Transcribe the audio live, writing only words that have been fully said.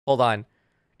Hold on.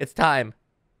 It's time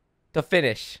to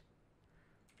finish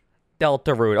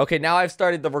Deltarune. Okay, now I've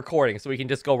started the recording, so we can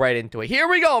just go right into it. Here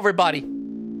we go, everybody.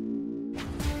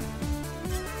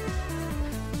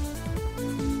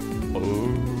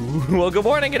 Oh. Well, good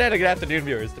morning, good afternoon,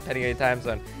 viewers, depending on your time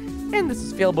zone. And this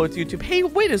is Failboat's YouTube. Hey,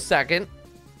 wait a second.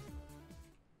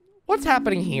 What's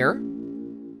happening here?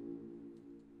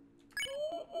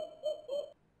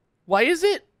 Why is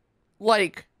it,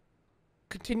 like,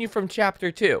 continue from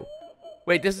chapter 2?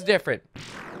 Wait, this is different.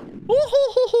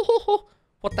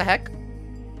 What the heck?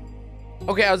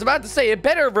 Okay, I was about to say, it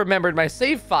better have remembered my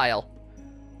save file.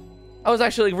 I was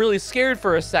actually really scared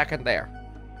for a second there.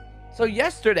 So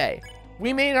yesterday,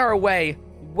 we made our way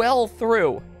well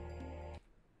through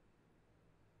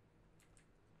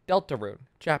Deltarune,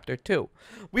 chapter 2.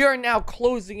 We are now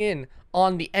closing in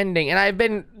on the ending, and I've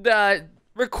been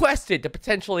requested to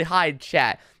potentially hide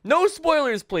chat. No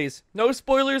spoilers, please. No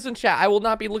spoilers in chat. I will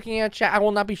not be looking at chat. I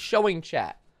will not be showing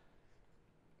chat.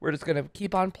 We're just gonna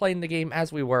keep on playing the game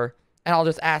as we were, and I'll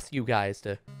just ask you guys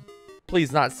to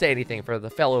please not say anything for the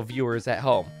fellow viewers at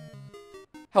home.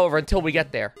 However, until we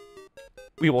get there,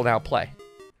 we will now play.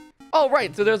 Oh,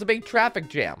 right, so there's a big traffic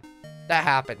jam. That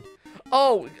happened.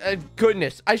 Oh,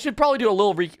 goodness. I should probably do a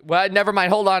little well, never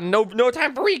mind. Hold on. No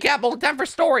time for recap. Only time for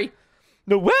story.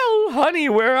 Noelle, honey,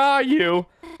 where are you?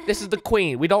 This is the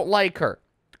queen. We don't like her.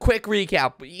 Quick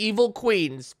recap. Evil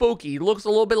queen. Spooky. Looks a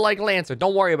little bit like Lancer.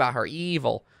 Don't worry about her.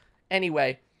 Evil.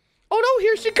 Anyway. Oh, no.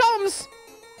 Here she comes.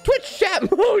 Twitch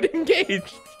chat mode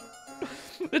engaged.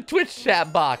 The Twitch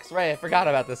chat box. Right. I forgot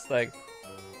about this thing.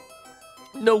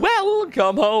 Noelle,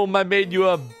 come home. I made you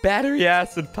a battery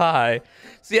acid pie.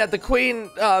 So yeah, the queen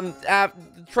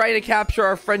trying to capture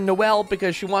our friend Noelle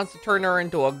because she wants to turn her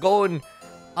into a goon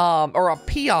or a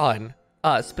peon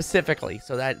specifically.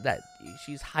 So that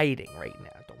she's hiding right now.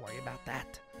 Don't worry about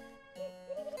that.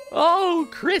 Oh,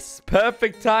 Chris,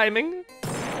 perfect timing.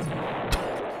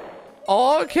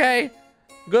 Okay.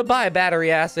 Goodbye,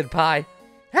 battery acid pie.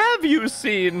 Have you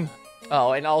seen?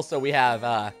 Oh, and also we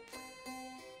have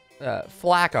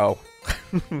Flacco,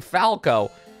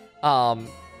 Falco,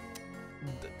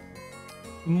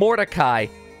 Mordecai.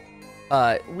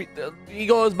 He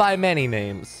goes by many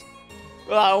names.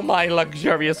 Oh, my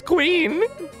luxurious queen.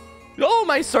 Oh,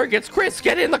 my circuits. Chris,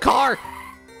 get in the car.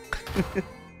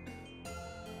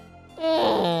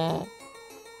 Oh.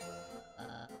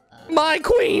 My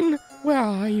queen. Where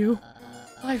are you?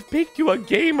 I've baked you a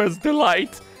gamer's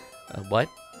delight. What?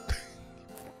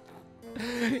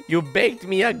 You baked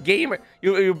me a gamer.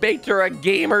 You baked her a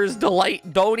gamer's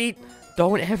delight. Don't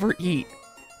ever eat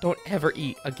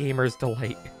a gamer's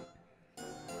delight.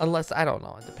 Unless, I don't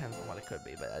know. It depends on what it could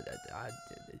be. But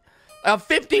a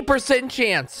 50%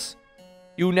 chance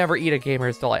you never eat a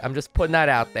gamer's delight. I'm just putting that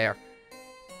out there.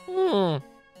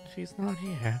 She's not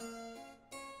here.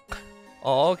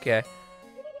 Oh, okay.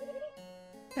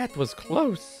 That was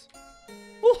close.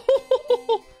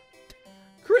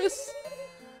 Chris,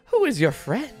 who is your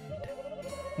friend?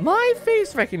 My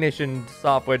face recognition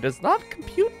software does not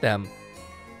compute them.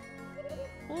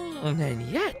 And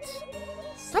yet,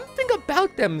 something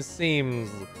about them seems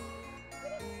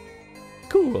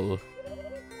cool.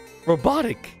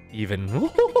 Robotic, even.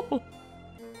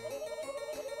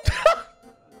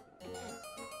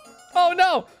 Oh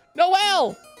no!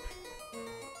 Noelle!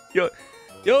 You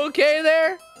okay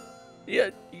there?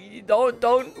 You don't,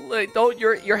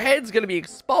 your head's gonna be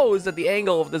exposed at the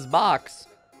angle of this box.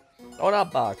 Oh,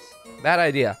 not box. Bad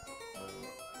idea.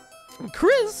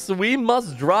 Chris, we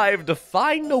must drive to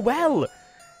find Noelle.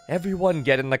 Everyone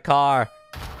get in the car.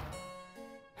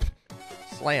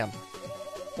 Slam.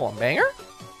 Come on, banger?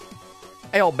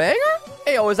 Ayo, banger?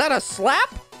 Ayo, is that a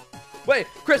slap? Wait,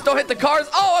 Chris, don't hit the cars.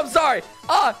 Oh, I'm sorry.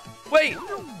 Wait.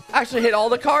 Actually hit all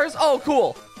the cars? Oh,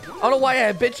 cool. I don't know why I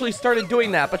habitually started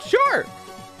doing that, but sure.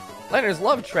 Leonards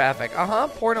love traffic.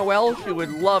 Poor Noelle, she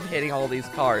would love hitting all these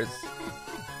cars.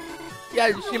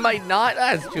 Yeah, she might not.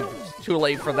 That's too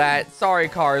late for that. Sorry,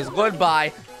 cars.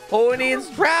 Goodbye. Who needs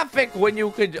traffic when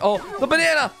you could... Oh, the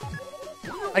banana!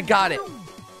 I got it.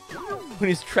 Who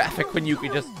needs traffic when you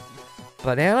could just...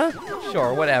 Banana?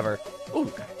 Sure, whatever. Ooh,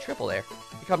 got a triple there.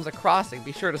 Becomes a crossing.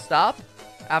 Be sure to stop.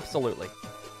 Absolutely.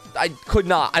 I could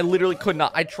not. I literally could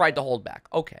not. I tried to hold back.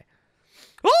 Okay.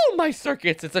 Oh, my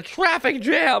circuits. It's a traffic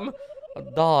jam. A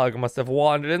dog must have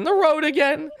wandered in the road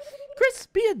again. Chris,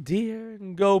 be a dear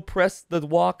and go press the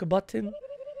walk button.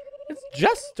 It's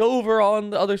just over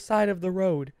on the other side of the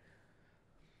road.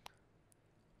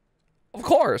 Of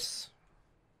course.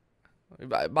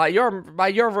 By your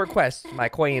request, my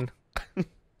queen.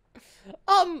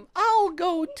 I'll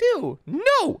go too.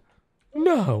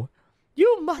 No,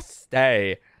 you must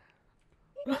stay.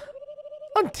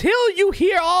 Until you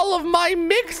hear all of my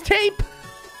mixtape.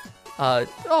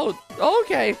 Oh,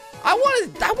 okay. I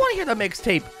want to hear the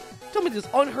mixtape. Tell me this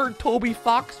unheard Toby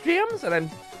Fox jams and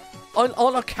I'm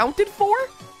unaccounted for?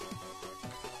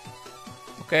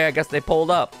 Okay, I guess they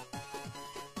pulled up.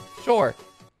 Sure.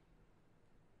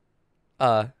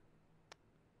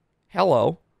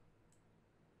 Hello.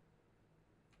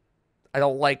 I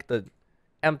don't like the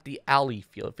empty alley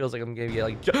feel. It feels like I'm gonna get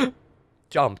like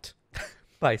jumped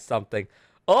by something.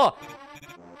 Oh!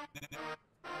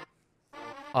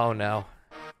 Oh no.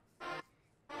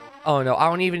 Oh no, I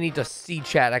don't even need to see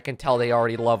chat. I can tell they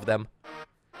already love them.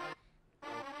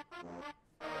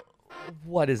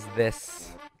 What is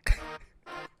this?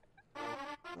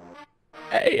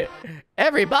 Hey,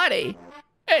 everybody!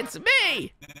 It's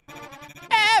me!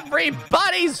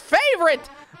 Everybody's favorite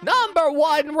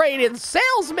 #1 rated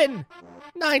salesman!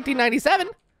 1997.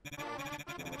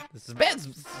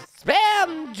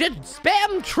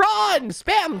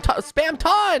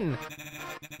 Spam-ton!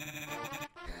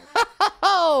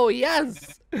 Oh,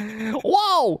 yes!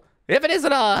 Whoa! If it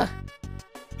isn't a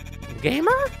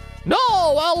gamer? No,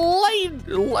 a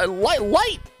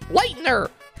lightener!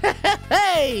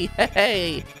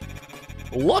 Hey!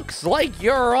 Looks like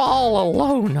you're all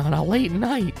alone on a late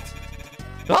night.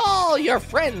 All your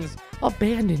friends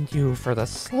abandoned you for the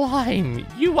slime.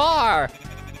 You are.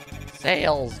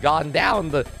 Sales gone down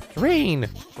the drain.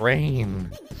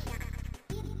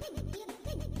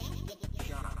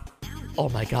 Oh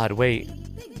my god, wait.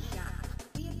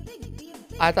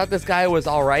 I thought this guy was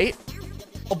alright,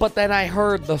 but then I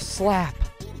heard the slap.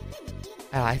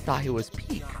 And I thought he was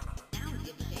peak.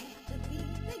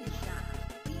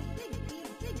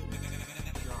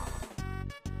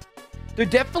 They're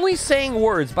definitely saying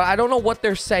words, but I don't know what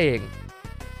they're saying.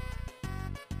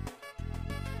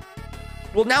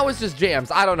 Well, now it's just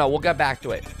jams. I don't know. We'll get back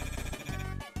to it.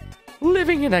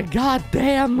 Living in a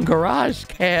goddamn garage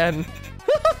can.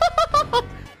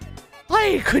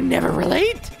 I could never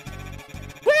relate.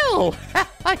 Well,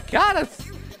 I got a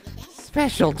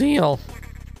special deal.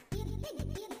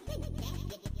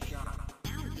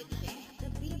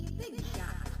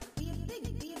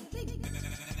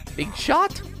 Big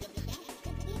shot?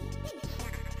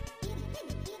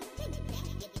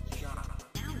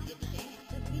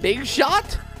 Big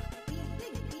shot?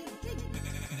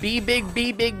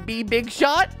 Big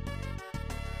shot?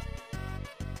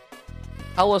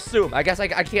 I'll assume. I guess I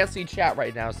can't see chat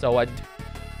right now, so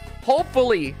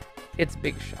hopefully it's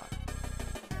big shot.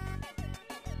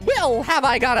 Well, have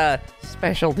I got a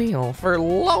special deal for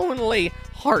lonely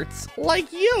hearts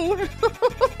like you?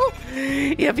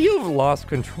 If you've lost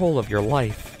control of your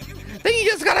life, then you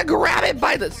just gotta grab it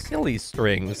by the silly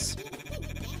strings.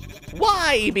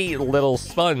 Why be little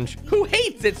sponge who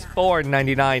hates its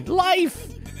 $4.99 life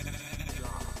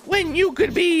when you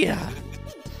could be...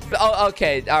 Oh,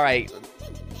 okay, all right.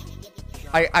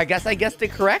 I guess I guessed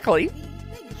it correctly.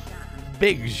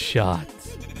 Big shot.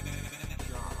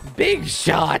 Big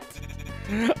shot.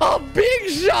 A big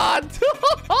shot.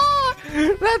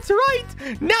 That's right.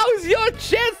 Now's your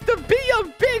chance to be a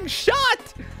big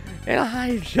shot. And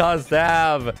I just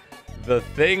have the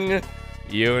thing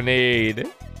you need.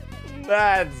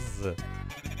 That's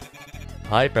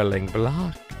hyperlink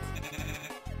blocked.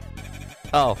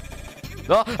 Oh.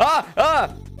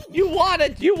 You want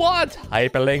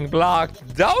hyperlink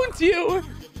blocked, don't you?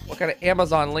 What kind of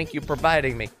Amazon link you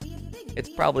providing me? It's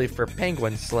probably for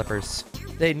penguin slippers.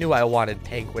 They knew I wanted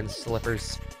penguin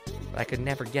slippers, but I could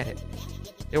never get it.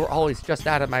 They were always just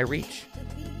out of my reach.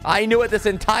 I knew it this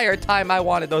entire time I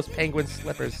wanted those penguin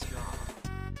slippers.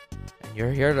 And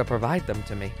you're here to provide them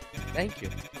to me. Thank you.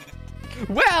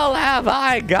 Well, have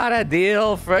I got a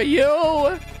deal for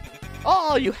you?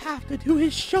 All you have to do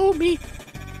is show me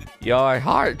your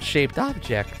heart-shaped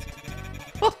object.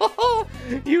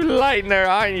 You lightener,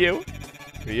 aren't you?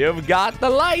 You've got the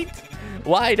light.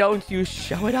 Why don't you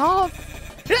show it off?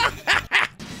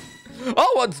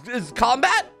 Oh, it's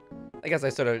combat? I guess I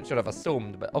should have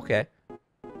assumed, but okay.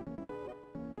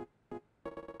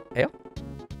 Hey.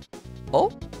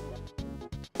 Oh?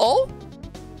 Oh?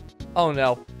 Oh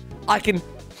no.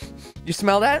 You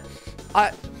smell that?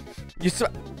 I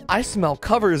smell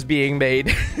covers being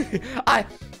made.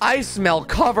 I smell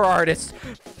cover artists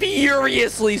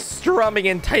furiously strumming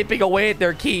and typing away at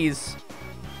their keys.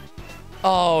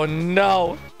 Oh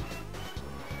no.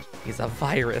 He's a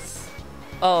virus.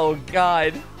 Oh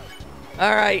god.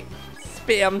 Alright,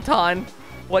 Spamton.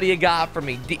 What do you got for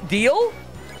me? Deal?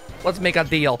 Let's make a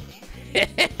deal.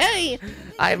 Hey,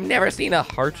 I've never seen a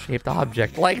heart-shaped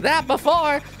object like that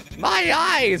before. My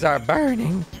eyes are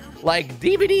burning. like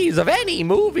DVDs of any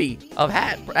movie at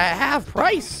half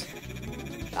price.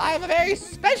 I have a very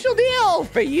special deal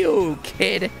for you,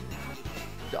 kid.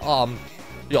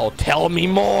 Yo, tell me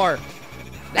more.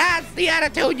 That's the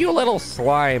attitude, you little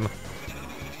slime.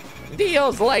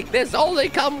 Deals like this only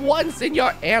come once in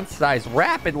your ant-sized,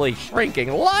 rapidly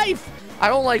shrinking life. I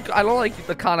don't like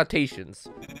the connotations.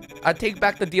 I'd take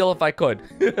back the deal if I could.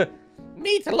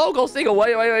 Meet logo single.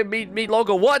 Wait. Meet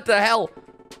logo. What the hell?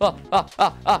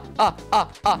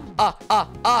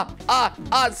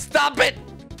 Stop it!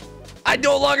 I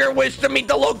no longer wish to meet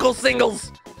the local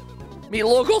singles. Meet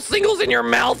local singles in your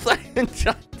mouth.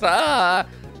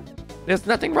 There's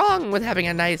nothing wrong with having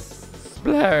a nice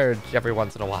splurge every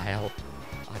once in a while.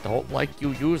 I don't like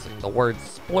you using the word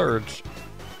splurge.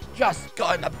 Just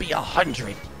gonna be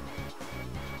 100.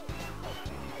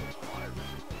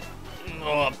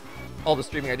 All the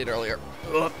streaming I did earlier.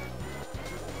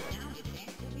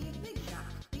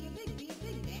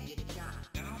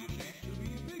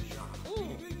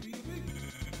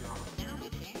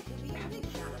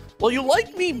 Well, you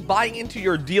liked me buying into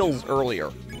your deals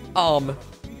earlier.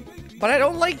 But I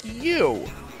don't like you.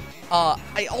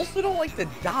 I also don't like to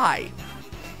die.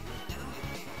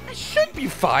 I should be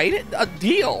fine. A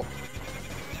deal.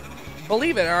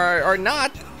 Believe it or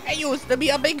not, I used to be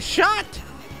a big shot.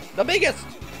 The biggest.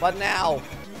 But now,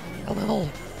 I need a little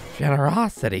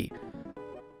generosity.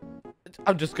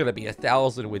 I'm just gonna be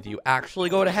 1,000 with you. Actually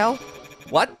go to hell?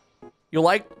 What? You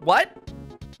like what?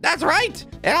 That's right.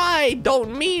 And I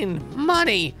don't mean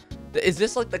money. Is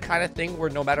this like the kind of thing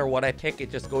where no matter what I pick, it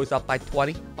just goes up by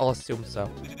 20? I'll assume so.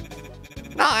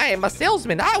 I'm a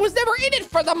salesman. I was never in it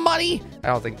for the money. I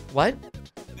don't think. What?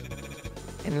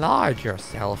 Enlarge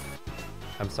yourself.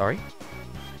 I'm sorry.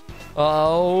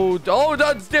 Oh,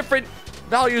 that's different.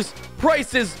 Values,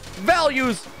 prices,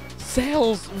 values,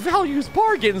 sales, values,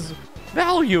 bargains,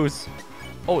 values.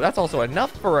 Oh, that's also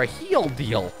enough for a heal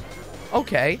deal.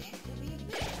 Okay.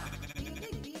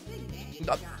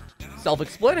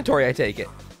 Self-explanatory, I take it.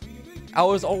 I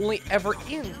was only ever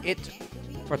in it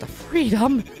for the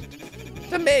freedom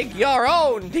to make your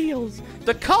own deals,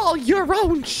 to call your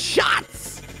own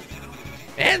shots.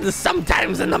 And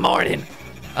sometimes in the morning,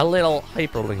 a little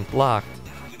hyperlink blocked.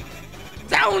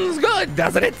 Sounds good,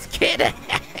 doesn't it, kid?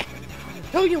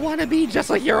 Don't you want to be just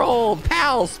like your old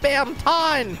pal, Spam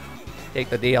Ton? Take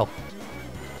the deal.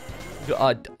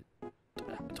 I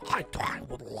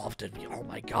would love to be, oh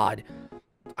my God.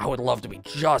 I would love to be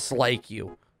just like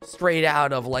you. Straight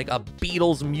out of like a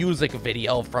Beatles music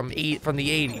video from the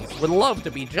 80s. Would love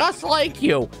to be just like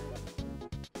you.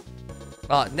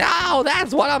 Now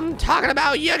that's what I'm talking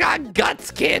about. You got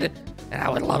guts, kid. And I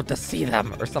would love to see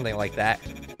them or something like that.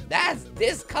 That's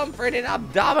discomfort and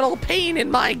abdominal pain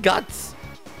in my guts.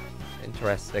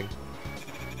 Interesting.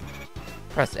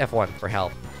 Press F1 for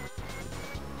help.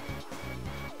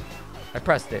 I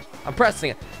pressed it. I'm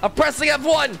pressing it. I'm pressing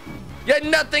F1. Yet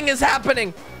nothing is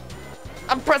happening.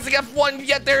 I'm pressing F1,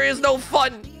 yet there is no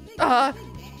fun.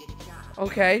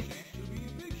 Okay.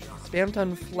 Spam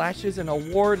ton flashes and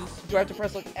awards. Do I have to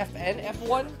press like FN,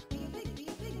 F1?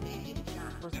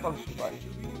 First function button.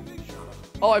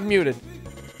 Oh, I'm muted.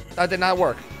 That did not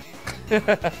work.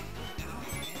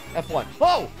 F1.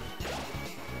 Whoa!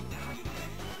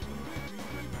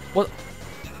 What?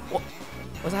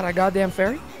 Was that a goddamn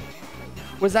fairy?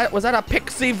 Was that a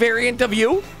pixie variant of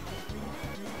you?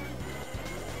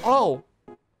 Oh.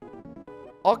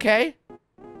 Okay.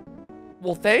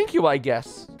 Well, thank you, I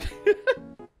guess.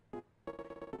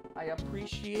 I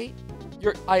appreciate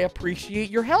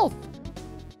your health.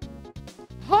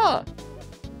 Huh.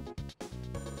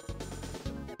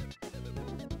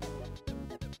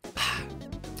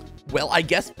 Well, I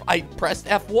guess I pressed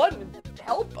F1 and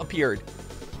help appeared.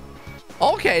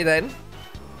 Okay, then.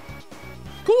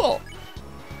 Cool.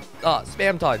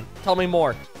 Spam Ton, tell me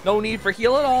more. No need for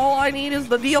healing. All I need is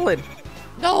the dealing.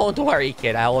 No, don't worry,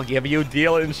 kid. I will give you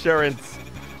deal insurance.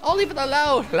 Only for the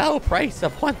low price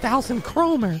of 1,000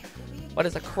 chromer. What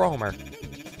is a chromer?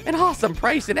 An awesome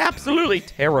price, an absolutely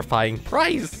terrifying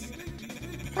price.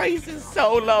 Price is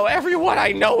so low, everyone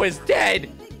I know is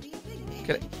dead.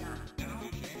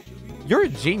 You're a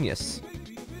genius.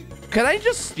 Can I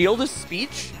just steal this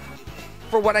speech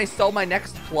for when I sell my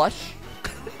next plush?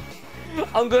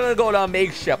 I'm gonna go to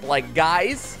makeshift. Like,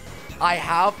 guys, I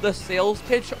have the sales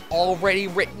pitch already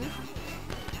written.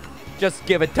 Just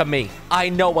give it to me. I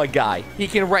know a guy. He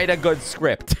can write a good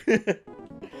script.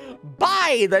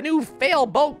 Buy the new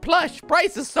Failboat plush.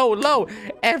 Price is so low.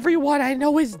 Everyone I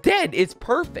know is dead. It's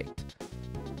perfect.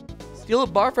 Steal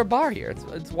it bar for bar here.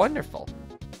 It's wonderful.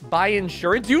 Buy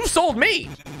insurance. You sold me.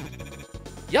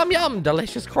 Yum, yum.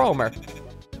 Delicious chromer.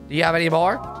 Do you have any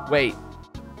more? Wait.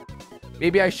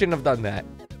 Maybe I shouldn't have done that.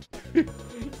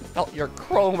 Felt your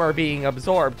chromer being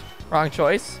absorbed. Wrong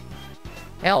choice.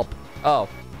 Help. Oh.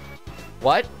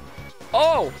 What?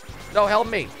 Oh! No, help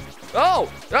me.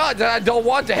 Oh! I don't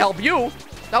want to help you.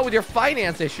 Not with your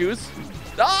finance issues.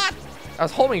 Ah! I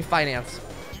was homing finance.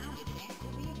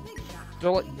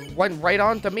 So it went right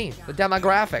on to me. The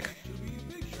demographic.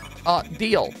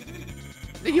 Deal.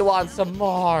 Do you want some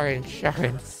more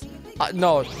insurance?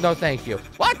 No, thank you.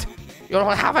 What? You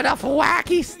don't have enough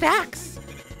wacky stacks?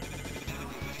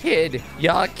 Kid,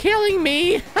 you're killing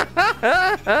me.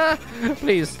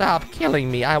 Please stop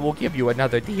killing me. I will give you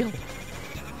another deal.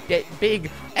 Get big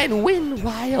and win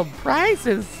wild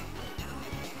prizes.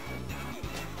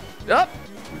 Up.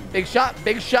 Big shot,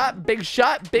 big shot, big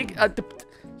shot, big...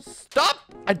 stop!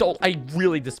 I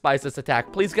really despise this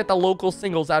attack. Please get the local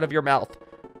singles out of your mouth.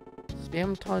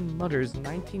 Spamton Mutters,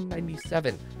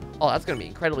 1997. Oh, that's going to be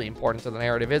incredibly important to the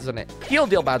narrative, isn't it? Heal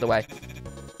deal, by the way.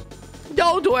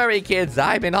 Don't worry, kids.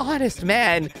 I'm an honest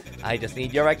man. I just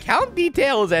need your account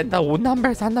details and the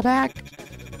numbers on the back.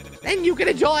 Then you can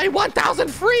enjoy 1,000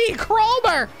 free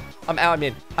Chromer. I'm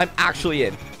in. I'm actually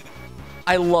in.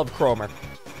 I love Chromer.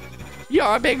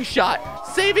 You're a big shot.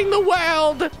 Saving the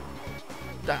world.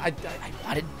 I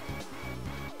wanted...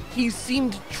 He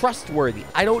seemed trustworthy.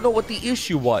 I don't know what the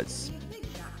issue was.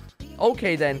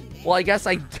 Okay, then. Well, I guess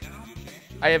I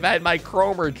have had my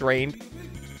Chromer drained.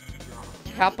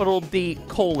 Capital D,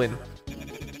 colon.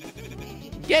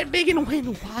 Get big and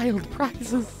win wild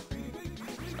prizes.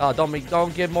 Oh,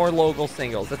 don't give more local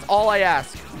singles. That's all I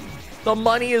ask. The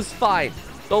money is fine.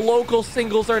 The local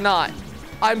singles are not.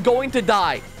 I'm going to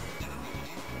die.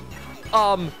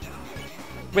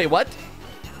 Wait, what?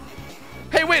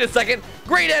 Hey, wait a second.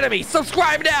 Great enemy.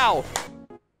 Subscribe now.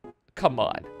 Come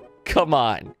on. Come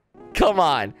on. Come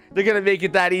on. They're going to make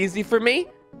it that easy for me?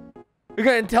 You're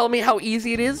going to tell me how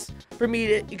easy it is for me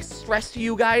to express to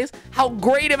you guys how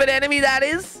great of an enemy that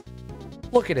is?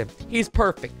 Look at him. He's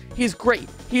perfect. He's great.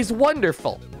 He's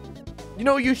wonderful. You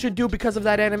know what you should do because of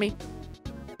that enemy?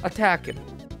 Attack him.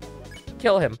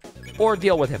 Kill him. Or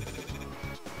deal with him.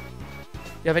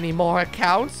 You have any more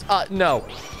accounts? No.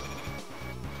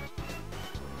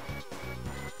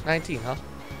 19, huh?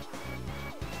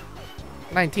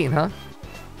 19, huh?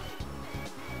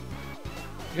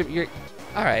 You're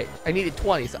all right. I needed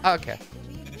 20, so okay.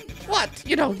 What?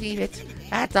 You don't need it.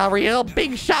 That's a real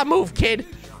big shot move, kid.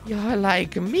 You're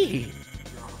like me.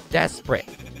 Desperate.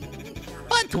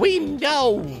 But we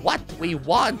know what we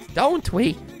want, don't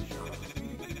we?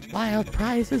 Wild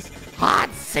prizes.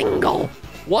 Hot single.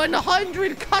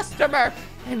 100 customer.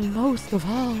 And most of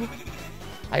all,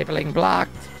 hyperlink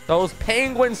blocked. Those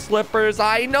penguin slippers.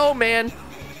 I know, man.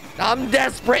 I'm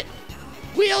desperate.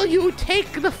 Will you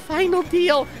take the final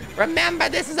deal? Remember,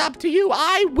 this is up to you.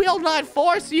 I will not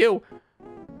force you.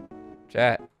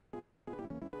 Chat.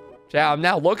 Chat, I'm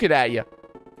now looking at you.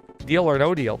 Deal or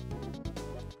no deal?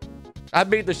 I've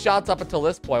made the shots up until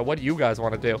this point. What do you guys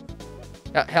want to do?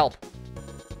 Help.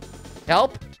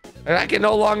 Help? And I can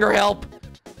no longer help.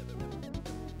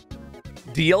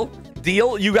 Deal?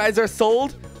 Deal? You guys are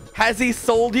sold? Has he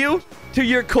sold you to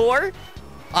your core?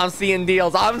 I'm seeing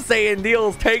deals. I'm saying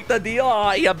deals. Take the deal.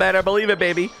 Oh, you better believe it,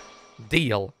 baby.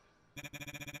 Deal.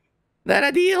 Then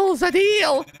a deal's a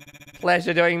deal.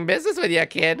 Pleasure doing business with you,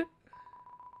 kid.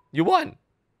 You won.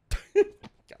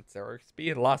 Got 0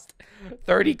 XP and lost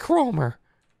 30 Chromer.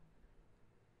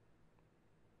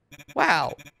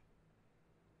 Wow.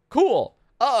 Cool.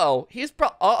 Uh-oh. He's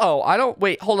uh-oh. I don't...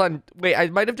 Wait, hold on. Wait, I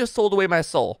might have just sold away my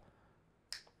soul.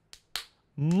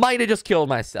 Might have just killed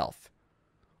myself.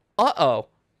 Uh-oh.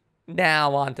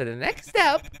 Now on to the next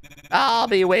step. I'll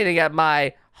be waiting at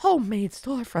my homemade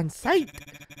storefront site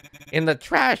in the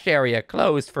trash area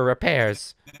closed for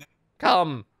repairs.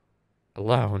 Come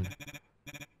alone.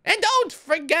 And don't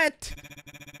forget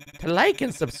to like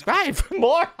and subscribe for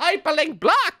more Hyperlink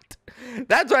Blocked.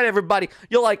 That's right, everybody.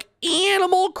 You like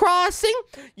Animal Crossing?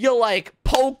 You like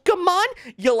Pokemon?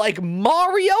 You like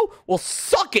Mario? Well,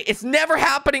 suck it. It's never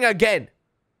happening again.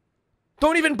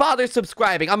 Don't even bother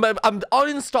subscribing. I'm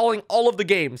uninstalling all of the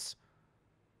games.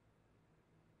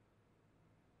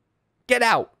 Get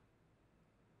out.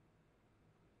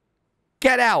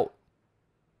 Get out.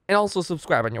 And also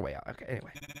subscribe on your way out. Okay,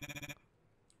 anyway.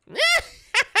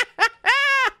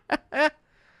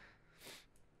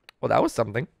 Well, that was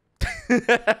something.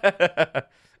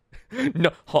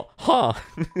 No, huh.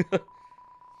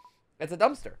 It's a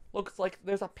dumpster. Looks like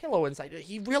there's a pillow inside.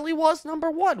 He really was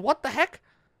 #1. What the heck?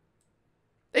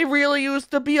 They really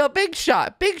used to be a big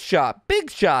shot. Big shot.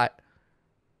 Big shot.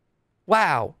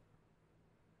 Wow.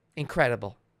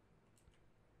 Incredible.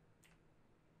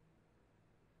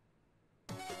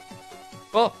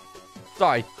 Oh,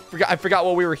 sorry. I forgot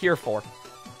what we were here for.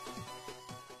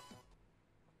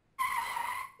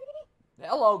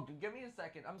 Hello, give me a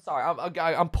second. I'm sorry.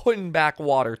 I'm putting back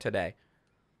water today.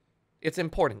 It's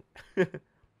important.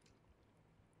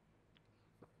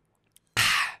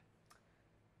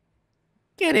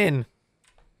 Get in.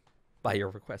 By your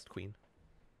request, Queen.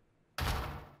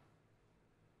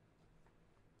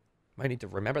 Might need to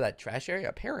remember that trash area,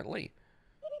 apparently.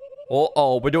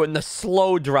 Oh, we're doing the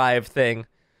slow drive thing.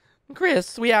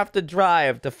 Chris, we have to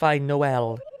drive to find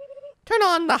Noelle. Turn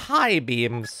on the high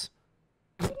beams.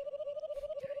 Oh,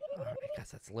 I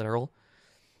guess that's literal.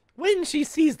 When she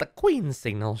sees the Queen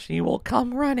signal, she will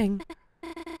come running.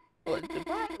 Why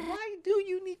do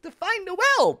you need to find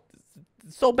Noelle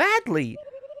so badly?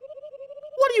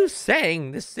 What are you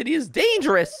saying? This city is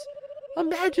dangerous.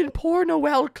 Imagine poor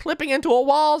Noelle clipping into a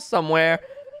wall somewhere,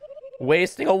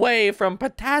 wasting away from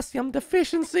potassium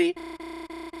deficiency.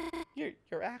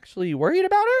 You're actually worried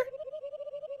about her?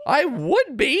 I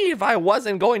would be if I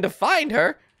wasn't going to find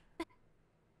her.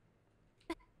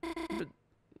 But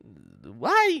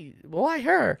why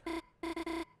her?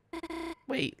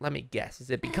 Wait, let me guess.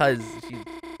 Is it because she's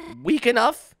weak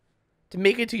enough to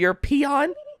make it to your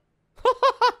peon?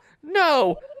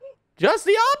 No, just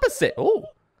the opposite. Oh,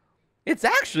 it's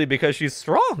actually because she's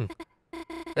strong.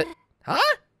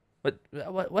 Huh?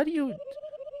 What do you...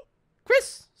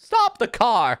 Chris, stop the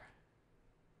car.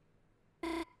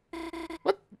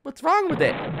 What's wrong with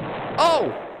it?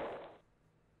 Oh.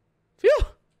 Phew.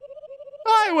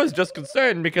 I was just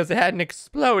concerned because it hadn't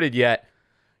exploded yet.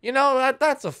 You know,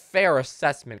 that's a fair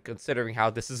assessment considering how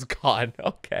this has gone.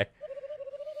 Okay.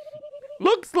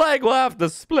 Looks like we'll have to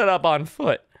split up on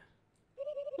foot.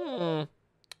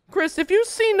 Chris, if you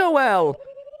see Noelle,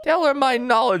 tell her my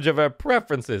knowledge of her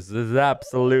preferences is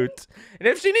absolute. And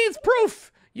if she needs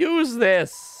proof, use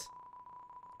this.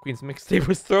 Queen's mixtape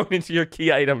was thrown into your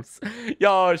key items.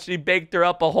 Yo, she baked her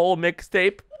up a whole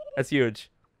mixtape. That's huge.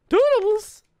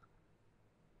 Doodles.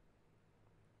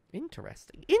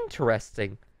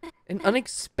 Interesting. An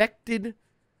unexpected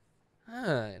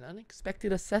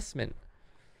assessment.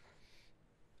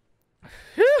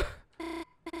 Whew.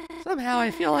 Somehow I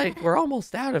feel like we're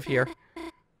almost out of here.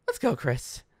 Let's go,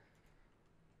 Chris.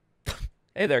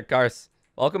 Hey there, Cars.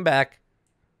 Welcome back.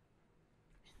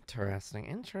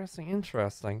 Interesting.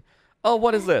 Oh,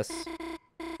 what is this?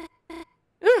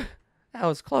 That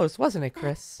was close, wasn't it,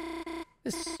 Chris?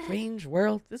 This strange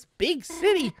world, this big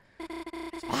city.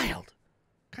 It's wild.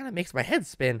 Kind of makes my head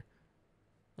spin.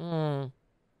 Looks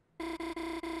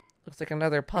like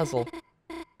another puzzle.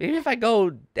 Maybe if I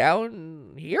go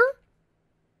down here?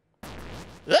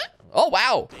 Oh,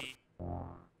 wow.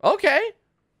 Okay.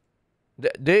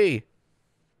 D.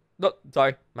 No,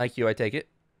 sorry. My cue, I take it.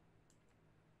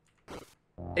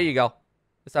 Here you go.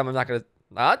 This time I'm not gonna...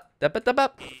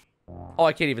 Oh,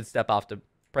 I can't even step off to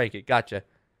break it. Gotcha.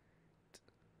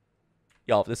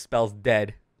 Yo, if this spell's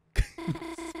dead.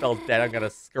 Spell's dead, I'm gonna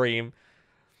scream.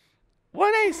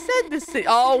 When I said this...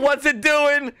 Oh, what's it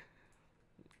doing?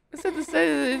 I said this...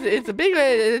 It's a big...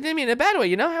 I didn't mean in a bad way,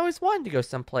 you know? I always wanted to go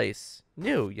someplace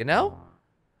new, you know?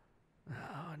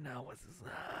 Oh, no. What's this?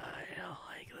 I don't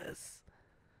like this.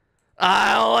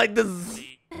 I don't like this.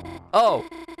 Oh.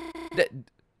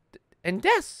 And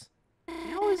Des.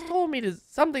 He always told me to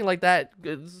something like that.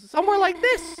 Somewhere like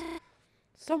this.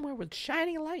 Somewhere with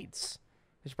shining lights.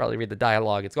 I should probably read the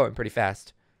dialogue. It's going pretty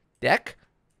fast. Deck?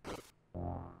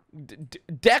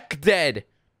 Deck dead.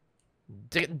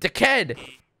 Decad.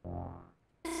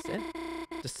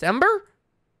 December?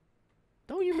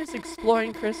 Don't you miss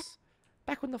exploring, Chris?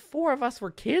 Back when the four of us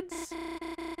were kids?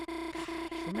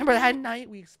 Remember that night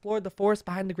we explored the forest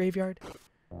behind the graveyard?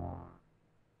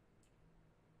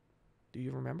 Do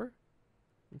you remember?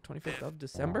 25th of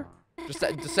December? Just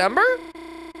that December?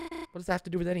 What does that have to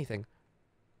do with anything?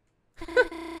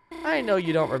 I know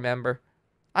you don't remember.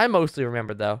 I mostly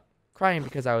remember, though. Crying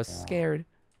because I was scared.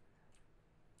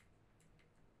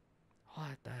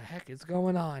 What the heck is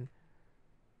going on?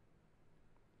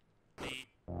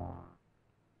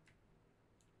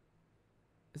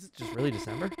 Is it just really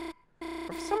December?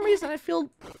 Or for some reason I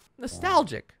feel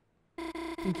nostalgic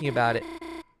thinking about it.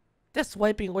 Just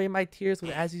wiping away my tears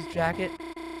with Azzy's jacket.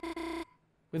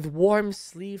 With warm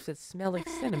sleeves that smell like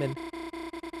cinnamon.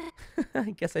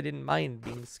 I guess I didn't mind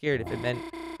being scared if it meant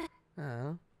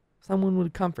someone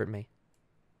would comfort me.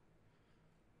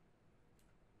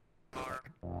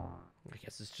 I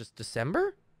guess it's just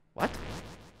December? What?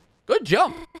 Good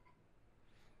jump!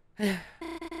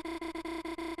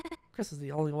 Chris is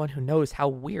the only one who knows how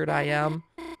weird I am.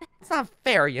 It's not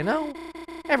fair, you know?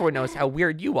 Everyone knows how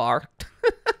weird you are.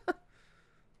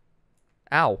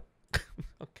 Ow.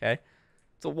 Okay.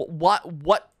 So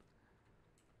what?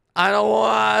 I don't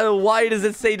want. Why does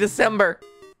it say December?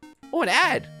 Oh, an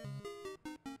ad.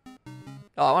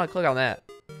 Oh, I want to click on that.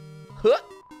 Huh.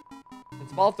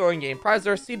 It's a ball throwing game. Prizes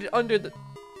are seated under the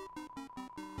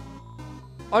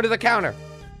counter.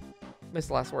 Missed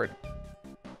the last word.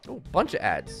 Oh, bunch of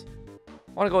ads.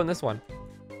 I want to go in this one.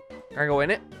 Can I go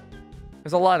in it?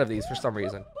 There's a lot of these for some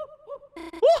reason.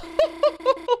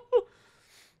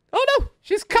 Oh no,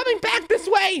 she's coming back this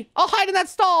way. I'll hide in that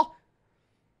stall.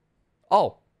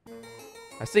 Oh,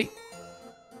 I see.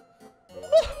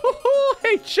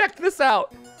 Hey, check this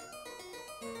out.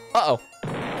 Uh-oh.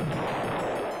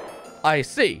 I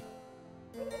see.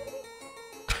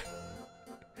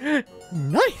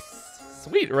 Nice.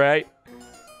 Sweet, right?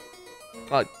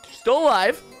 Still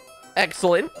alive.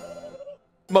 Excellent.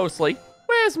 Mostly.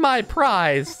 Where's my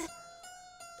prize?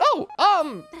 Oh,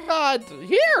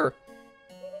 here.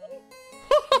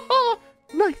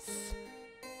 Nice.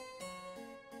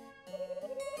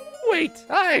 Wait,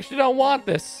 I actually don't want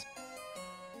this.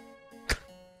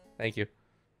 Thank you.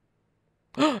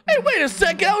 Hey, wait a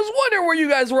second. I was wondering where you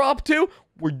guys were up to.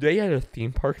 Were they at a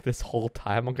theme park this whole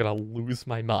time? I'm gonna lose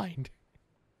my mind.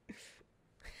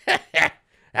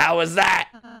 How was that?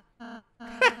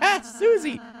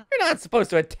 Susie, you're not supposed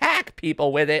to attack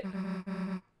people with it.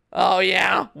 Oh,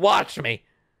 yeah? Watch me.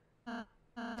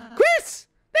 Chris!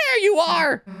 There you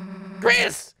are!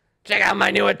 Chris! Check out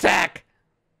my new attack!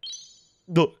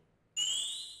 What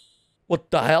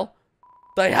the hell?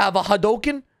 They have a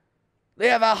Hadouken? They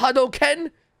have a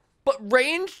Hadouken? But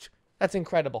ranged? That's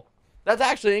incredible. That's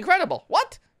actually incredible.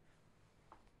 What?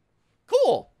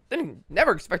 Cool.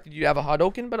 Never expected you to have a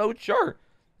Hadouken, but oh, sure.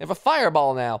 You have a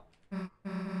fireball now.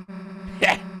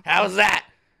 How's that?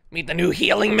 Meet the new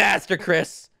healing master,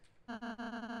 Chris.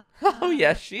 Oh,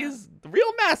 yes, she's the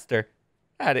real master.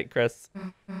 At it, Chris.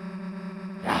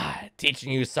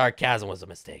 Teaching you sarcasm was a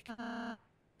mistake.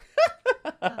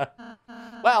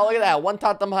 Wow, look at that. One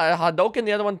taught them Hadouken,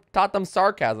 the other one taught them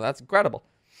sarcasm. That's incredible.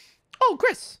 Oh,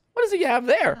 Chris, what does he have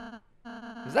there?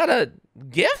 Is that a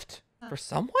gift for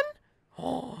someone?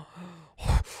 Oh.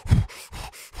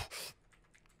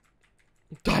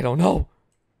 I don't know.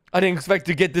 I didn't expect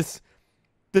to get this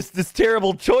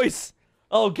terrible choice.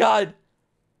 Oh God,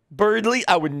 Birdly.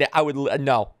 I will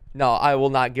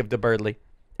not give to Birdly.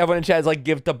 Everyone in chat is like,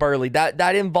 give to Birdly.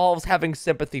 That involves having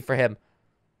sympathy for him.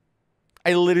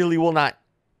 I literally will not.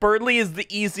 Birdly is the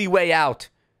easy way out.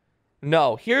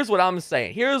 No, here's what I'm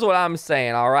saying.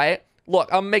 All right. Look,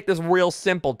 I'm gonna make this real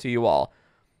simple to you all.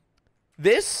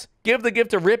 Give the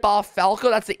gift to rip off Falco.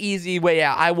 That's the easy way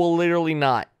out. I will literally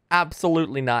not.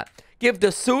 Absolutely not. Give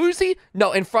to Susie?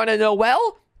 No, in front of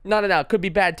Noelle? No. Could be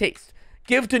bad taste.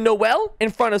 Give to Noelle in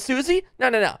front of Susie?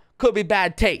 No. Could be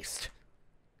bad taste.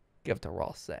 Give to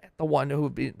Ross, the one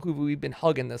who we've been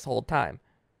hugging this whole time.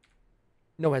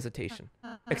 No hesitation.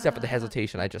 Except for the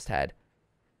hesitation I just had.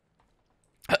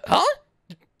 Huh?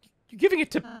 You're giving it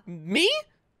to me?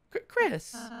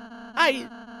 Chris,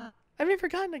 I've never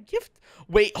gotten a gift.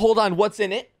 Wait, hold on. What's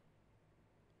in it?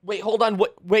 Wait, hold on.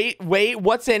 Wait,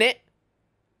 what's in it?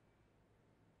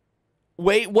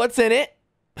 Wait, what's in it?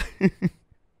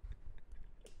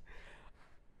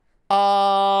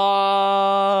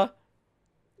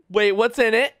 Wait, what's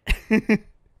in it?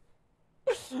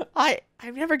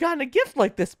 I've never gotten a gift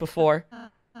like this before.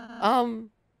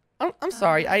 I'm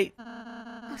sorry.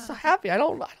 I'm so happy. I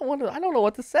don't know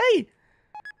what to say.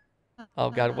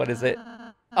 Oh God, what is it?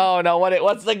 Oh no,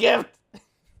 what's the gift?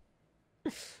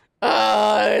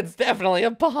 It's definitely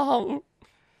a bomb.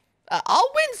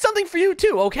 I'll win something for you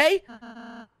too, okay?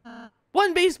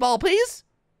 One baseball, please.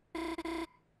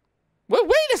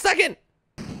 Wait a second.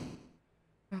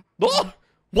 Oh,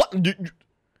 what?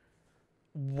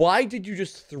 Why did you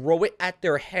just throw it at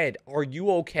their head? Are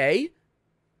you okay?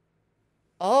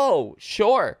 Oh,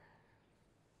 sure.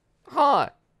 Huh.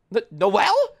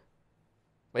 Noelle?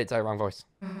 Wait, sorry, wrong voice.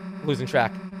 Losing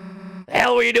track. The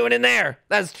hell were you doing in there?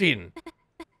 That's cheating.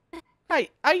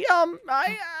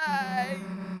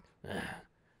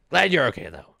 Glad you're okay,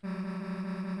 though.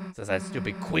 Since that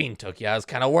stupid queen took you, I was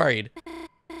kind of worried.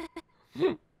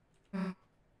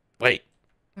 Wait,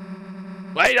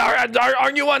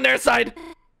 aren't you on their side?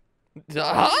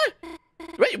 Huh?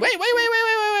 Wait.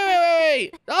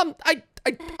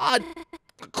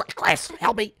 Chris,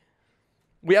 help me.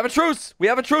 We have a truce.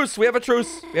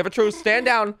 Stand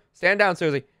down,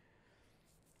 Susie.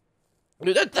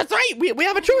 That's right. We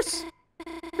have a truce.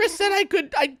 Chris said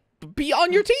I'd be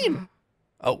on your team.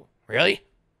 Oh, really?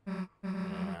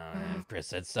 If Chris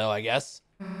said so, I guess.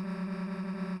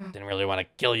 Didn't really want to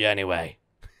kill you anyway.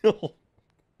 Oh,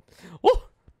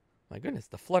 My goodness,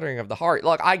 the fluttering of the heart.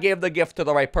 Look, I gave the gift to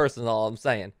the right person, all I'm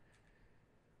saying.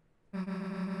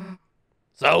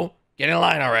 So, get in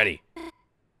line already.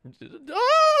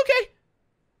 Oh,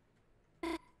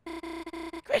 okay.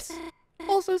 Chris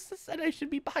also said I should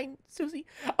be behind Susie.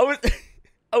 I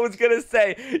was gonna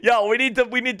say, yo, we need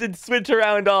to switch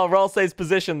around Ralsei's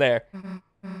position there.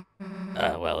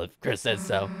 Well, if Chris says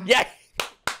so. Yeah.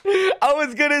 I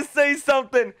was gonna say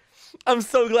something. I'm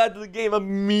so glad that the game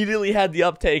immediately had the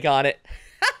uptake on it.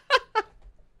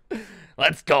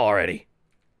 Let's go already.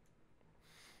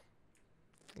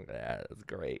 Yeah, that's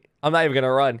great. I'm not even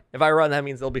gonna run. If I run, that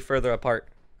means they'll be further apart.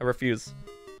 I refuse.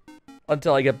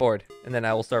 Until I get bored, and then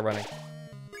I will start running.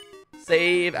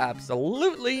 Save,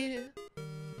 absolutely.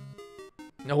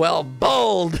 Well,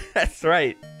 bold. That's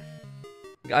right.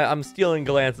 I'm stealing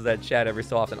glances at chat every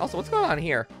so often. Also, what's going on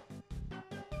here?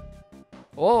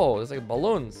 Oh, there's like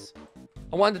balloons.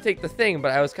 I wanted to take the thing,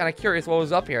 but I was kind of curious what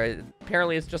was up here.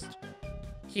 Apparently, it's just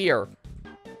here.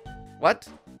 What?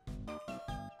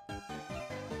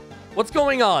 What's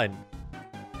going on?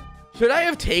 Should I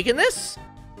have taken this?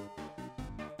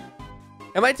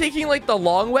 Am I taking, like, the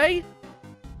long way?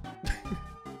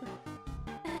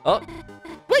 Oh.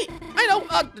 Wait, I know.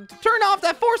 Turn off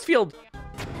that force field.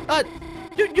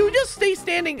 You just stay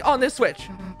standing on this switch.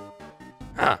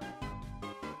 Huh.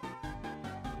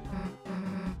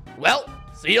 Well,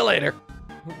 see you later.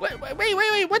 Wait.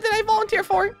 What did I volunteer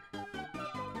for?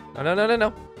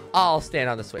 No. I'll stand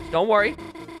on the switch. Don't worry.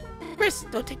 Chris,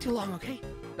 don't take too long, okay?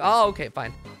 Oh, okay,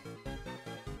 fine.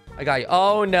 I got you.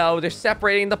 Oh, no. They're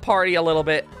separating the party a little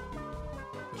bit.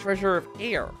 Treasure of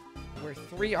air. Where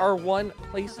 3 are 1,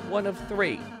 place 1 of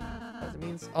 3. That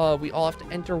means we all have to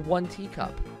enter 1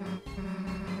 teacup.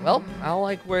 Well, I don't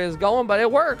like where it's going, but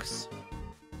it works.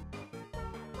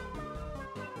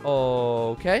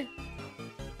 Okay.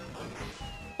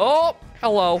 Oh,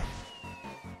 hello.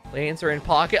 Lancer in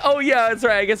pocket. Oh, yeah, that's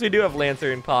right. I guess we do have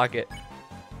Lancer in pocket.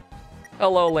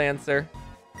 Hello, Lancer.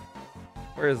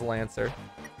 Where is Lancer?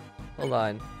 Hold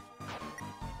on.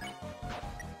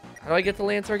 How do I get the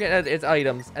Lancer again? It's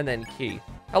items and then key.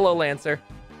 Hello, Lancer.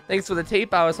 Thanks for the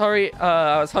tape. I was hungry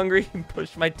and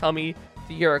pushed my tummy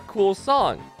to hear a cool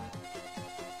song.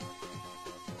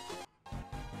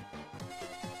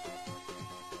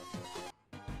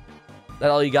 That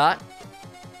all you got?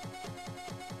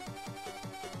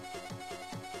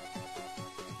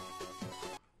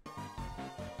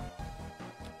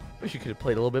 Wish you could have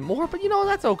played a little bit more, but you know,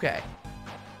 that's okay.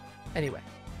 Anyway.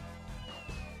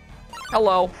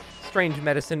 Hello, strange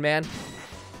medicine man.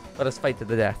 Let us fight to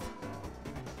the death.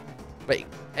 Wait,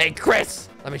 hey Chris,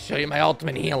 let me show you my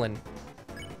ultimate healing.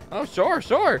 Oh,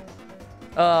 sure.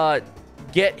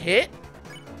 Get hit,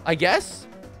 I guess.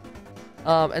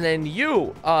 And then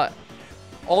you,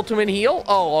 ultimate heal?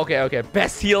 Oh, okay.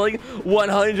 Best healing,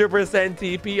 100%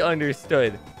 TP,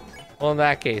 understood. Well, in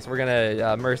that case, we're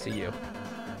gonna mercy you.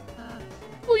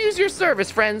 We'll use your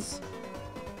service, friends.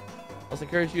 Also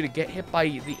encourage you to get hit by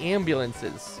the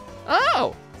ambulances.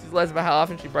 Oh! She's less about how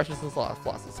often she brushes and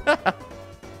flosses.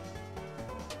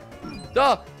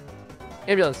 Duh!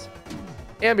 Ambulance.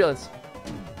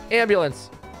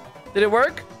 Did it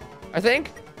work? I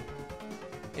think.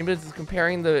 Ambulance is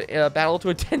comparing the battle to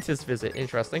a dentist visit.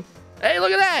 Interesting. Hey,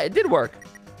 look at that! It did work.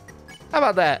 How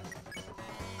about that?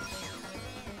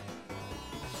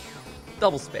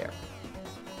 Double spare.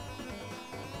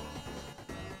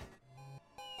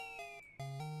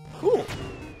 Cool.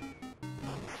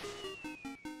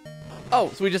 Oh,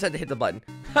 so we just had to hit the button.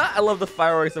 I love the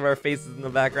fireworks of our faces in the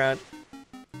background.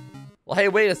 Well, hey,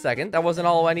 wait a second. That wasn't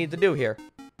all I need to do here.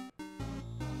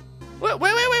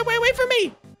 Wait for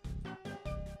me!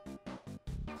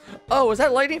 Oh, is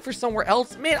that lighting for somewhere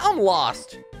else? Man, I'm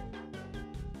lost.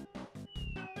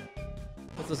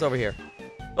 What's this over here?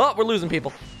 Oh, we're losing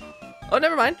people. Oh,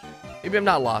 never mind. Maybe I'm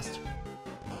not lost.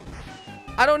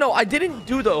 I don't know. I didn't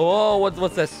do the... Oh,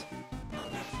 what's this?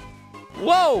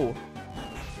 Whoa!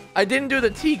 I didn't do the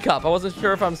teacup. I wasn't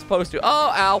sure if I'm supposed to.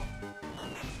 Oh, ow.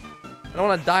 I don't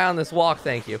want to die on this walk,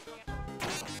 thank you.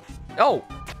 Oh!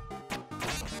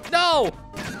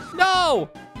 No!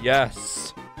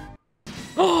 Yes.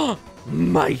 Oh,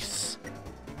 mice.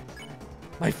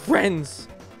 My friends.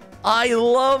 I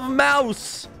love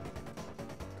mouse.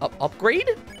 Upgrade?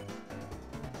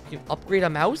 You can upgrade a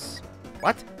mouse?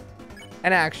 What?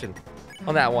 An action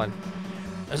on that one.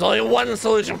 There's only one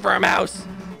solution for a mouse.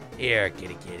 Here,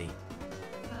 kitty.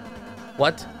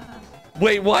 What?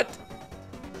 Wait, what?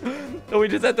 So we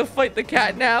just have to fight the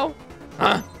cat now?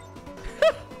 Huh?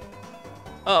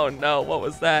 Oh no, what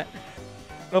was that?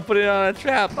 I'll put it on a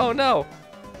trap. Oh no.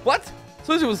 What?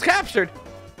 Susie was captured.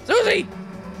 Susie!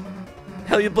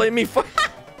 Hell, you blame me for...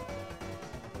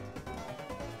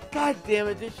 God damn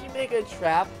it, did she make a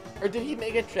trap? Or did he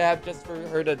make a trap just for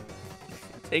her to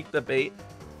take the bait?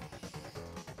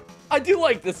 I do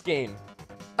like this game.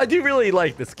 I do really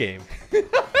like this game.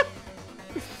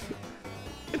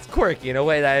 It's quirky in a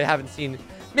way that I haven't seen.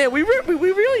 Man, we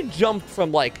really jumped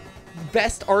from like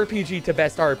best RPG to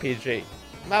best RPG.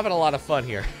 I'm having a lot of fun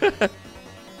here.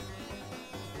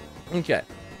 Okay.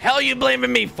 Hell you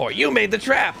blaming me for? You made the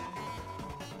trap.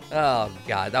 Oh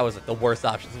god, that was like the worst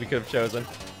options we could have chosen.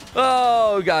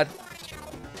 Oh god.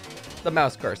 The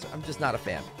mouse cursor. I'm just not a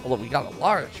fan. Although we got a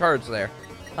large charge there.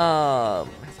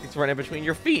 It's running between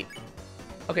your feet.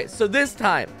 Okay, so this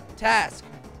time, task,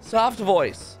 soft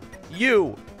voice,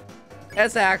 you,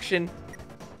 S action,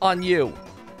 on you.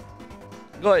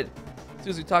 Good.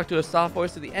 Susie talked to a soft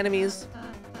voice to the enemies.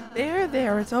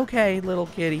 There, it's okay, little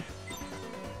kitty.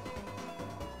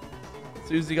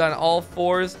 Susie got on all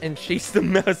fours and chased the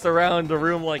mouse around the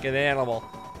room like an animal.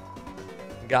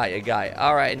 Got ya.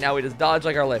 All right, now we just dodge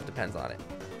like our life depends on it.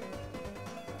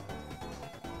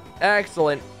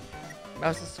 Excellent.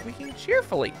 Mouse is squeaking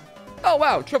cheerfully. Oh,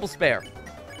 wow, triple spare.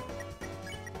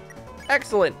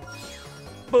 Excellent.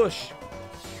 Bush.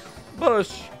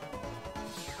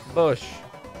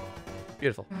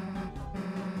 Beautiful.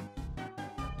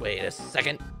 Wait a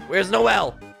second. Where's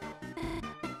Noelle?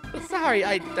 Sorry,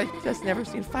 I just never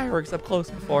seen fireworks up close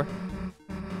before.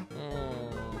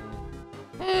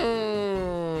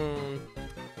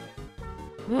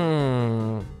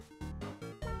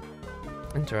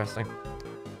 Interesting.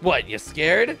 What, you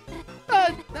scared?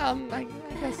 I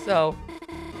guess so.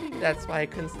 Maybe that's why I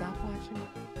couldn't stop watching.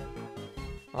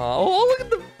 Oh, look at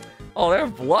them. Oh, they're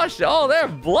blushing. Oh, they're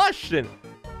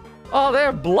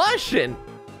blushing.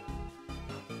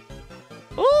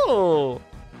 Oh.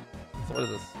 So what is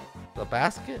this? The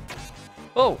basket?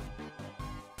 Oh.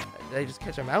 Did I just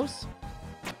catch a mouse?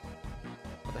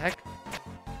 What the heck?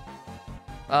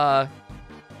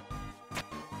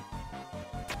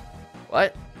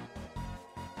 What?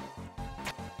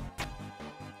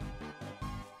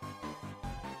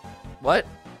 What?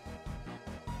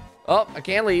 Oh, I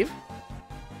can't leave.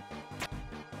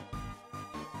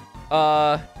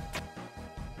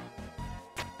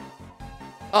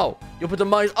 Oh, you put the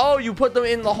mice. Oh, you put them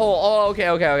in the hole. Oh, okay.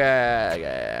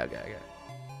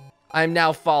 I'm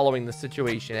now following the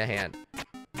situation at hand.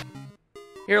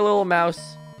 Here, little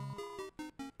mouse.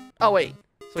 Oh, wait.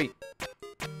 Sweet.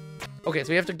 Okay, so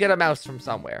we have to get a mouse from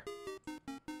somewhere.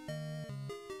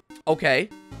 Okay.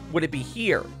 Would it be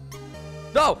here?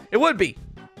 No, it would be.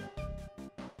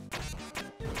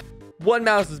 One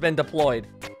mouse has been deployed.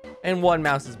 And one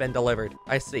mouse has been delivered.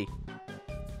 I see.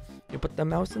 You put the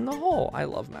mouse in the hole. I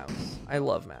love mouse. I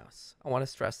want to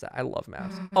stress that. I love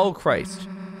mouse. Oh, Christ.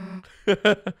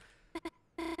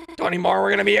 20 more, we're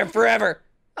gonna be here forever.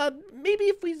 Maybe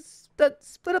if we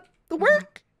split up the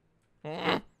work.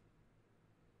 I'll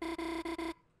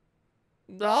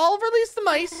release the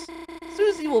mice.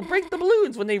 Susie will break the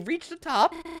balloons when they reach the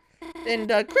top. And,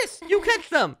 Chris, you catch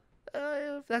them.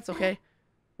 If that's okay.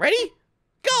 Ready?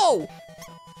 Go!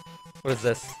 What is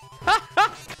this?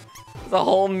 It's a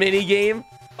whole mini game.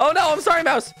 Oh, no, I'm sorry,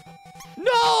 mouse.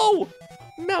 No!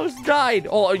 Mouse died.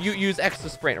 Oh, you use X to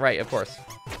sprint. Right, of course.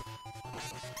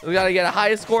 We gotta get a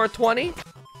highest score of 20.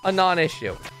 A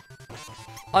non-issue.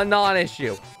 A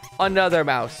non-issue. Another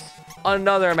mouse.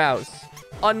 Another mouse.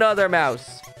 Another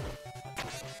mouse.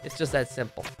 It's just that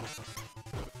simple.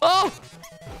 Oh!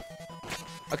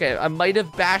 Okay, I might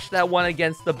have bashed that one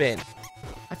against the bin.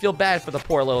 I feel bad for the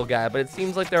poor little guy, but it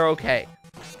seems like they're okay.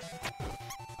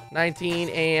 19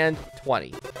 and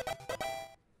 20.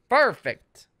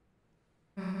 Perfect.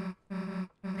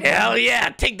 Hell yeah,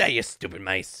 take that, you stupid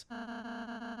mice.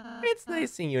 It's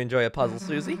nice seeing you enjoy a puzzle,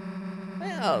 Susie.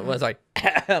 Well, was I?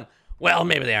 Well,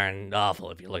 maybe they aren't awful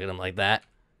if you look at them like that.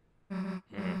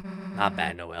 Not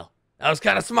bad, Noelle. That was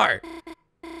kind of smart.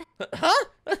 Huh?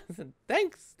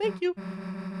 Thanks. Thank you.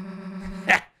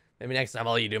 Maybe next time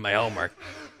I'll let you do my homework.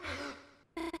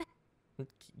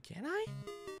 Can I?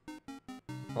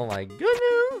 Oh my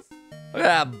goodness. Look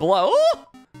at that blow. Ooh!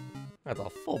 That's a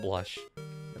full blush.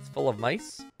 That's full of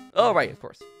mice. Oh, right, of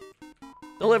course.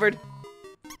 Delivered.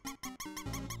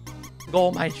 Go,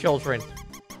 my children.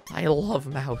 I love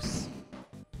mouse.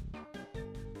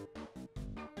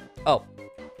 Oh.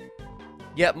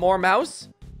 Yet more mouse?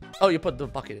 Oh, you put the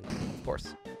bucket in, of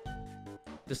course.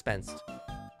 Dispensed.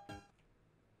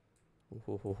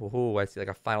 Ooh, I see like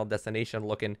a Final Destination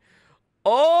looking.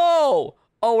 Oh!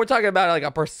 Oh, we're talking about like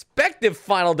a perspective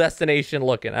Final Destination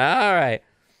looking. All right.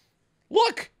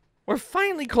 Look! We're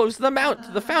finally close to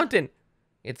the fountain.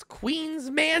 It's Queen's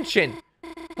Mansion.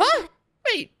 Huh?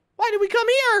 Wait, why did we come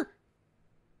here?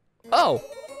 Oh.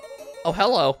 Oh,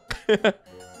 hello.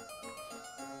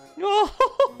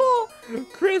 Oh,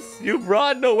 Chris, you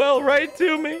brought Noelle right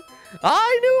to me.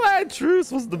 I knew Aunt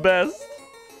Truce was the best.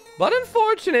 But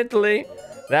unfortunately,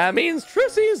 that means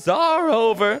truces are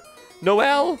over.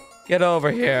 Noelle, get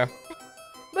over here.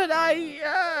 But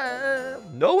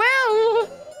Noelle!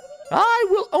 I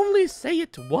will only say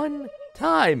it one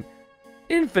time.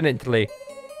 Infinitely.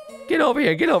 Get over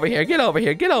here, get over here, get over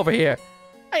here, get over here.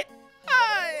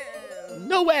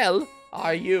 Noelle,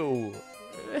 are you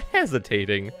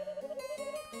hesitating?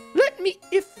 Let me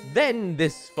if-then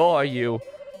this for you.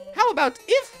 How about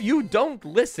if you don't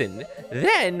listen,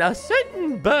 then a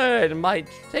certain bird might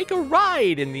take a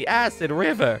ride in the acid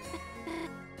river.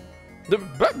 the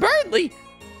Birdly.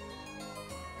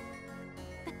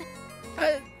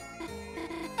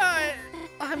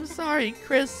 I'm sorry,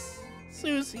 Chris,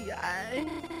 Susie. I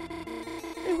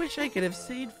wish I could have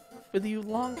stayed with you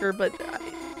longer, but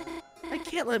I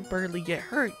can't let Birdly get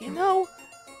hurt, you know?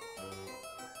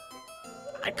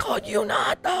 I caught you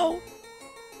not, though.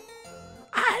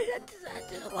 I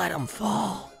just let him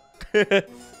fall.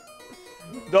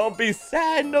 Don't be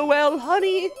sad, Noelle,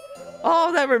 honey.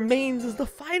 All that remains is the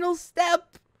final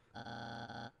step.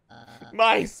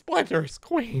 My splendorous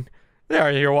queen.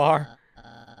 There you are.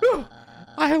 Whew.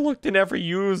 I looked in every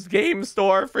used game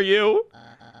store for you.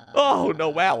 Oh,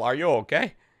 Noelle, are you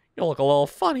okay? You look a little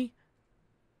funny.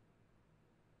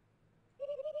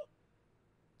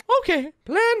 Okay,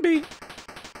 plan B.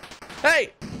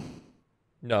 Hey!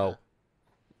 No.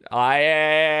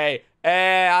 I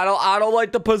don't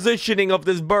like the positioning of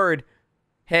this bird.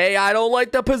 Hey, I don't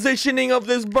like the positioning of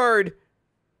this bird.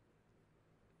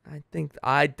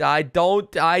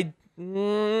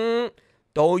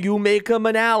 Don't you make him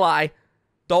an ally.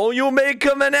 Don't you make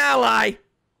him an ally.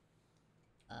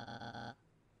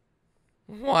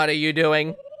 What are you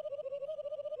doing?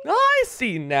 I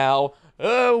see now.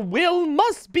 Will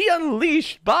must be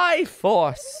unleashed by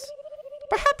force.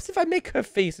 Perhaps if I make her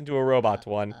face into a robot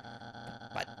one.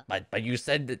 But you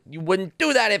said that you wouldn't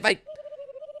do that if I...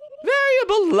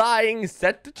 Variable lying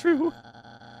set to true.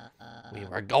 We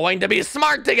were going to be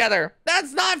smart together.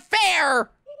 That's not fair.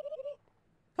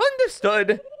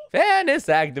 Understood. Fairness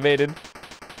activated.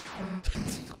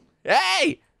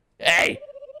 Hey! Hey!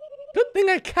 Good thing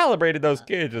I calibrated those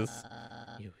cages.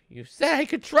 You said I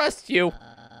could trust you.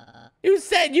 You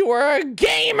said you were a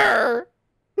gamer.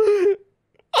 A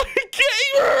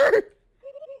gamer!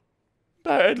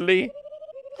 Badly.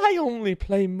 I only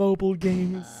play mobile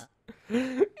games. No!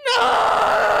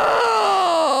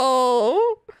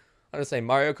 I'm gonna say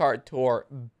Mario Kart Tour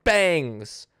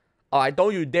bangs.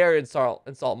 Don't you dare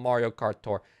insult Mario Kart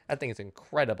Tour. That thing is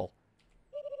incredible.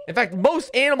 In fact,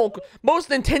 most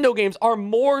Nintendo games are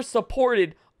more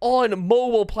supported on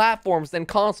mobile platforms than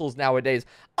consoles nowadays.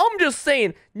 I'm just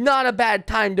saying, not a bad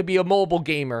time to be a mobile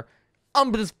gamer.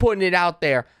 I'm just putting it out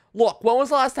there. Look, when was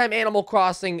the last time Animal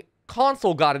Crossing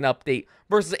console got an update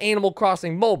versus Animal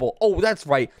Crossing mobile? Oh, that's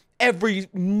right. Every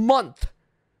month.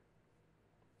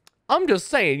 I'm just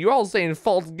saying, you're all saying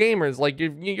false gamers like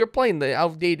you're playing the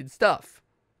outdated stuff.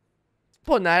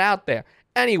 Putting that out there.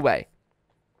 Anyway.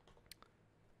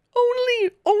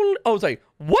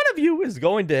 One of you is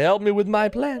going to help me with my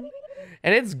plan.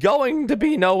 And it's going to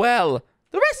be Noelle.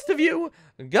 The rest of you,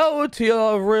 go to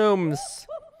your rooms.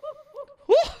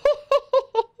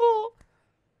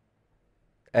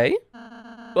 Hey?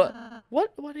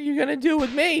 What are you gonna do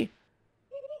with me?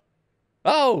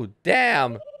 Oh,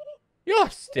 damn. You're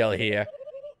still here.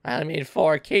 I mean,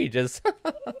 4 cages.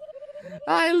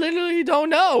 I literally don't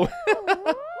know.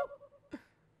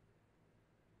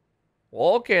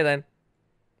 Okay, then.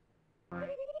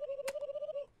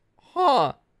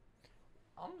 Huh.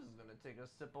 I'm just gonna take a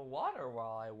sip of water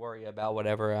while I worry about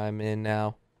whatever I'm in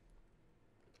now.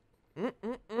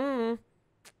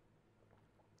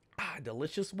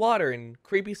 Delicious water and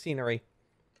creepy scenery.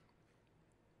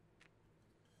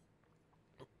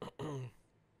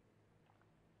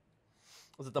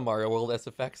 Was it the Mario World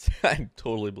SFX? I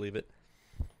totally believe it.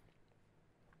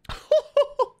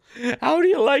 How do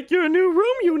you like your new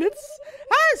room units?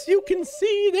 As you can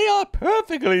see, they are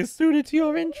perfectly suited to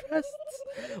your interests,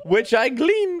 which I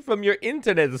glean from your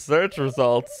internet search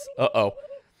results. Uh-oh.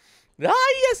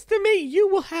 I estimate you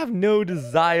will have no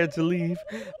desire to leave.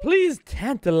 Please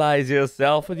tantalize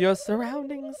yourself with your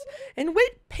surroundings and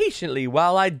wait patiently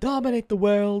while I dominate the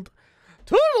world.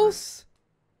 Toodles!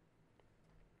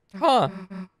 Huh.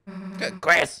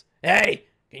 Chris! Hey!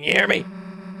 Can you hear me?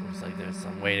 Looks like there's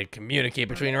some way to communicate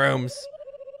between rooms.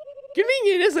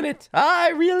 Convenient, isn't it? I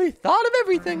really thought of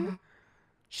everything.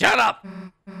 Shut up!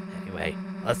 Anyway,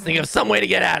 let's think of some way to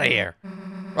get out of here.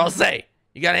 Ralsei,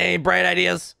 you got any bright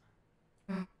ideas?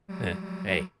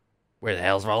 Hey, where the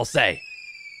hell's Ralsei?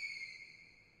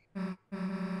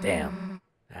 Damn.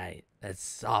 That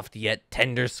soft yet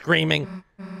tender screaming.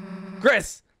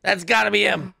 Chris, that's gotta be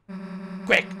him.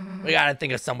 Quick, we gotta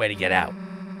think of some way to get out.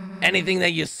 Anything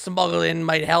that you smuggle in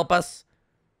might help us?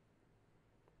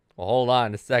 Well, hold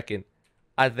on a second.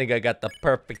 I think I got the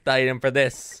perfect item for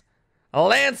this. A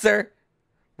Lancer!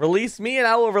 Release me and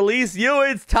I will release you.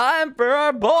 It's time for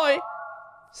our boy.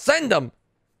 Send him.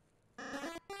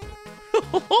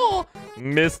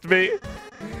 Missed me.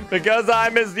 Because I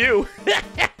missed you.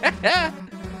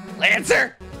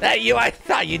 Lancer, that you? I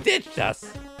thought you ditched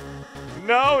us.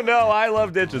 No, I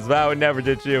love ditches, but I would never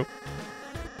ditch you.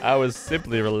 I was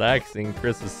simply relaxing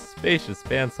Chris's spacious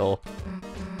pants hole.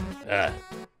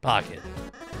 Pocket.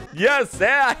 Yes,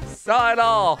 yeah, I saw it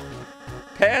all.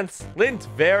 Pants, lint,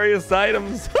 various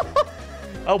items.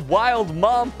 A wild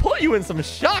mom put you in some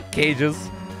shock cages.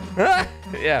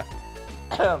 Yeah.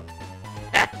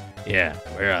 Yeah,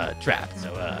 we're trapped.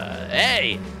 So,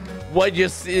 hey, what'd you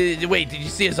see? Wait, did you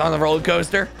see us on the roller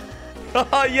coaster?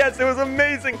 Yes, it was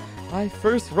amazing. My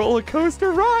first roller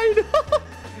coaster ride.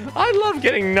 I love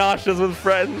getting nauseous with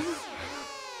friends.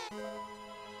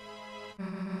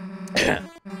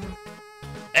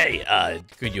 Hey,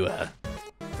 could you,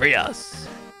 free us?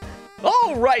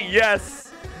 All right,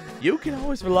 yes. You can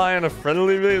always rely on a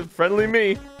friendly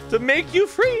me to make you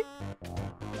free.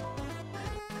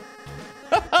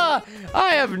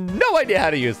 I have no idea how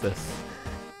to use this.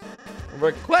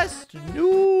 Request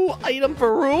new item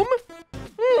for room?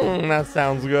 That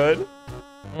sounds good.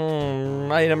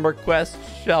 Item request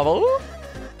shovel.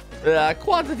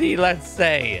 Quantity, let's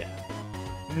say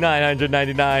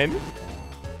 999.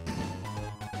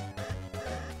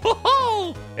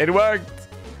 Oh, it worked.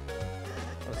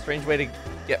 A strange way to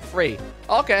get free.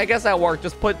 Okay, I guess that worked.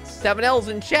 Just put 7Ls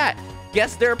in chat.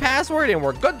 Guess their password and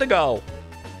we're good to go.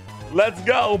 Let's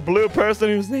go, blue person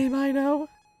whose name I know.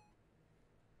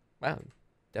 Wow,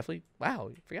 definitely. Wow,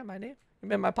 you forgot my name? You've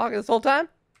been in my pocket this whole time?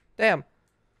 Damn.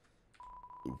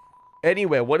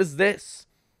 Anyway, what is this?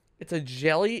 It's a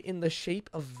jelly in the shape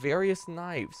of various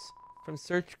knives. From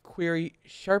search query,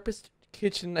 sharpest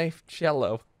kitchen knife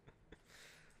cello.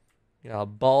 Yeah,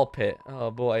 ball pit.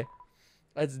 Oh boy.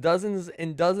 That's dozens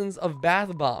and dozens of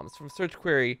bath bombs. From search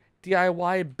query,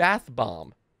 DIY bath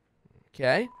bomb.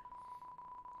 Okay.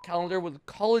 Calendar with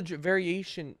college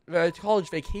vacation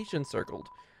circled.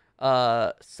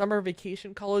 Summer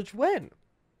vacation college when?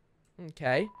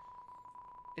 Okay.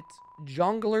 It's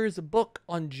Jongler's book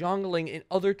on jongling and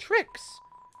other tricks.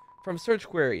 From search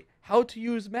query, how to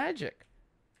use magic.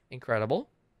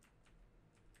 Incredible.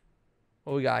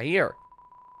 What we got here?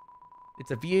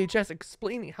 It's a VHS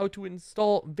explaining how to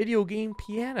install video game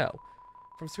piano.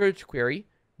 From search query,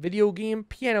 video game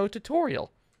piano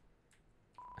tutorial.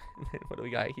 What do we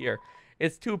got here?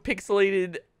 It's 2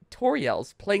 pixelated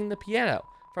tutorials playing the piano.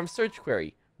 From search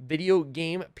query, video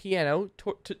game piano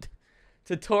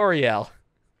tutorial.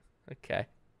 Okay.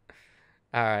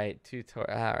 All right,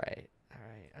 tutorial. All right.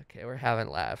 Okay, we're having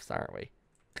laughs, aren't we?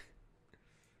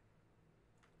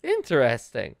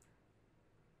 Interesting.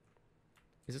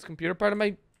 Is this computer part of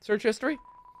my search history?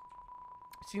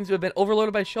 It seems to have been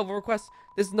overloaded by shovel requests.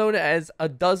 This is known as a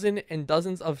dozen and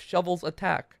dozens of shovels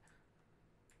attack.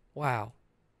 Wow.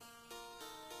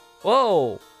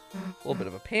 Whoa. A little bit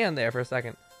of a pan there for a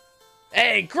second.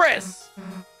 Hey, Chris!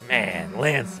 Man,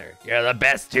 Lancer, you're the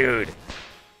best dude.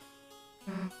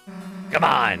 Come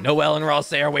on, Noel and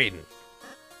Ralsei are waiting.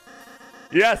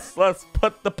 Yes, let's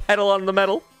put the pedal on the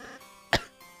metal.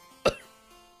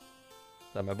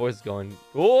 That my voice is going.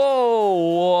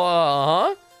 Whoa!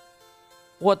 Huh?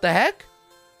 What the heck?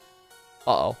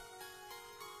 Uh-oh.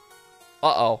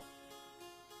 Uh-oh.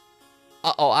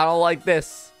 Uh-oh, I don't like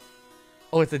this.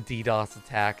 Oh, it's a DDoS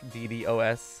attack.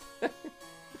 DDoS.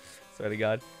 Swear to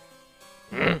God.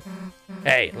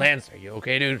 Hey, Lancer, you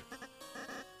okay, dude?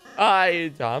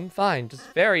 I'm fine.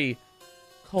 Just very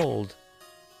cold.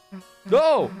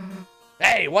 Go!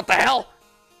 Hey, what the hell?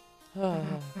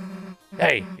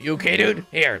 Hey, you okay, dude?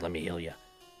 Here, let me heal you.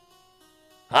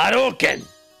 Hadouken!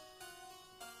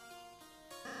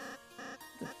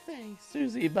 Thanks,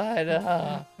 Susie, but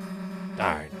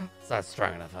Darn, it's not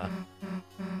strong enough, huh?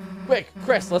 quick,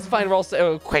 Chris, let's find Ralsei.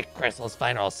 Oh, Quick, Chris, let's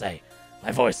find Ralsei.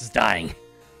 My voice is dying.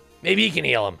 Maybe he can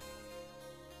heal him.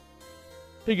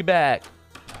 Piggyback.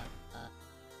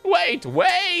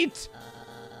 Wait!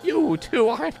 You two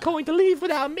aren't going to leave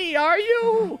without me, are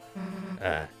you?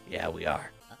 Yeah, we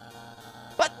are.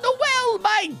 But Noelle,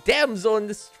 my damsel in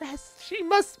distress, she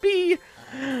must be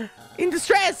in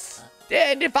distress.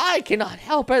 And if I cannot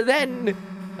help her, then...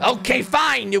 Okay,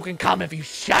 fine, you can come if you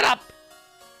shut up!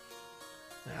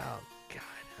 Oh, God,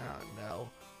 oh no.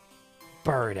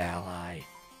 Bird ally.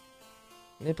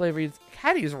 Manipulate reads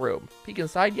Caddy's room. Peek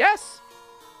inside, yes?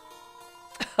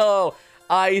 Oh,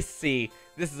 I see.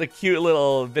 This is a cute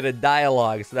little bit of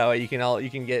dialogue, so that way you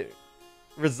can get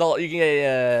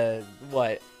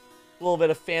what? A little bit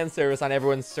of fan service on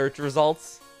everyone's search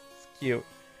results. It's cute.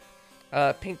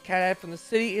 Pink cat ad from the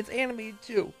city. It's animated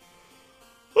too.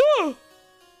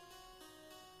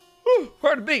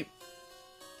 Pardon me.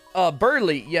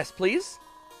 Burley, yes, please.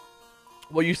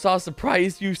 Well, you saw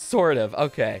surprise you, sort of.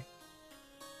 Okay.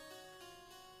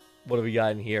 What do we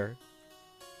got in here?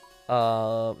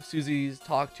 Susie's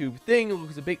talk tube thing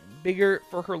looks a bit bigger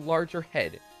for her larger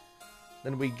head.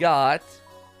 Then we got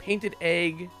painted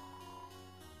egg,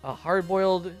 a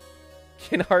hard-boiled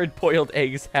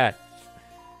eggs hat.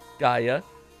 Gaia.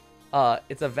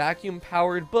 It's a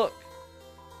vacuum-powered book.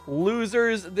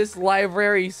 Losers, this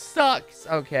library sucks.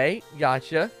 Okay,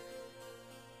 gotcha.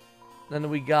 Then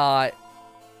we got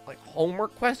like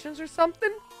homework questions or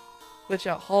something. Glitch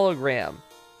out hologram.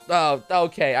 Oh,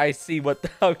 okay, I see what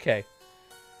okay.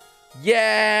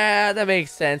 Yeah, that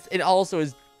makes sense. It also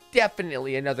is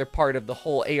definitely another part of the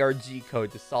whole ARG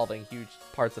code to solving huge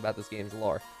parts about this game's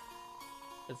lore.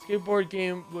 A skateboard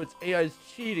game with AI is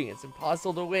cheating. It's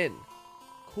impossible to win.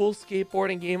 Cool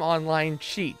skateboarding game online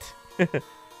cheat.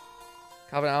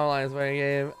 Covenant Online is winning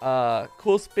game.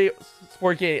 Cool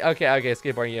sport game. Okay,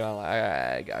 skateboarding game online.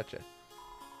 I gotcha.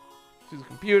 To the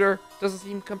computer. Doesn't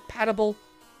seem compatible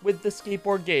with the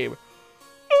skateboard game.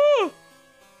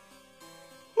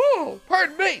 Oh,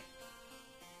 pardon me.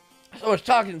 So much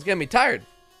talking is getting me tired.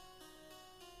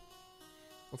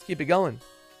 Let's keep it going.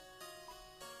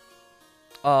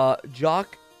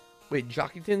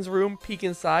 Jockeyton's room. Peek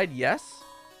inside. Yes.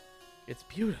 It's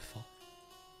beautiful.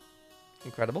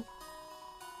 Incredible.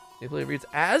 I believe it's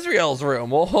Azrael's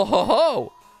room. Whoa, ho, ho,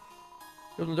 ho.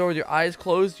 You opened the door with your eyes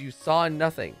closed. You saw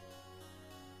nothing.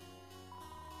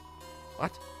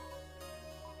 What?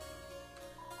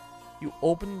 You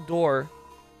opened the door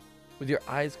with your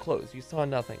eyes closed. You saw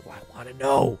nothing. Well, I want to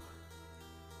know.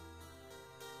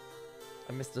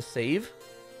 I missed a save.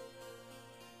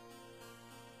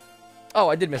 Oh,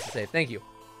 I did miss a save. Thank you.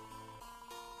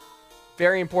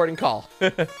 Very important call.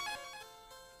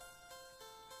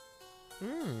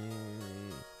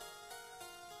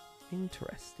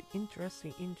 Interesting.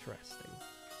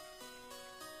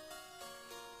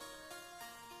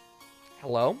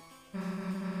 Hello?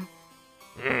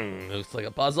 Looks like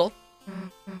a puzzle.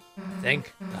 I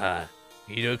think.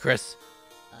 You do it, Chris.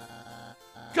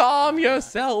 Calm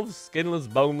yourselves, skinless,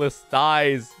 boneless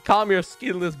thighs. Calm your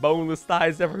skinless, boneless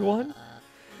thighs, everyone.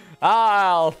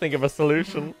 I'll think of a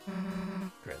solution.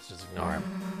 Chris, just ignore him.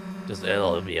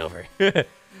 It'll be over.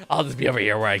 I'll just be over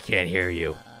here where I can't hear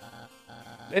you.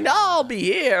 And I'll be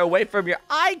here away from your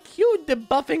IQ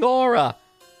debuffing aura.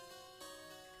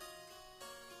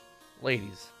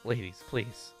 Ladies,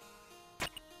 please.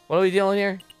 What are we doing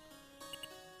here?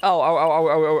 Oh,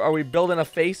 are we building a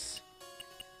face?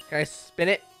 Can I spin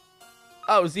it?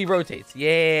 Oh, Z rotates.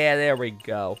 Yeah, there we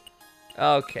go.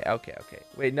 Okay.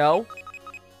 Wait, no?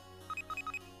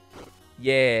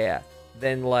 Yeah.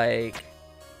 Then, like...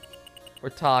 We're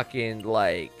talking,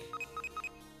 like...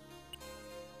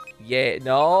 Yeah,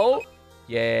 no?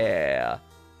 Yeah.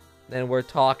 Then we're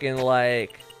talking,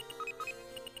 like...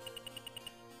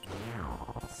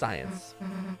 Science.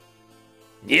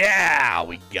 Yeah,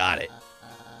 we got it.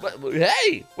 But,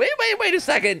 hey, wait a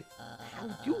second.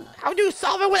 How do you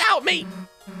solve it without me?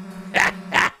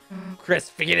 Chris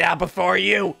figured it out before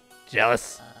you.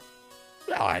 Jealous?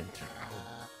 Well,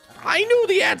 I knew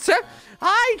the answer.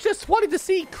 I just wanted to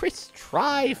see Chris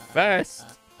try first.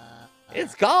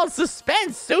 It's called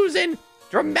suspense, Susan.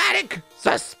 Dramatic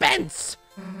suspense.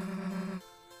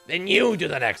 Then you do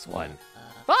the next one.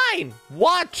 Fine,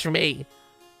 watch me.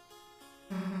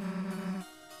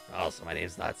 Also, my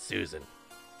name's not Susan.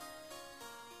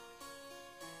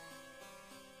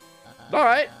 All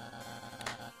right.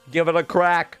 Give it a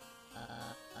crack.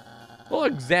 For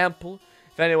example,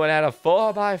 if anyone had a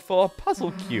 4x4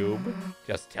 puzzle cube,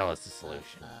 just tell us the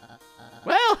solution.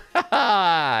 Well,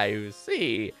 you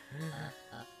see.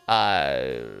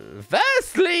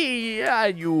 Firstly,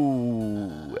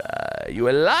 you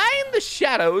align the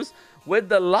shadows with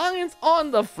the lines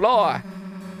on the floor.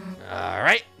 All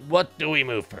right, what do we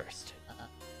move first?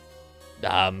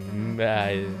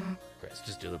 Chris,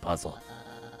 just do the puzzle.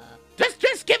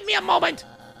 Just give me a moment.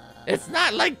 It's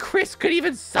not like Chris could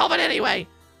even solve it anyway.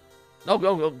 No,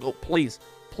 go, please,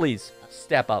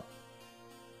 step up.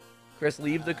 Chris,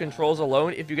 leave the controls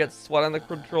alone. If you get sweat on the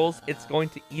controls, it's going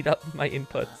to eat up my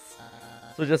inputs.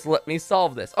 So just let me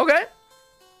solve this. Okay.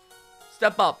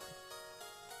 Step up.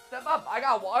 Step up. I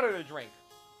got water to drink.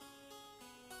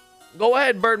 Go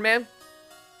ahead, Birdman.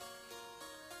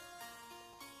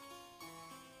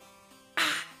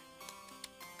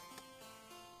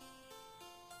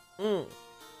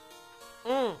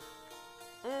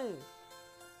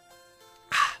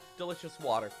 Delicious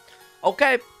water.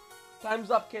 Okay. Time's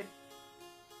up, kid.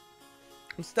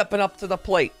 I'm stepping up to the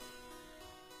plate.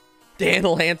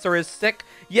 Daniel Answer is sick.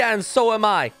 Yeah, and so am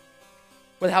I.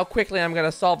 With how quickly I'm going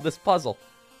to solve this puzzle.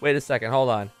 Wait a second. Hold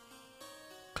on.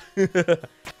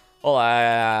 Hold on.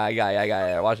 I got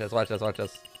it. Watch this. Watch this. Watch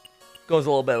this. Goes a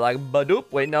little bit like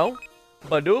badoop. Wait, no.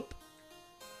 Badoop.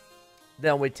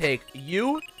 Then we take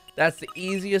you. That's the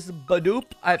easiest badoop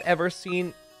I've ever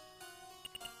seen.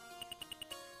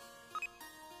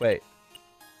 Wait.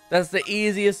 That's the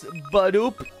easiest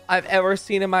badoop I've ever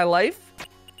seen in my life.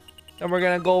 Then we're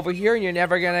going to go over here, and you're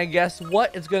never going to guess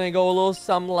what. It's going to go a little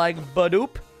something like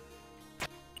badoop.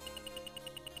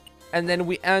 And then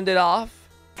we end it off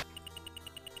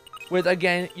with,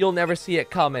 again, you'll never see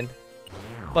it coming.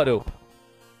 Badoop.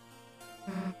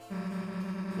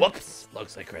 Whoops.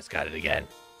 Looks like Chris got it again.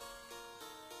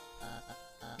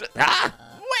 Ah!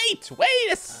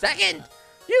 Wait a second.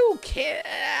 You can't.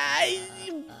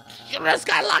 You just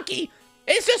got lucky.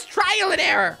 It's just trial and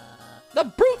error. The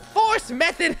brute force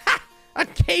method. Ha! A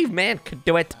caveman could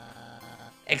do it.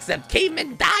 Except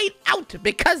cavemen died out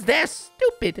because they're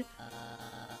stupid.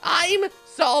 I'm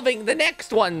solving the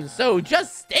next one, so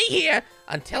just stay here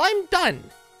until I'm done.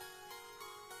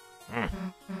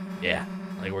 Yeah,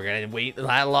 like we're gonna wait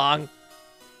that long.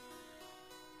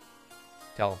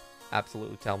 Tell him.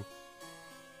 Absolutely tell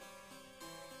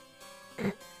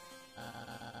him.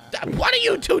 What are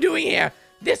you two doing here?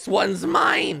 This one's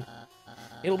mine.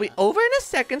 It'll be over in a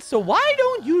second, so why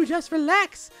don't you just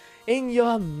relax in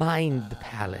your mind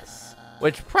palace?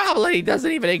 Which probably doesn't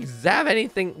even have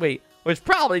anything. Wait, which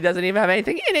probably doesn't even have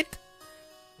anything in it.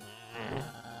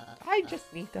 I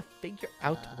just need to figure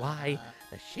out why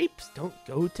the shapes don't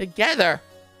go together.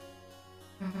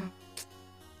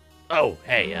 Oh,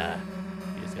 hey,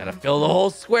 you just gotta fill the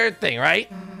whole square thing,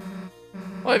 right?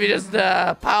 What if you just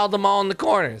piled them all in the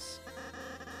corners?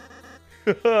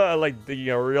 I like digging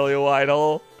a really wide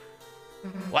hole.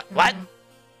 What?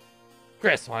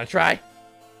 Chris, wanna try?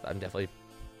 I'm definitely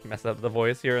messing up the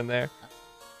voice here and there.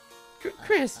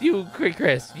 Chris,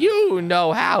 you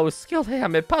know how skilled I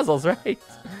am at puzzles, right?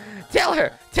 Tell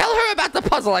her about the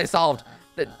puzzle I solved.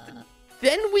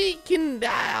 Then we can,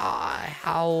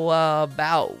 how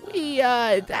about we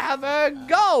have her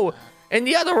go in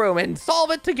the other room and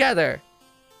solve it together.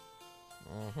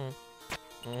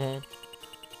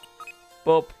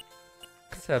 Boop.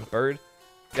 Is that a bird?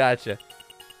 Gotcha.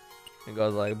 It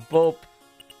goes like boop.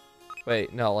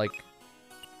 Wait, no, like.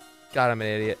 God, I'm an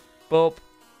idiot. Boop.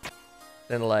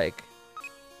 Then like.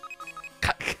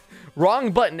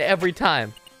 Wrong button every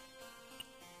time.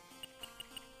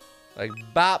 Like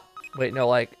bop. Wait, no,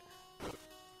 like.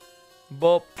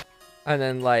 Boop. And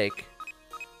then like.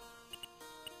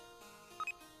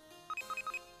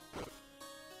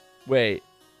 Wait.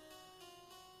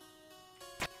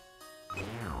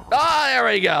 Ah, there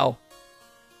we go.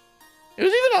 It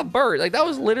was even a bird. Like, that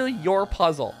was literally your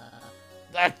puzzle.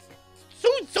 That's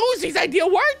Susie's idea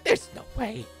worked. There's no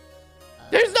way.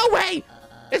 There's no way.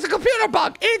 It's a computer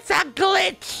bug. It's a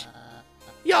glitch.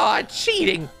 You're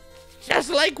cheating. Just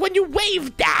like when you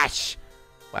wave dash.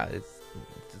 Wow, it's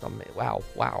amazing. Wow.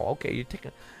 Okay, you're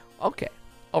taking. Okay.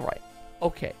 All right.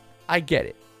 Okay. I get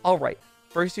it. All right.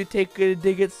 First, you take a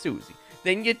dig at Susie.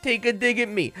 Then you take a dig at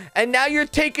me. And now you're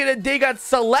taking a dig at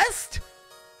Celeste?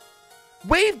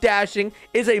 Wave dashing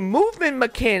is a movement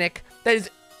mechanic that is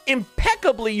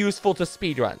impeccably useful to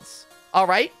speedruns.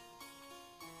 Alright?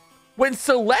 When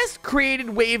Celeste created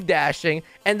wave dashing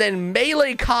and then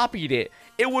Melee copied it,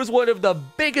 it was one of the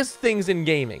biggest things in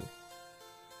gaming.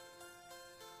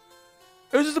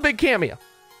 It was just a big cameo.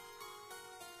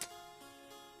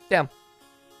 Damn.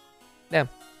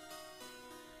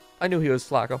 I knew he was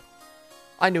Flacco.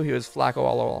 I knew he was Flacco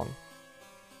all along.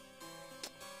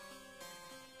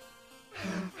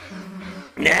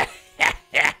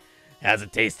 How's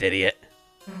it taste, idiot?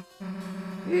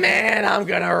 Man, I'm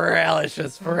gonna relish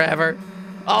this forever.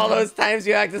 All those times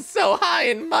you acted so high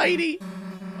and mighty.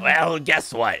 Well,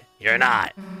 guess what? You're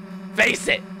not. Face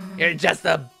it. You're just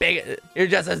as big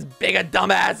a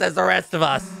dumbass as the rest of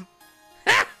us.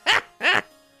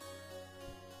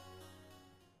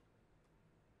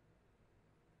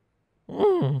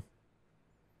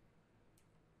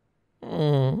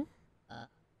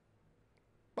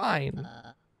 fine.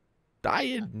 I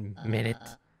admit it.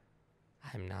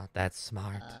 I'm not that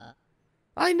smart.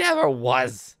 I never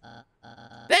was.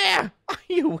 There! Are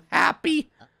you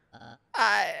happy?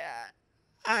 I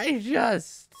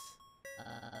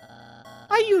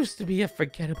used to be a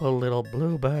forgettable little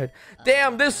bluebird.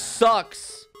 Damn, this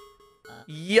sucks.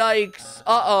 Yikes.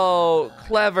 Uh-oh.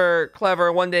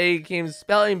 Clever. One day came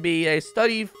spelling bee. I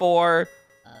studied for.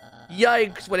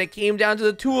 Yikes. When it came down to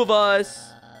the two of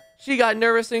us, she got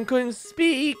nervous and couldn't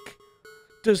speak.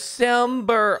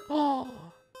 December. Oh,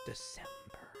 December.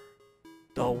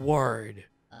 The word.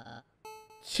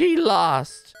 She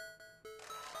lost.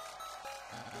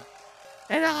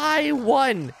 And I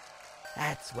won.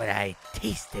 That's when I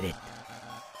tasted it.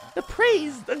 The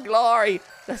praise, the glory,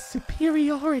 the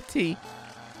superiority.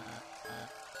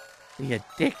 The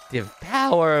addictive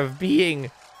power of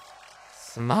being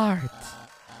smart.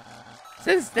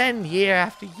 Since then, year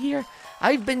after year,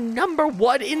 I've been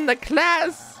 #1 in the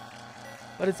class.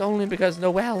 But it's only because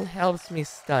Noelle helps me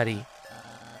study.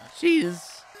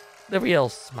 She's the real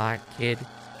smart kid.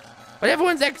 But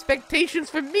everyone's expectations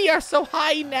for me are so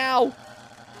high now.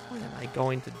 What am I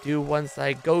going to do once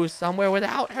I go somewhere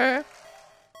without her?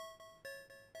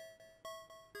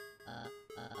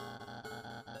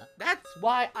 That's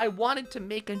why I wanted to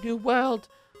make a new world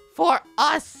for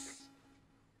us.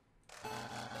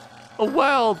 A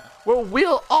world where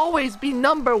we'll always be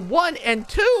 #1 and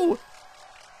 2.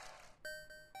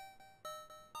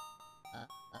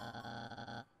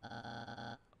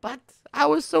 But I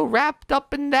was so wrapped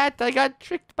up in that, I got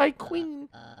tricked by Queen.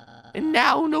 And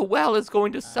now Noelle is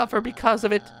going to suffer because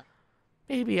of it.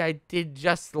 Maybe I did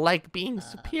just like being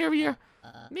superior.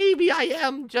 Maybe I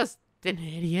am just an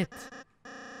idiot.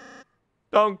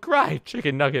 Don't cry,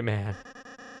 Chicken Nugget Man.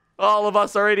 All of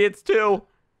us are idiots too.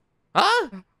 Huh?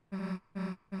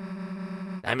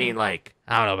 I mean, like,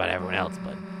 I don't know about everyone else,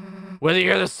 but whether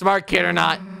you're the smart kid or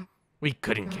not, we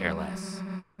couldn't care less.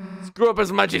 Screw up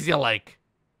as much as you like.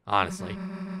 Honestly.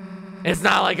 It's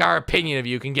not like our opinion of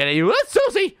you can get at you.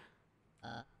 Susie!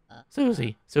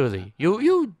 Susie,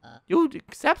 you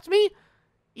accept me?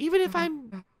 Even if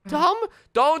I'm dumb?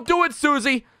 Don't do it,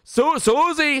 Susie!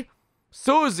 Susie!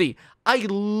 I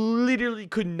literally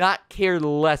could not care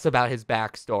less about his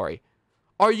backstory.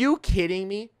 Are you kidding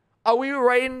me? Are we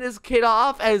writing this kid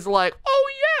off as like,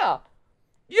 oh yeah,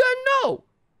 no.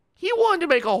 He wanted to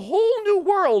make a whole new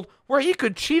world where he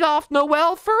could cheat off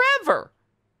Noelle forever.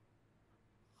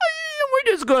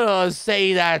 We're just gonna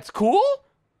say that's cool?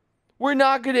 We're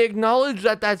not gonna acknowledge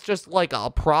that that's just like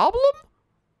a problem?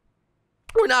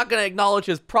 We're not gonna acknowledge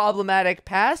his problematic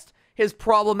past, his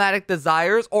problematic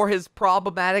desires, or his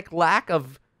problematic lack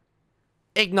of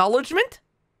acknowledgement?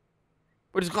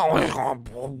 We're just gonna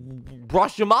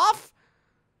brush him off?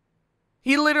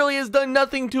 He literally has done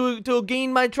nothing to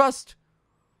gain my trust.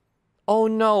 Oh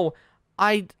no,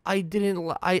 I did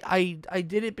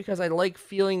it because I like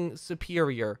feeling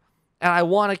superior. And I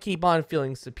want to keep on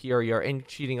feeling superior and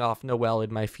cheating off Noelle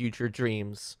in my future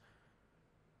dreams.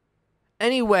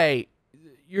 Anyway,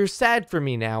 you're sad for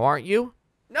me now, aren't you?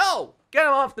 No! Get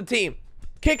him off the team.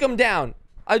 Kick him down.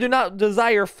 I do not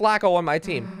desire Flacco on my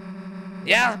team.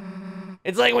 Yeah?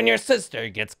 It's like when your sister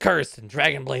gets cursed in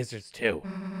Dragon Blazers 2.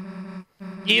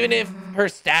 Even if her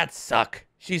stats suck,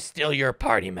 she's still your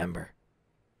party member.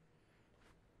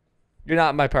 You're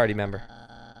not my party member.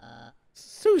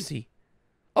 Susie.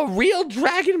 A real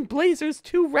Dragon Blazers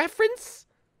 2 reference?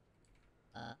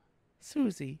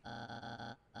 Susie,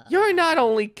 you're not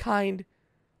only kind,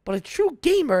 but a true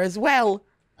gamer as well.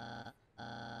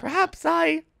 Perhaps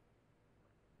I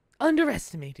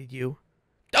underestimated you.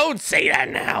 Don't say that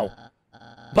now.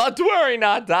 But worry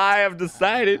not, I have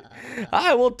decided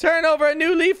I will turn over a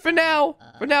new leaf from now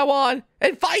on,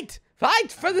 and fight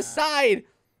for the side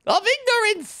of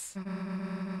ignorance.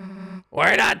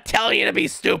 We're not telling you to be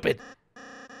stupid.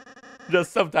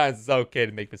 Just sometimes it's okay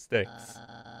to make mistakes.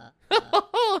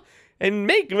 And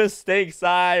make mistakes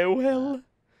I will.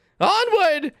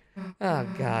 Onward! Oh,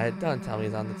 God, don't tell me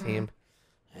he's on the team.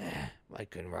 Why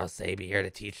couldn't Rose be here to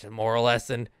teach the moral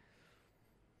lesson?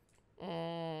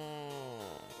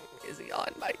 Is he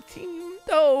on my team?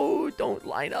 No, don't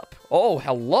line up. Oh,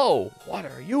 hello. What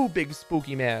are you, big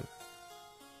spooky man?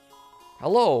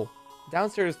 Hello.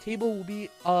 Downstairs table will be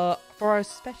for our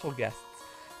special guests.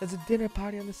 There's a dinner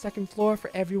party on the 2nd floor for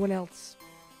everyone else.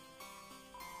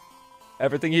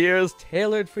 Everything here is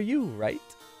tailored for you, right?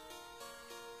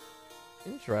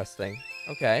 Interesting.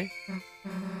 Okay.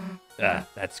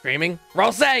 That's screaming.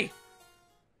 Rose! You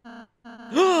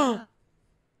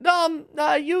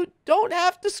don't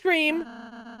have to scream.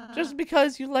 Just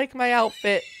because you like my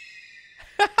outfit.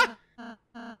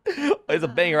 It's a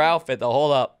banger outfit, though.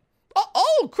 Hold up.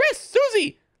 Oh, Chris,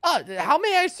 Susie. How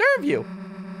may I serve you?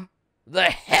 The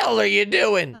hell are you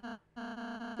doing?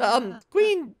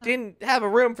 Queen didn't have a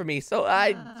room for me, so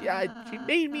she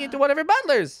made me into one of her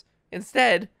butlers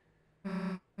instead.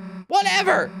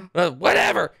 Whatever.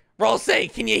 Whatever. Roll say,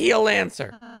 can you heal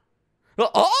Lancer?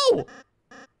 Oh!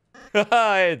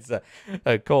 It's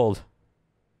cold.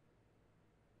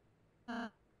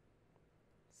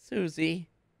 Susie.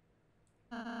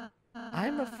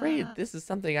 I'm afraid this is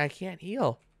something I can't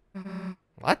heal.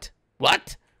 What?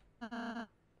 What?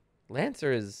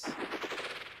 Lancer is...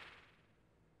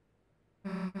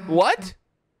 What?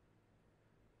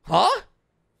 Huh?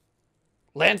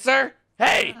 Lancer?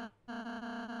 Hey!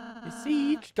 You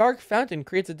see, each dark fountain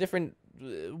creates a different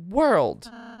world.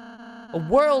 A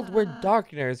world where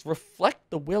darkness reflect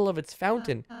the will of its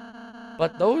fountain.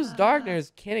 But those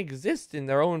darkness can't exist in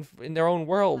their own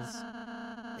worlds.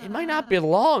 They might not be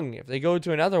long if they go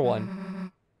to another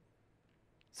one.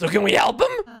 So can we help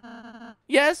them?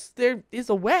 Yes, there is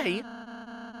a way.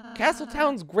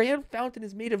 Castletown's grand fountain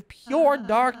is made of pure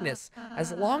darkness.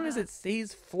 As long as it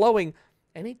stays flowing,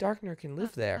 any darkner can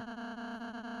live there.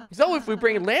 So if we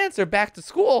bring Lancer back to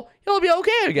school, he'll be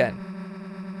okay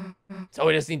again. So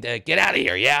we just need to get out of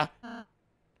here, yeah?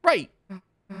 Right.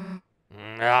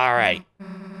 All right.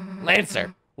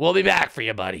 Lancer, we'll be back for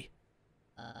you, buddy.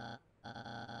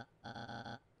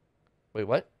 Wait,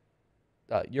 what?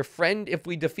 Your friend, if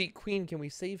we defeat Queen, can we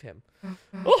save him?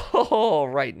 Oh,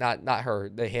 right, not her,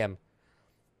 him.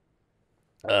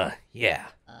 Yeah.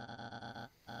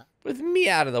 With me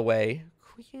out of the way,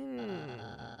 Queen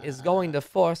is going to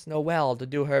force Noelle to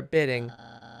do her bidding.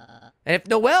 And if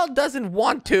Noelle doesn't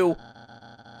want to,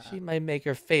 she might make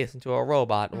her face into a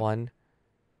robot one.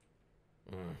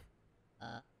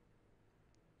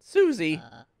 Susie,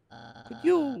 could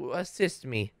you assist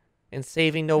me in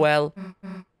saving Noelle?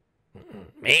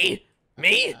 Me?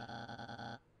 Me?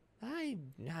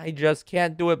 I just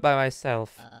can't do it by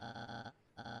myself.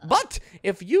 But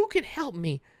if you can help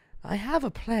me, I have a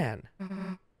plan.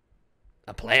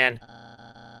 A plan?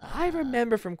 I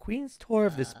remember from Queen's tour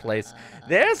of this place,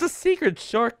 there's a secret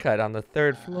shortcut on the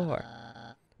 3rd floor.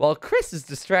 While Chris is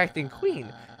distracting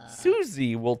Queen,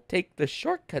 Susie will take the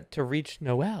shortcut to reach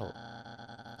Noelle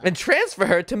and transfer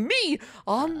her to me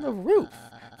on the roof.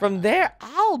 From there,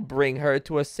 I'll bring her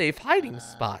to a safe hiding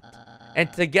spot.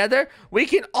 And together, we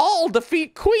can all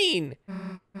defeat Queen.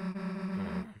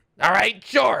 All right,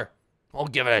 sure. I'll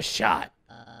give it a shot.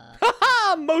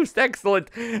 Haha, most excellent.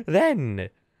 Then,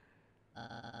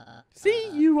 see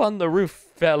you on the roof,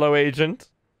 fellow agent.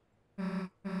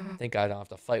 Thank God I don't have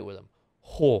to fight with him.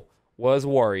 Oh, was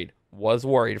worried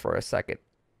for a second.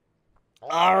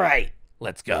 All right,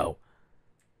 let's go.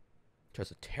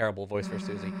 Just a terrible voice for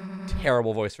Susie.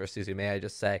 Terrible voice for Susie, may I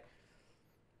just say.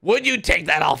 Would you take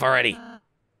that off already?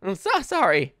 I'm so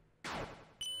sorry.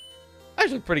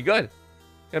 Actually, pretty good.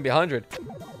 Gonna be 100.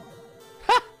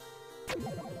 Ha!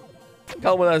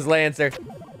 Come with us, Lancer.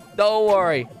 Don't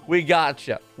worry, we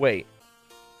gotcha. Wait.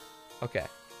 Okay.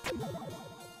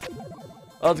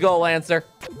 Let's go, Lancer.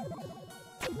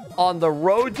 On the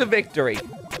road to victory.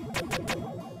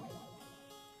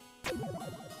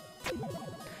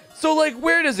 So, like,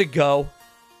 where does it go?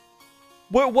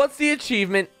 What's the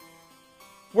achievement?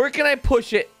 Where can I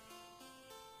push it?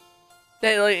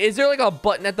 Is there, like, a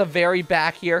button at the very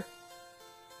back here?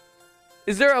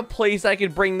 Is there a place I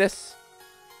could bring this?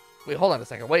 Wait, hold on a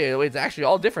second. Wait, it's actually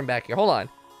all different back here. Hold on.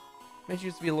 It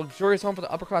used to be a luxurious home for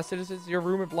the upper-class citizens. Your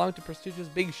room belonged to prestigious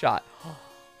Big Shot.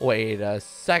 Wait a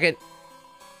second.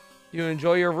 You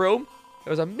enjoy your room?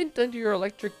 There was a mint under your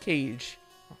electric cage.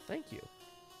 Oh, thank you.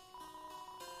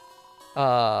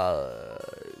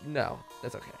 No,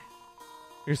 that's okay.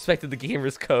 You respected the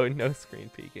gamer's code, no screen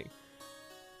peeking.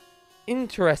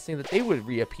 Interesting that they would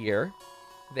reappear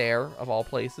there, of all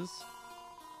places.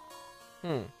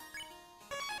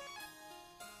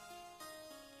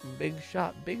 Big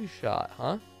shot,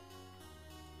 huh?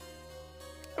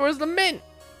 Where's the mint?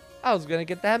 I was gonna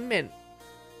get that mint.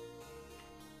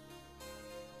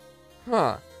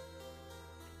 Huh.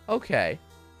 Okay.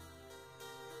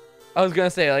 I was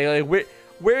gonna say, like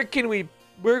where can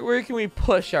we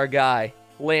push our guy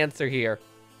Lancer here?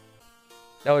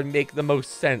 That would make the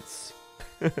most sense.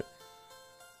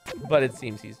 But it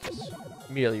seems he's just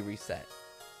merely reset.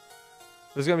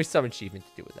 There's gonna be some achievement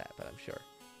to do with that, but I'm sure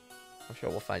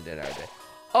we'll find it out day.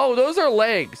 Oh, those are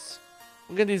legs.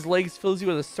 Look at these legs, fills you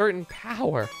with a certain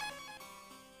power.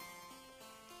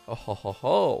 Oh ho ho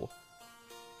ho.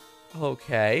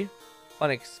 Okay.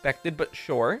 Unexpected, but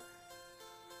sure.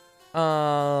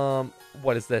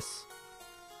 What is this?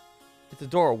 It's a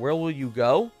door. Where will you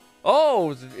go?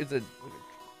 Oh, it's a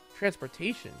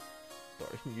transportation door.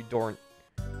 You door.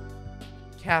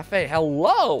 Cafe.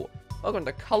 Hello. Welcome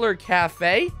to Color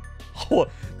Cafe. Oh,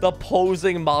 the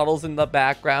posing models in the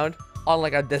background on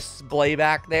like a display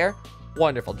back there.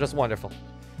 Wonderful. Just wonderful.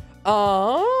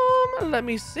 Let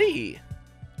me see.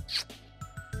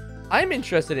 I'm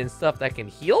interested in stuff that can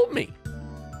heal me.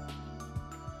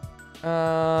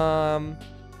 I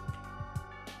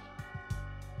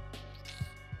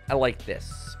like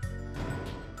this.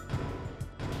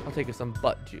 I'll take some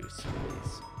butt juice,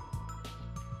 please.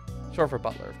 Short for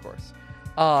butler, of course.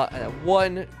 And then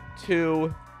 1,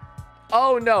 2.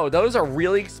 Oh no, those are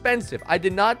really expensive. I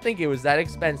did not think it was that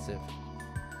expensive.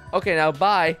 Okay, now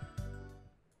bye.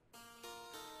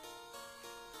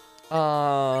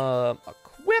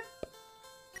 Equip.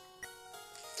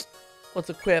 Let's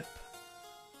equip.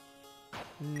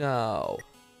 No.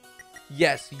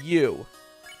 Yes, you.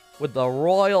 With the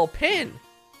royal pin.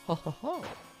 Ho ho ho.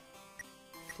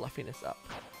 Fluffiness up.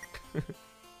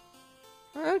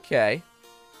 Okay.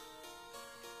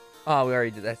 Oh, we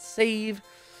already did that. Save.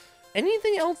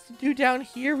 Anything else to do down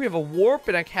here? We have a warp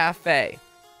and a cafe.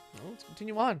 Well, let's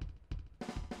continue on.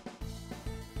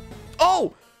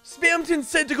 Oh! Spamton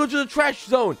said to go to the trash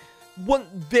zone. One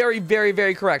very, very,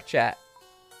 very correct, chat.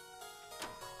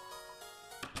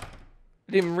 I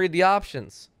didn't even read the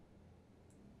options.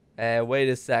 Wait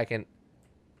a second.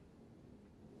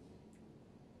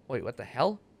 Wait, what the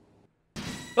hell?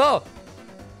 Oh!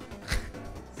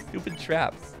 Stupid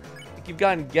traps. I keep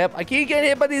getting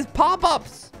hit by these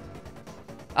pop-ups.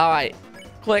 Alright.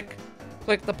 Click.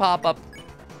 Click the pop-up.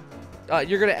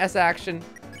 You're gonna S action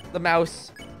the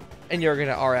mouse. And you're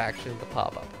gonna R action the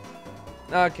pop-up.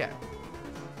 Okay.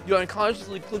 You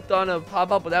unconsciously clicked on a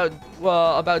pop-up without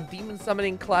about demon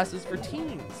summoning classes for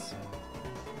teens.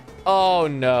 Oh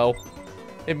no.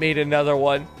 It made another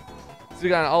one. So you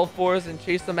got on all fours and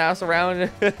chase the mouse around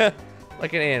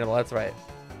like an animal. That's right.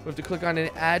 We have to click on an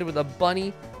ad with a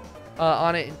bunny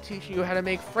on it and teaching you how to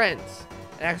make friends.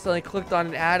 And accidentally clicked on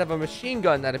an ad of a machine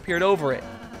gun that appeared over it.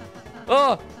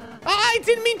 Oh! I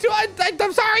didn't mean to!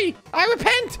 I'm sorry! I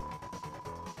repent!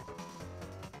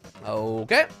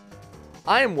 Okay.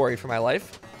 I am worried for my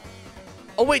life.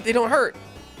 Oh wait, they don't hurt.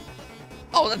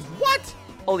 Oh, that's what?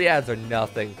 Oh, the ads are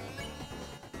nothing.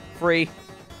 Free.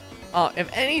 If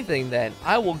anything, then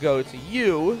I will go to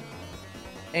you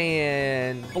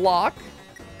and block.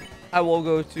 I will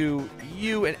go to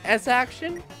you and S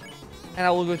action, and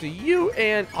I will go to you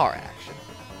and R action,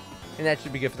 and that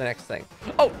should be good for the next thing.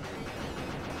 Oh,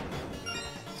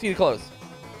 see the close.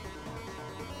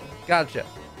 Gotcha.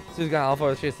 So he's got all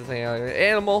four chase the thing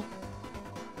animal.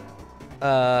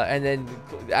 And then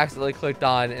accidentally clicked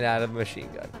on and out of a machine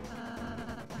gun.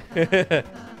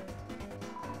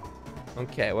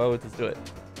 Okay, well, let's do it.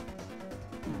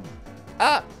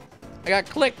 Ah! I got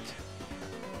clicked.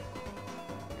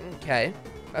 Okay.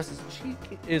 That's cheek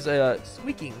is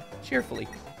squeaking cheerfully.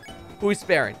 Who is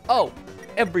sparing? Oh,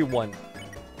 everyone.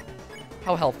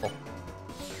 How helpful.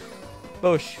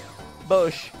 Bush.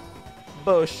 Bush.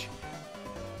 Bush.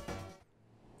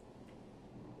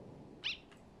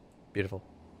 Beautiful.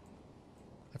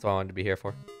 That's what I wanted to be here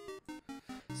for.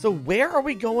 So where are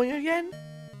we going again?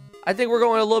 I think we're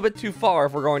going a little bit too far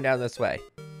if we're going down this way.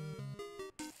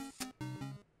 I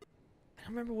don't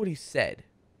remember what he said.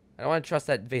 I don't want to trust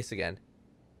that vase again.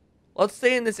 Let's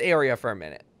stay in this area for a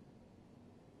minute.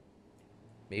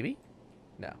 Maybe?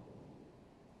 No.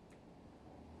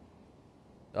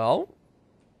 Oh?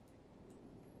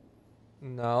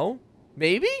 No.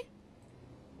 Maybe?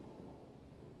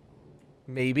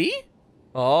 Maybe?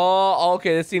 Oh,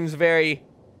 okay. This seems very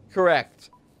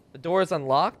correct. The door is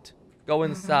unlocked. Go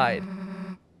inside.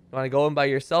 You want to go in by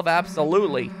yourself?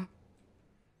 Absolutely.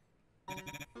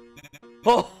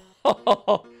 Oh,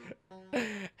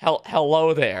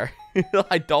 hello there.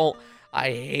 I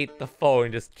hate the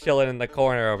phone just chilling in the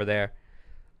corner over there.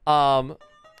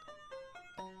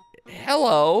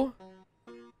 Hello.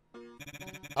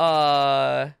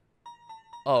 Oh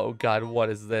God, what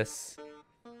is this?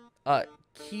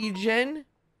 Keygen,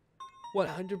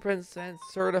 100%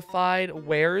 certified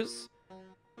wares.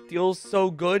 Deals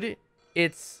so good,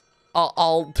 it's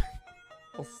I'll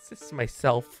assist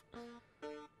myself.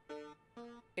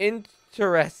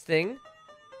 Interesting.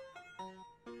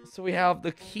 So we have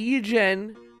the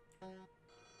Keygen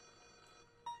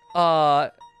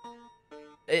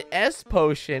S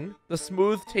potion, the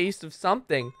smooth taste of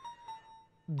something,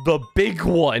 the big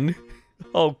one.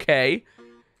 Okay.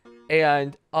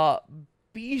 And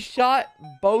B-shot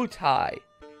bow tie.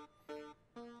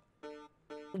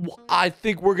 I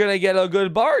think we're gonna get a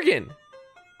good bargain.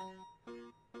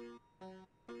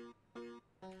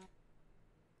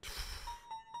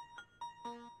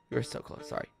 You were so close.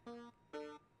 Sorry.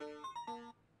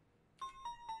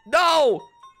 No!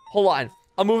 Hold on.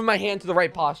 I'm moving my hand to the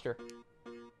right posture.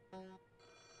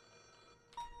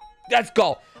 Let's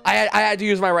go. I had to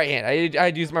use my right hand. I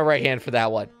had to use my right hand for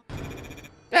that one.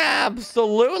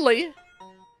 Absolutely.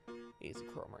 Easy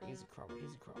Cromer. Easy Cromer.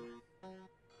 Easy Cromer.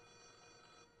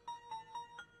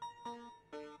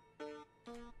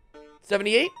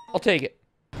 $78? I'll take it.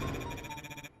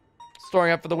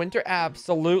 Storing up for the winter?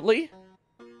 Absolutely.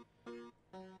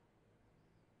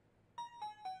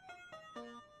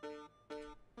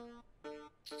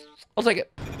 I'll take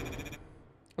it.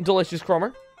 Delicious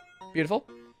Cromer. Beautiful.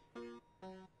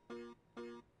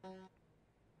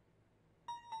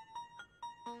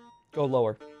 Go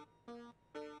lower.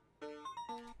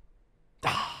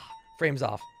 Ah, frames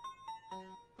off.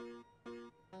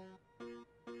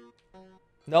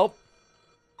 Nope.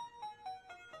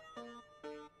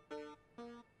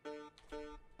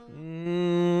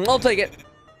 I'll take it.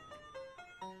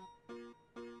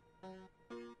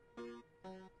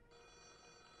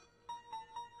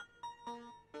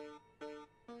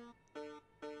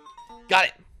 Got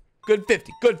it. Good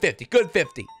 50. Good 50. Good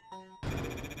 50.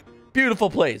 Beautiful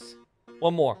plays.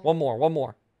 One more. One more. One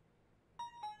more.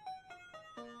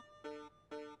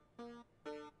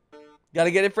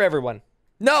 Gotta get it for everyone.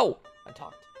 No! I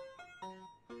talked.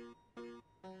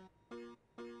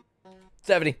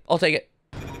 70. I'll take it.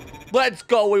 Let's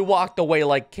go. We walked away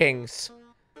like kings.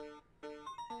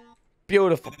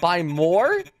 Beautiful. Buy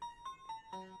more?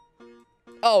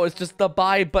 Oh, it's just the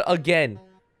buy, but again.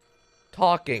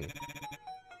 Talking.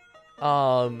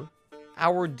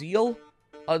 Our deal?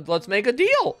 Let's make a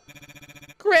deal.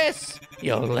 Chris,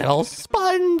 you little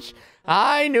sponge.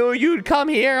 I knew you'd come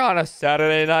here on a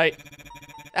Saturday night.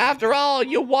 After all,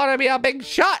 you want to be a big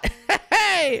shot.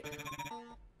 Hey!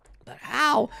 But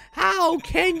how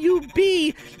can you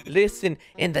be? Listen,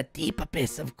 in the deep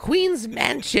abyss of Queen's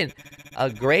Mansion, a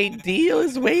great deal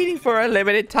is waiting for a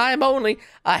limited time only.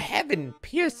 A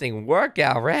heaven-piercing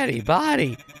workout-ready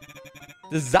body.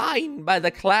 Designed by the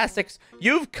classics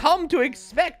you've come to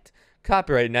expect.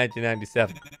 Copyright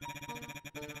 1997.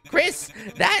 Chris,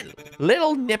 that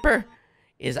little nipper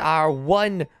is our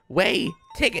one-way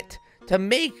ticket to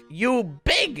make you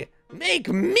big. Make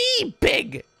me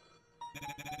big.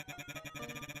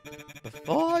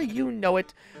 Before you know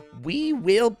it, we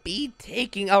will be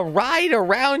taking a ride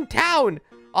around town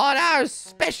on our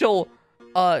special,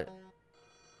 what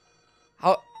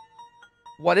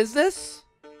is this?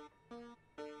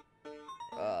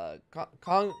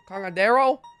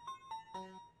 Congadero?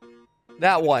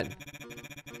 That one.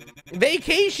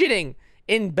 Vacationing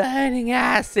in burning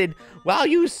acid while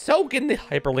you soak in the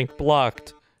hyperlink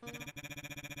blocked.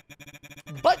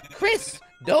 But Chris,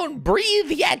 don't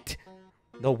breathe yet.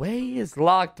 The way is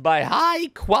locked by high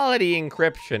quality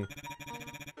encryption.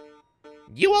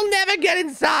 You will never get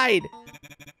inside.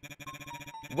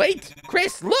 Wait,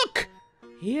 Chris, look.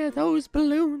 Hear those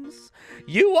balloons?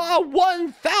 You are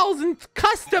 1,000th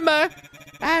customer.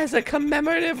 As a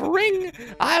commemorative ring,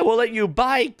 I will let you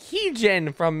buy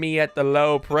keygen from me at the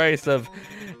low price of...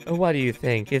 What do you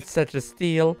think? It's such a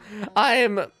steal. I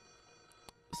am...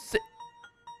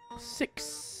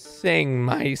 sixing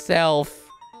myself.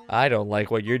 I don't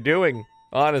like what you're doing,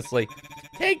 honestly.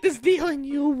 Take this deal and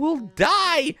you will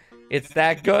die. It's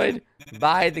that good.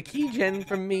 Buy the keygen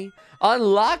from me.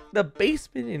 Unlock the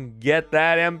basement and get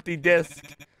that empty disc.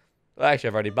 Well, actually,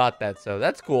 I've already bought that, so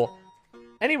that's cool.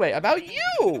 Anyway, about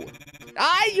you.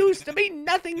 I used to be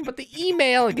nothing but the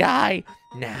email guy.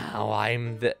 Now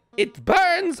I'm the it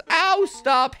burns. Ow,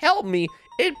 stop. Help me.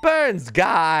 It burns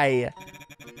guy.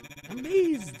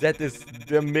 Amazed at this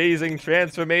amazing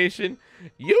transformation.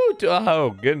 You two,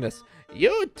 oh goodness.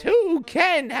 You two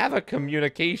can have a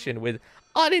communication with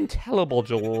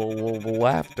unintelligible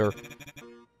laughter.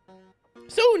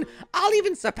 Soon, I'll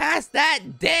even surpass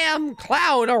that damn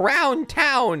clown around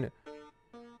town.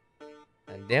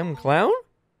 A damn clown?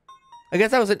 I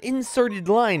guess that was an inserted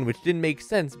line, which didn't make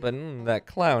sense, but that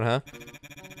clown, huh?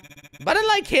 But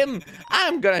unlike him,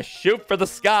 I'm gonna shoot for the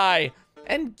sky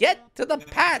and get to the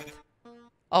path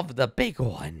of the big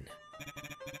one.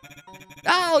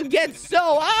 I'll get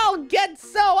so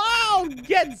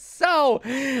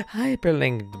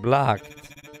hyperlinked blocked.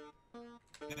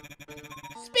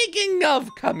 Speaking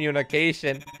of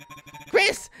communication,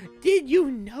 Chris, did you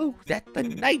know that the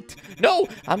night... No,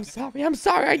 I'm sorry,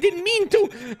 I didn't mean to.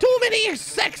 Too many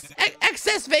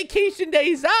excess vacation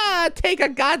days. Take a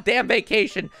goddamn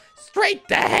vacation. Straight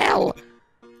to hell.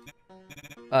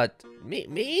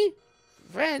 Me?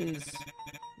 Friends.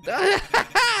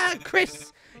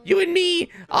 Chris, you and me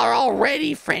are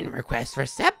already friend requests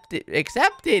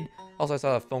accepted. Also, I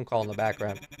saw a phone call in the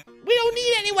background. We don't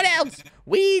need anyone else.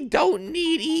 We don't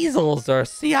need easels or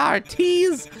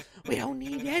CRTs. We don't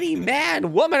need any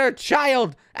man, woman, or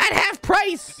child at half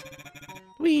price.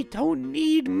 We don't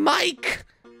need Mike.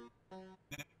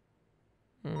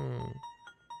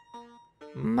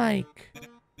 Mike.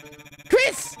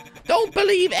 Chris, don't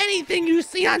believe anything you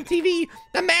see on TV.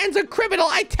 The man's a criminal.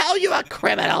 I tell you, a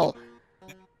criminal.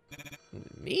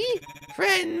 Me?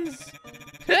 Friends.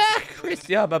 Chris,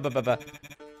 yeah,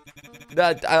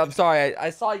 I'm sorry. I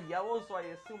saw yellow, so I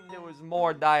assumed there was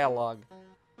more dialogue.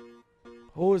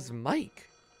 Who's Mike?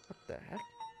 What the heck?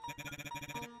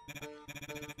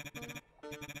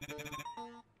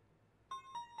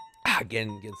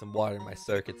 Getting some water in my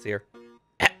circuits here.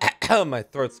 My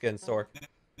throat's getting sore.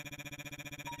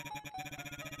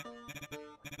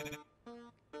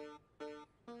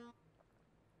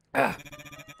 Yeah,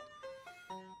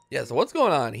 so what's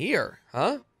going on here,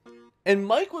 huh? And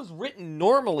Mike was written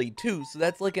normally too, so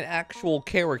that's like an actual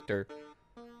character.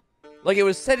 Like it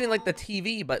was set in like the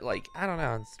TV, but like, I don't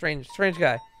know, strange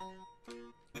guy.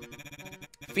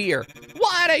 Fear.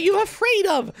 What are you afraid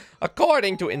of?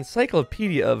 According to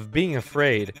Encyclopedia of Being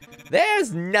Afraid,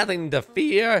 there's nothing to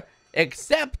fear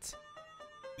except...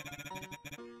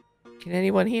 Can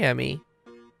anyone hear me?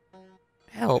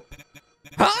 Help.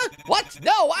 Huh? What?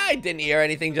 No, I didn't hear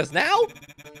anything just now.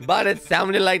 But it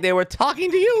sounded like they were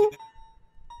talking to you.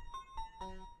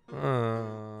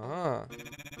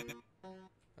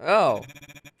 Oh.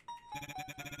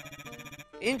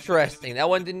 Interesting. That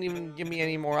one didn't even give me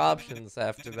any more options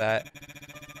after that.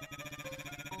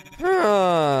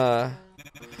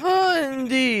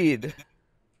 Indeed.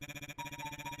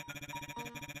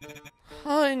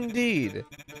 Indeed.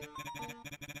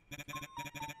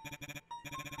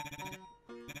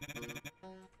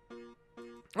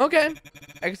 Okay.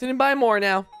 I guess I didn't buy more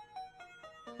now.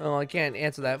 Oh, I can't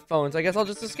answer that phone, so I guess I'll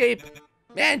just escape.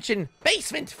 Mansion,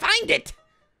 basement, find it!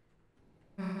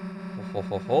 Ho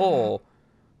ho ho.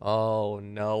 Oh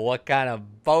no, what kind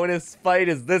of bonus fight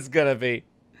is this gonna be?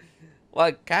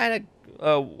 What kind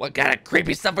of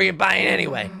creepy stuff are you buying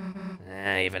anyway?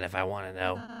 Even if I want to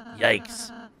know.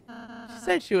 Yikes. She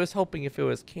said she was hoping if it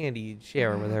was candy you'd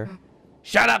share it with her.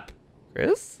 Shut up,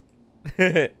 Chris.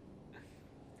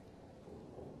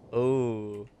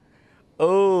 Oh.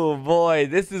 Oh boy,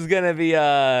 this is gonna be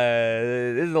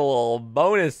this is a little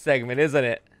bonus segment, isn't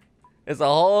it? It's a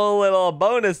whole little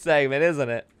bonus segment, isn't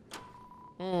it?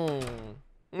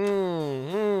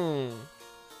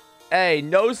 Hey,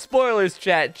 no spoilers,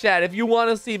 chat. Chat, if you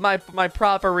want to see my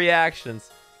proper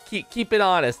reactions, keep it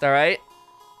honest, all right?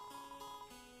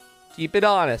 Keep it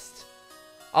honest.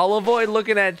 I'll avoid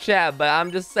looking at chat, but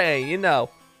I'm just saying, you know,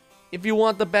 if you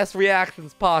want the best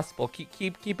reactions possible,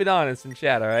 keep it honest in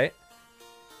chat, all right?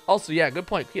 Also, yeah, good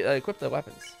point. Equip the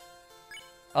weapons.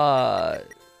 What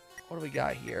do we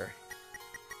got here?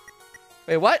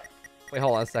 Wait, what? Wait,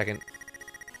 hold on a second.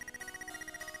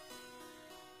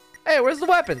 Hey, where's the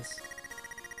weapons?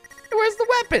 Hey, where's the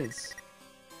weapons?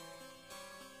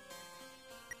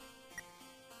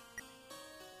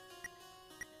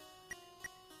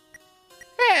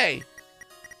 Hey!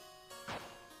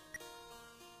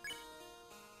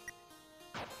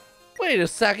 Wait a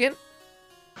second.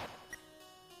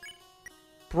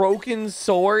 Broken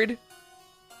sword?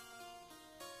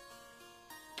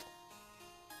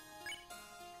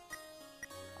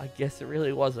 I guess it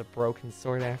really was a broken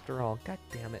sword after all. God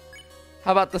damn it.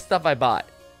 How about the stuff I bought?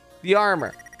 The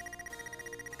armor.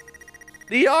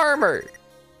 The armor!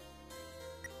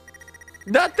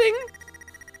 Nothing?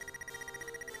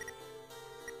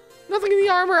 Nothing in the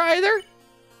armor either?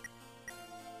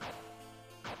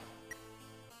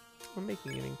 I'm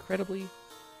making an incredibly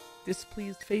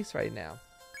displeased face right now.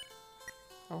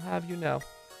 I'll have you know.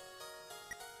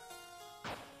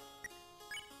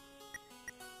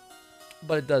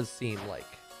 But it does seem like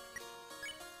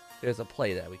there's a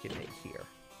play that we can make here.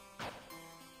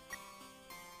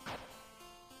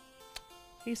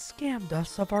 He scammed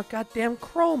us of our goddamn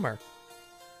chromer.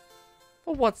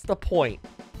 But what's the point?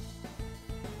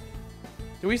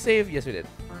 Did we save? Yes, we did.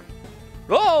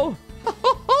 Oh!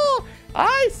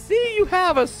 I see you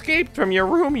have escaped from your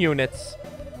room units.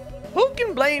 Who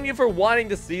can blame you for wanting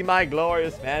to see my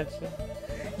glorious mansion?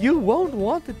 You won't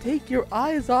want to take your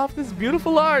eyes off this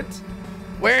beautiful art.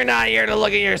 We're not here to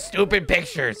look at your stupid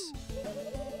pictures.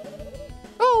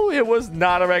 Oh, it was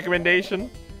not a recommendation.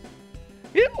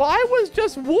 I was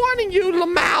just warning you,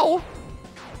 Lamau.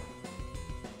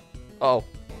 Oh.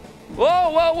 Whoa,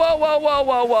 whoa, whoa, whoa, whoa,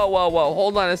 whoa, whoa, whoa, whoa.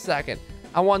 Hold on a second.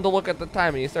 I wanted to look at the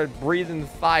time and you started breathing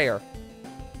fire.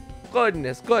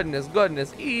 Goodness, goodness,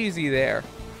 goodness. Easy there.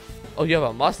 Oh, you have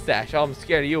a mustache. Oh, I'm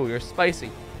scared of you. You're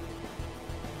spicy.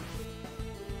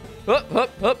 Hup, hup,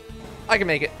 hup. I can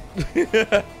make it.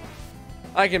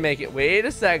 I can make it. Wait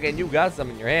a second. You got some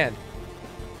in your hand.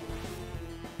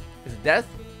 Is it death?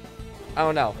 I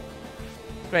don't know.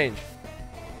 Strange.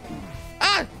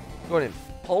 Ah! Going in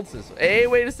pulses. Hey,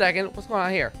 wait a second. What's going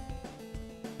on here?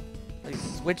 Like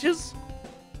switches?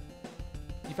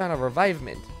 You found a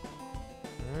revivement.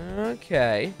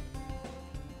 Okay.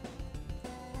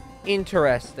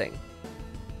 Interesting.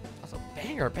 Also,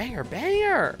 banger, banger,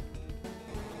 banger.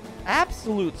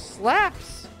 Absolute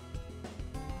slaps.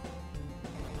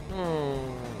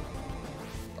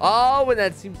 Oh, and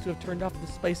that seems to have turned off the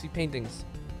spicy paintings.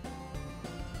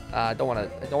 I don't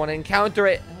want to encounter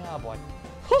it. Oh boy.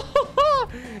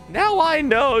 Now I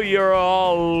know you're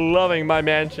all loving my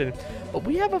mansion, but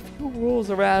we have a few rules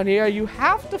around here you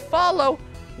have to follow.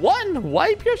 1,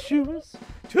 wipe your shoes.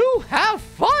 2, have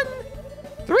fun.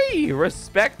 3,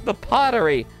 respect the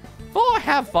pottery. 4,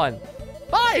 have fun.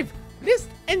 5, list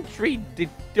entry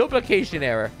duplication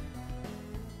error.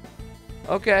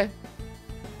 Okay.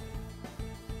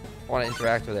 I want to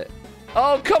interact with it.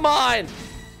 Oh, come on.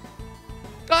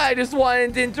 I just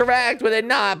wanted to interact with it,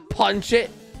 not punch it.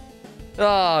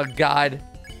 Oh, God.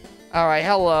 All right,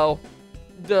 hello.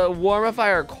 The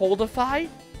warmify or coldify?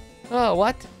 Oh,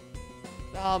 what?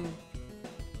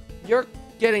 You're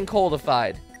getting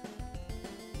coldified.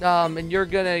 And you're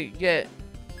gonna get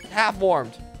half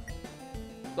warmed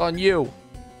on you.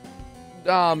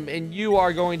 And you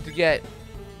are going to get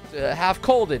half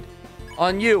colded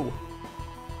on you.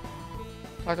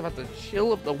 Talked about the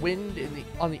chill of the wind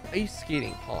on the ice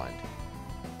skating pond.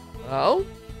 Oh?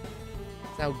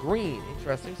 It's now green.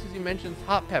 Interesting. Susie mentions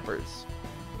hot peppers.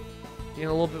 Getting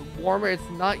a little bit warmer. It's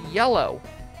not yellow.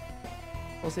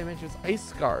 Jose mentions ice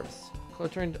scarves. Color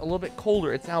turned a little bit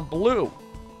colder. It's now blue.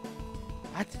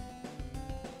 What?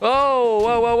 Oh,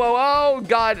 whoa, whoa, whoa, oh,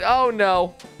 God. Oh,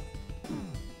 no.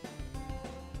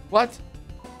 What?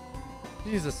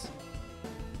 Jesus.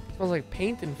 Smells like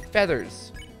paint and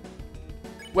feathers.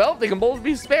 Well, they can both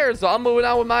be spared, so I'm moving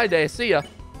on with my day. See ya.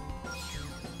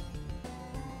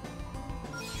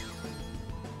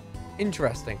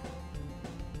 Interesting.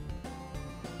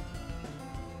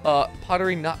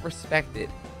 Pottery not respected.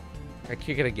 Can I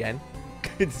kick it again?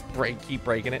 Just keep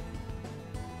breaking it.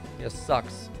 Yeah,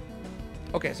 sucks.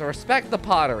 Okay, so respect the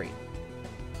pottery.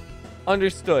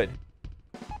 Understood.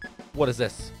 What is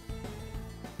this?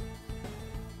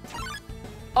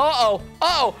 Uh-oh.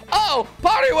 Oh, oh,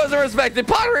 pottery wasn't respected.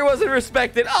 Pottery wasn't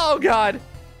respected. Oh, God.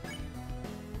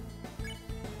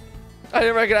 I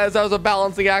didn't recognize that was a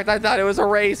balancing act. I thought it was a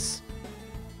race.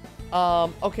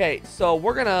 Okay, so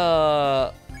we're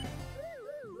gonna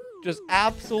just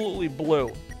absolutely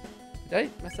blue. Did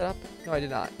I mess that up? No, I did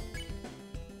not.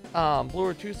 Blue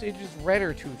are 2 stages, red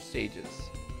are 2 stages.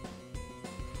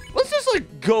 Let's just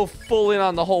like go full in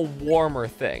on the whole warmer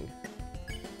thing.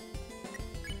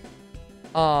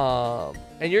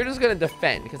 And you're just gonna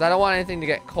defend because I don't want anything to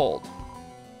get cold.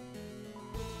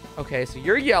 Okay, so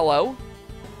you're yellow.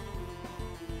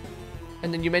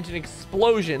 And then you mentioned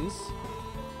explosions.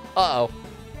 Uh-oh.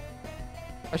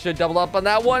 I should double up on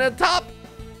that one at the top.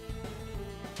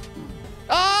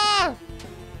 Ah!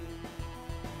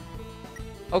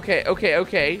 Okay, okay,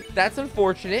 okay. That's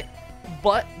unfortunate,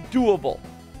 but doable.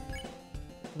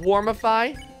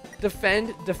 Warmify,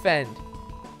 defend, defend.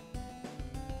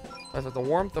 That's with the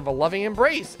warmth of a loving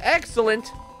embrace.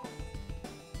 Excellent.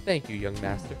 Thank you, young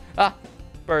master. Ah,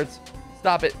 birds.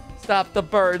 Stop it. Stop the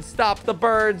birds. Stop the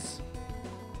birds.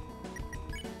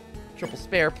 Triple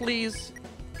spare, please.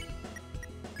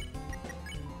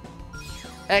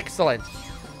 Excellent.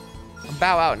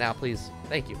 Bow out now, please.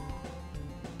 Thank you.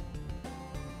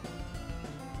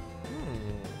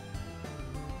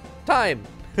 Time.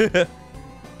 By the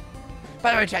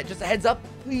way, chat, just a heads up.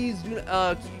 Please do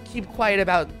keep quiet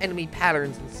about enemy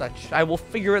patterns and such. I will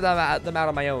figure them out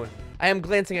on my own. I am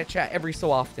glancing at chat every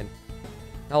so often.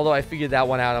 Although I figured that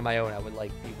one out on my own, I would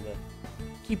like people to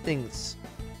keep things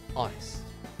honest.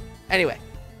 Anyway.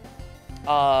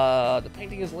 The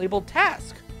painting is labeled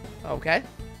task. Okay.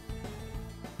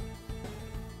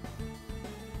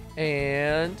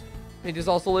 And it is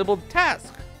also labeled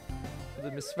task. Is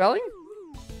it misspelling?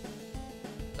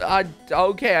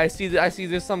 Okay, I see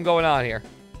there's some going on here.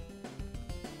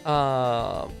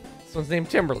 This one's named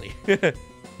Timberly.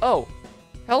 Oh,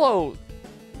 hello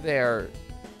there.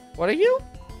 What are you?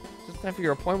 Just time for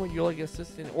your appointment. You'll like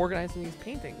assist in organizing these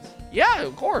paintings. Yeah,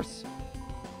 of course.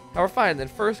 However, fine. Then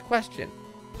first question.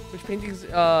 Which painting's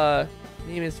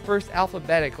name is first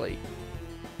alphabetically?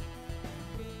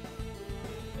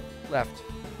 Left.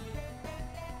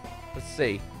 Let's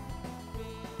see.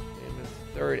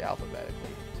 third alphabetically.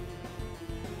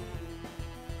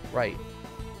 Right.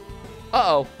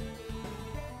 Uh-oh.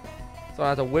 So I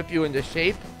have to whip you into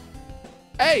shape.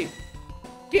 Hey!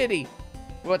 Kitty!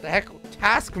 What the heck?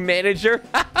 Task manager?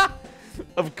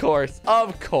 Of course.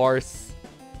 Of course.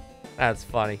 That's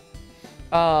funny.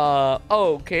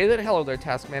 Okay then. Hello there,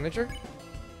 task manager.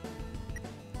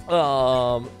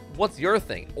 What's your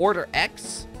thing? Order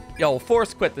X? Yo,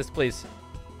 force quit this, please.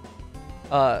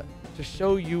 To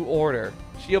show you order.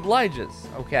 She obliges.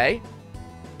 Okay.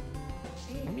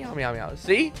 Meow, meow, meow.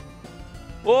 See?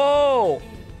 Whoa!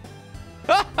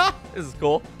 This is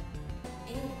cool.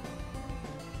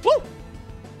 Woo!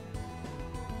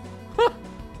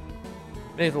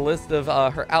 Made a list of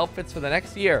her outfits for the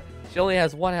next year. She only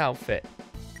has one outfit.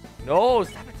 No,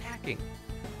 stop attacking.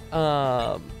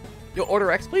 Yo,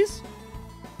 order X, please.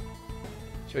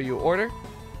 Show you order.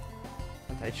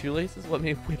 Untie shoelaces. Let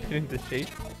me whip it into shape.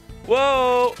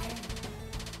 Whoa!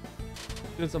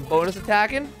 Doing some bonus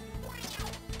attacking.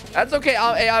 That's okay.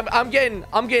 I'm getting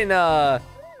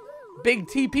big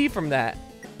TP from that.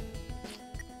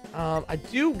 I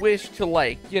do wish to,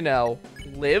 like, you know,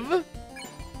 live.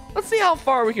 Let's see how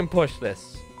far we can push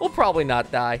this. We'll probably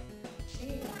not die.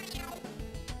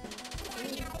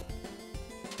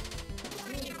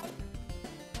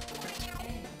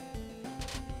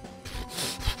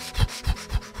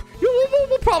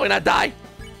 We'll probably not die.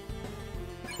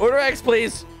 Order X,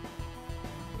 please.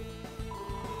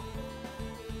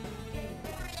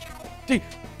 Gee.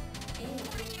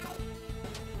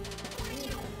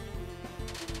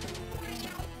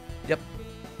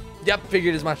 Yep,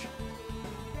 figured as much.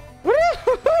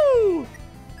 Woo-hoo-hoo!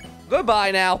 Goodbye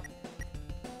now.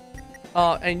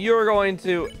 And you're going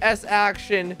to S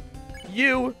action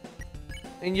you,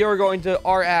 and you're going to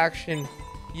R action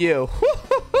you.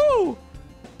 Woo-hoo-hoo!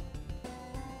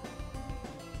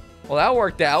 Well, that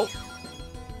worked out.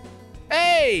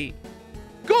 Hey!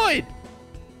 Good!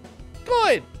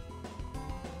 Good!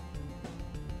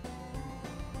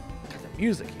 Got the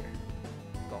music here.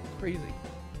 Going crazy.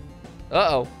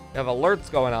 Uh-oh. We have alerts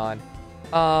going on.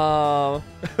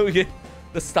 We get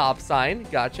the stop sign.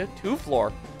 Gotcha. 2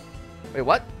 floor. Wait,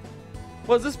 what?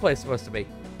 What is this place supposed to be?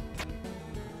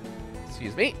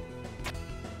 Excuse me.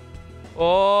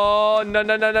 Oh, no,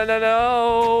 no, no, no, no,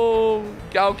 no.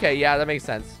 Okay, yeah, that makes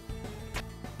sense.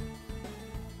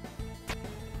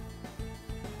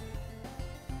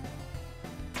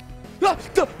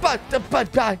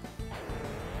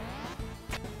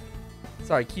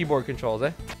 Sorry, keyboard controls,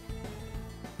 eh?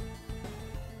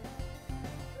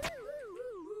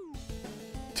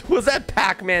 Was that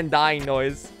Pac-Man dying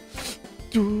noise?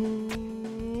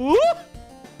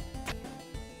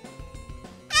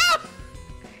 Ah!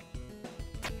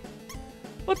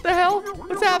 What the hell?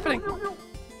 What's happening?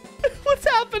 What's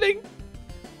happening?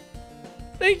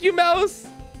 Thank you, mouse.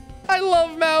 I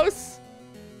love mouse.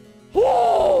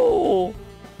 Whoa!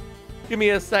 Give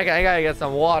me a second. I gotta get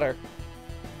some water.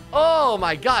 Oh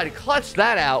my god, clutch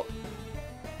that out.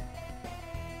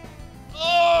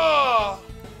 Oh!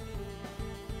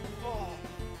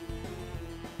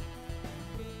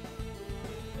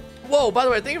 Whoa, by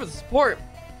the way, thank you for the support.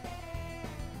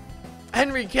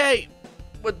 Henry K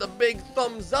with the big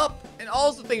thumbs up. And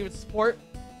also thank you for the support.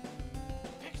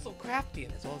 Pixel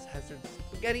Craftian, as well as Hazard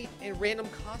Spaghetti and Random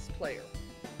Cosplayer.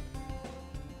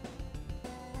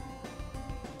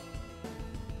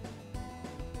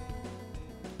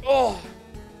 Oh.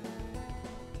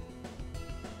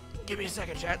 Give me a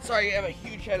second, chat. Sorry, I have a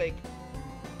huge headache.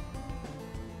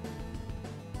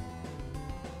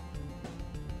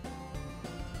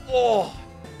 Oh.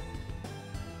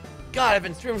 God, I've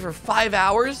been streaming for 5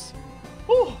 hours.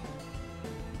 Whew.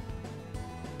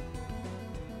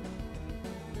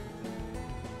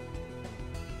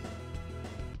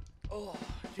 Oh,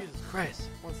 Jesus Christ.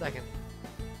 1 second.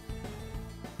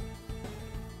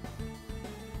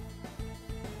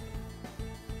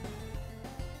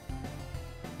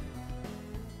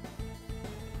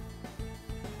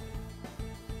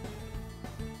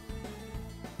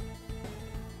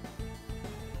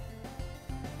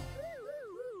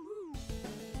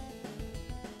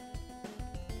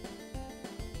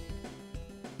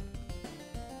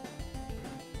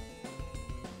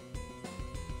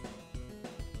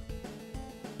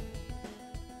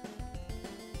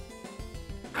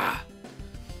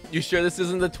 You sure this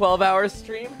isn't the 12-hour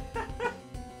stream? I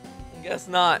guess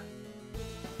not.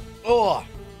 Oh.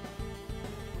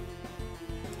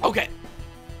 Okay.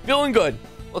 Feeling good.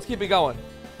 Let's keep it going.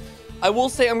 I will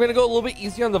say I'm gonna go a little bit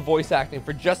easier on the voice acting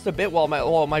for just a bit while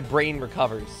my brain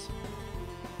recovers.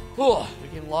 Oh, we're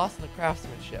getting lost in the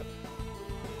craftsmanship.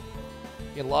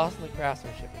 Getting lost in the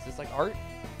craftsmanship. Is this like art?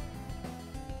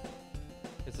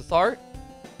 Is this art?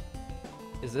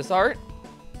 Is this art?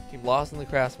 Keep lost in the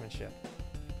craftsmanship.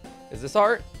 Is this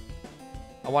art?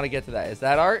 I want to get to that. Is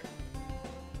that art?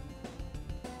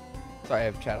 Sorry, I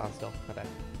have chat on still. My bad.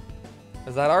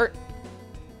 Is that art?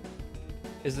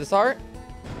 Is this art?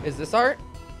 Is this art?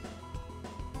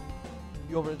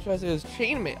 You over the chest is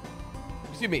chainmail.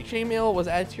 Excuse me, chainmail was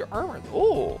added to your armor.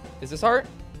 Oh, is this art?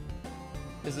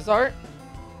 Is this art?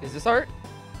 Is this art?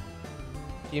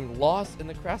 Game lost in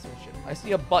the craftsmanship. I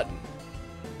see a button.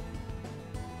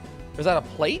 Is that a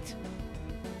plate?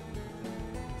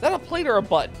 Is that a plate or a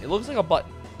button? It looks like a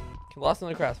button. Game lost in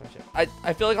the craftsmanship. I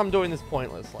feel like I'm doing this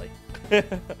pointlessly.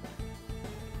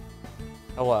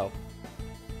 Hello.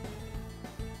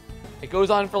 It goes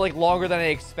on for like longer than I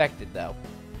expected though.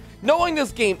 Knowing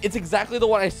this game, it's exactly the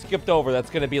one I skipped over that's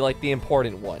going to be like the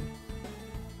important one.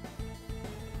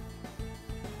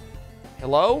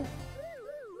 Hello?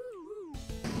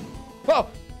 Whoa!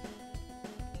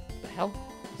 The hell?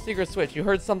 Secret switch. You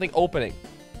heard something opening.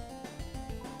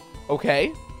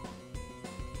 Okay.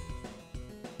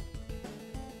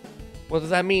 What does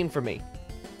that mean for me?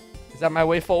 Is that my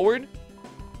way forward?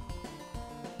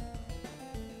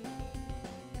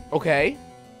 Okay.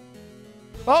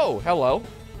 Oh, hello.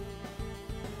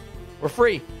 We're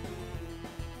free.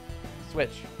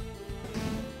 Switch.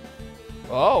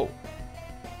 Oh.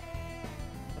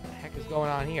 What the heck is going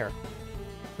on here?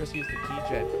 Chris used the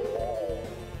keygen.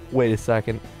 Wait a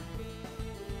second.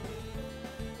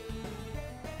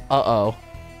 Uh-oh.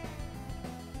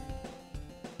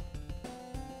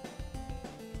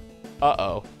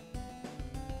 Uh-oh.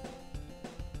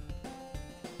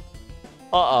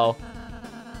 Uh-oh.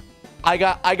 I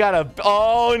got a,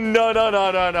 oh, no.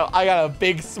 I got a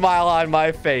big smile on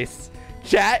my face.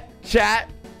 Chat.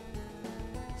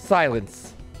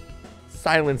 Silence.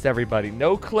 Silence, everybody.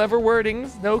 No clever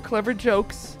wordings, no clever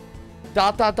jokes. ...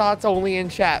 only in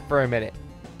chat for a minute. ...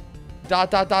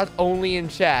 only in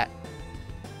chat.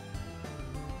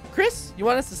 Chris, you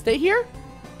want us to stay here?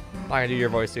 I'm gonna do your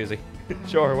voice, Susie.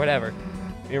 Sure, whatever.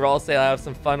 We all say I'll have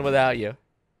some fun without you.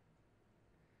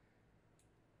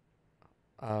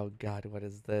 Oh god, what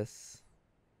is this?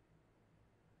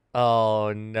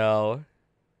 Oh no.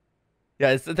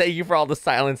 Yes, thank you for all the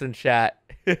silence in chat.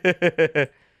 This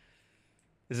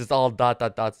is all ...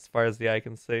 as far as the eye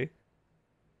can see.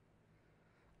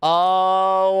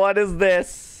 Oh, what is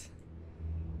this?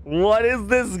 What is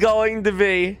this going to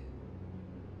be?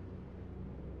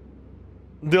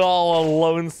 Oh, a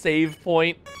lone save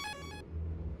point.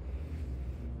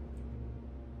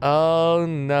 Oh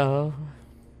no.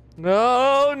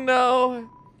 Oh no.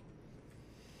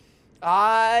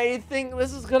 I think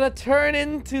this is gonna turn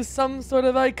into some sort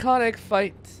of iconic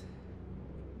fight.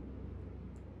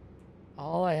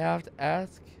 All I have to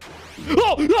ask...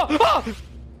 Oh!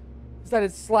 Is that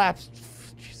it slaps.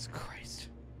 Jesus Christ.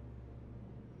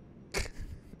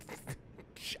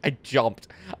 I jumped.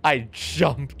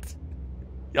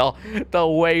 Y'all, the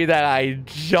way that I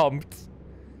jumped.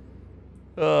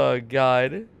 Oh,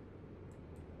 God.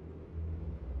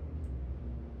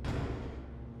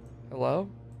 Hello?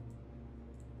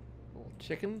 Little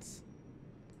chickens?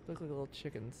 Look like little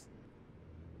chickens.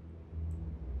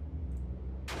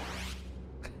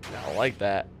 I don't like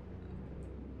that.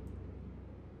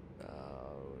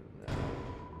 Oh, no.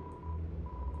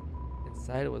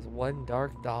 Inside it was $1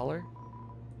 dark dollar.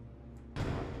 I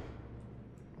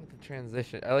like the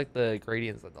transition. I like the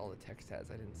gradients that all the text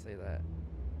has. I didn't say that.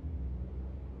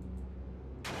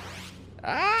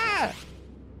 Ah!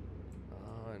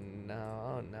 Oh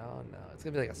no, no. It's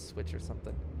gonna be like a switch or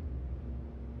something.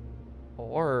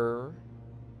 Or...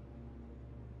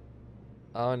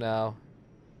 Oh no.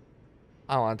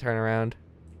 I don't want to turn around.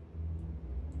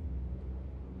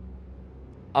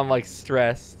 I'm like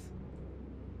stressed.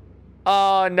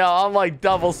 Oh no, I'm like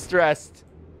double stressed.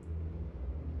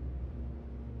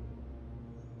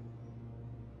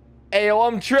 Ayo,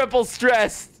 I'm triple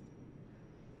stressed.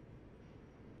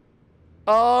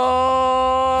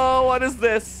 Oh, what is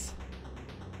this?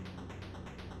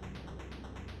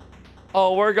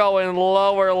 Oh, we're going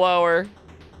lower. ...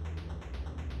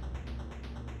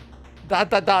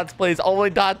 please.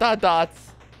 Only ...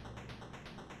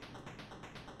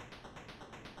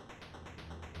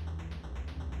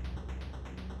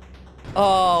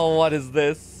 Oh, what is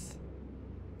this?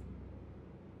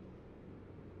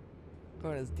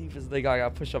 Going as deep as they got. I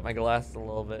gotta push up my glasses a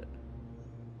little bit.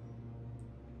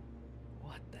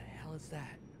 What the hell is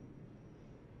that?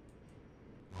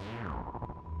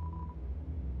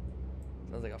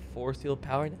 Sounds like a force field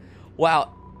power.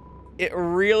 Wow. It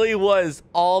really was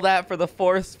all that for the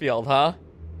force field, huh?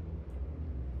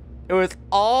 It was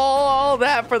all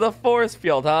that for the force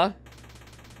field, huh?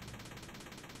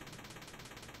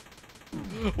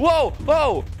 Whoa,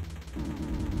 whoa.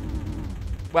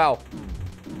 Wow.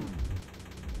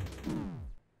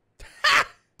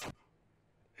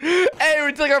 Hey,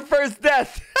 we took our first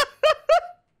death.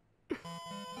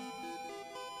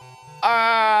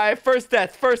 Alright, first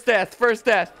death, first death, first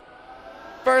death.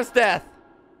 First death.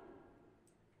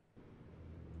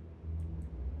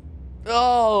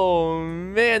 Oh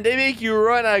man, they make you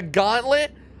run a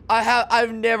gauntlet?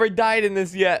 I've never died in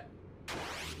this yet.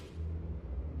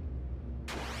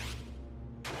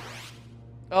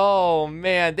 Oh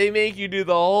man, they make you do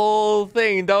the whole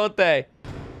thing, don't they?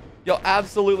 Yo,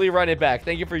 absolutely run it back.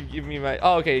 Thank you for giving me my...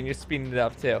 Oh, okay, and you're speeding it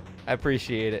up too. I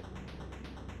appreciate it.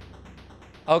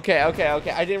 Okay, okay,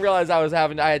 okay. I didn't realize I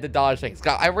had to dodge things.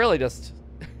 God, I really just...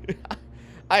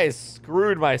 I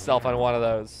screwed myself on one of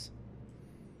those.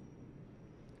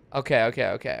 Okay, okay,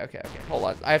 okay, okay, okay. Hold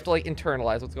on. I have to, like,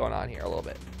 internalize what's going on here a little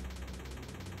bit.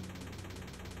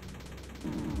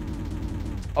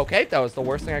 Okay, that was the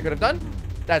worst thing I could have done.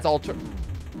 That's all true.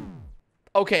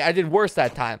 Okay, I did worse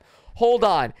that time. Hold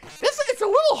on. It's a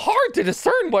little hard to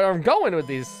discern where I'm going with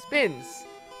these spins.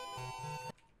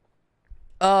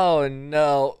 Oh,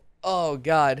 no. Oh,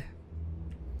 God.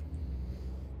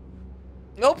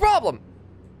 No problem.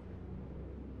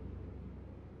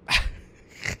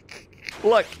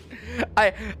 Look,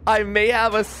 I may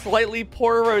have a slightly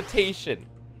poor rotation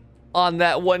on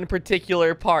that one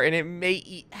particular part, and it may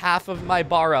eat half of my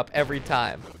bar up every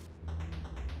time.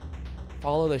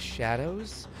 Follow the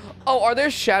shadows? Oh, are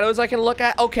there shadows I can look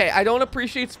at? Okay, I don't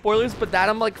appreciate spoilers, but that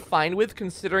I'm, like, fine with,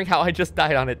 considering how I just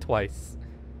died on it twice.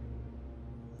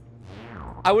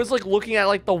 I was, like, looking at,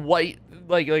 like, the white,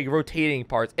 like rotating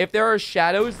parts. If there are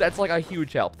shadows, that's, like, a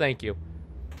huge help. Thank you.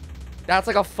 That's,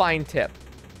 like, a fine tip.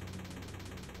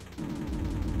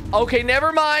 Okay,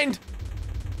 never mind.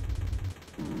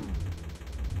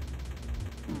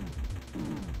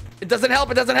 It doesn't help.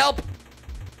 It doesn't help.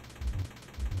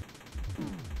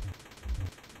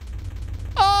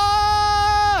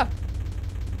 Ah!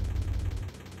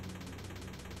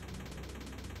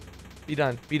 Be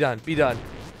done. Be done. Be done.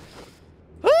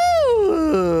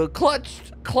 Ooh,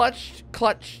 clutched. Clutched.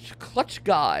 Clutched. Clutch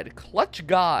God. Clutch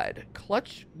God.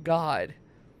 Clutch God.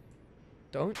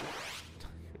 Don't.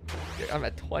 I'm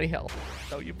at 20 health.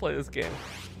 Don't you play this game.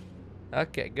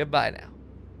 Okay, goodbye now.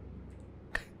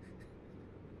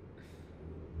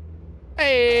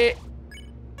 Hey!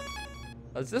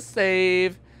 Let's just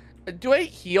save. Do I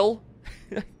heal?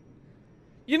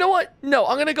 You know what? No,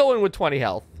 I'm gonna go in with 20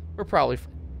 health. We're probably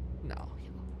fine. No, I'll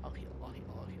heal. I'll heal. I'll heal.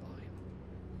 I'll heal. I'll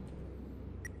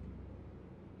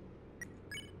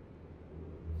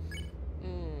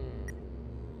heal.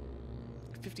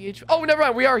 50 HP. Oh, never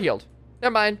mind. We are healed.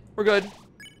 Never mind. We're good.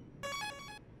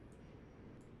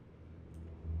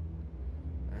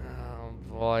 Oh,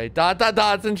 boy. Dot, dot,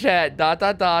 dots in chat. Dot,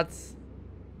 dot, dots.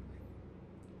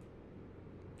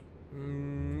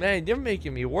 Man, you're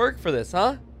making me work for this,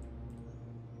 huh?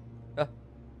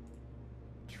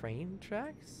 Train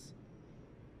tracks?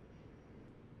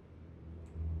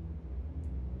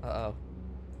 Uh-oh.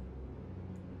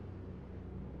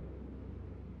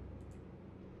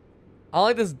 I don't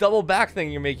like this double back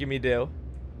thing you're making me do.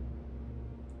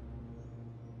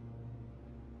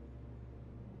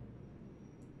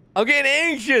 I'm getting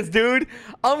anxious, dude.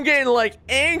 I'm getting, like,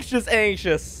 anxious.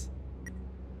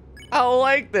 I don't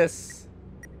like this.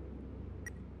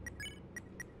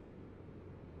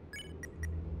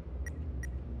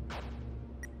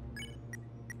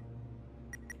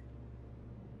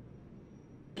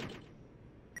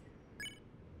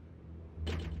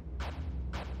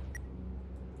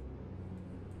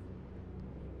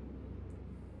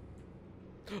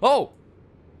 Oh!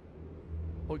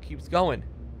 Oh, it keeps going.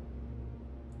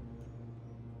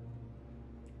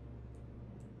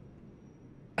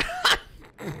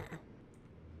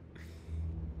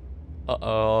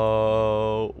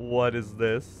 Uh-oh. What is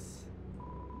this?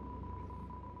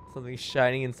 Something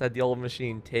shining inside the old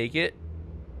machine. Take it.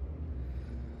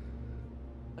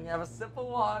 I'm gonna have a sip of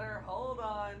water. Hold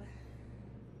on.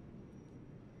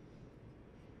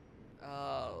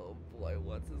 Oh, boy.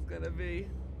 What's this gonna be?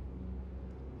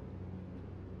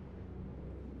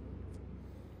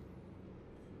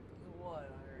 What on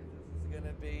earth is this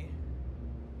gonna be?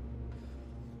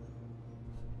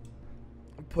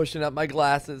 I'm pushing up my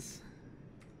glasses.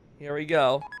 Here we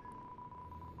go.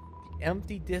 The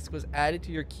empty disc was added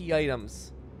to your key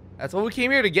items. That's what we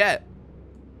came here to get.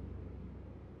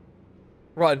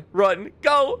 Run, run,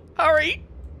 go, hurry.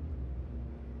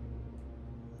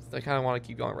 So I kind of want to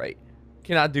keep going right.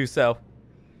 Cannot do so.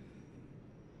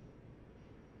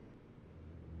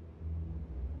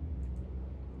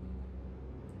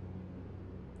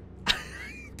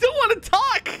 Don't want to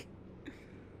talk.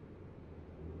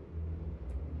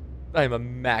 I'm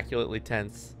immaculately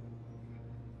tense.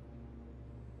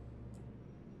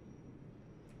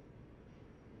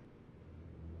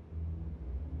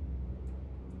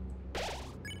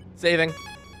 Saving.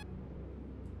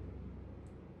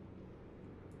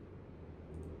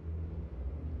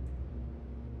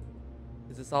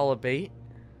 Is this all a bait?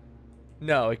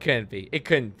 No, it couldn't be. It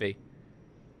couldn't be.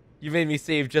 You made me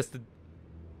save just the...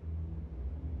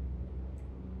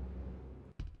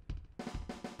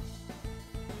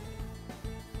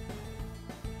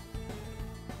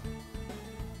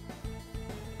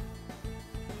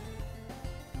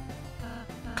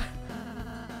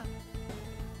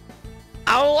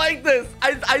 I don't like this.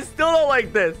 I still don't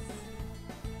like this.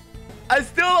 I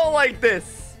still don't like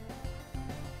this.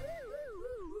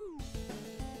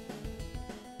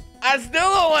 I still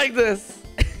don't like this.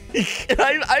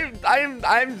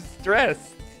 I'm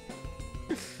stressed.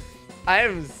 I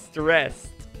am stressed.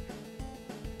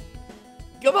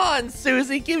 Come on,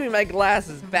 Susie, give me my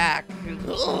glasses back.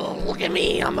 Ugh, look at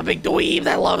me. I'm a big dweeb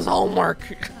that loves homework.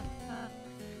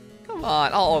 Come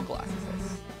on. Oh, glasses.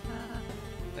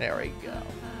 There we go.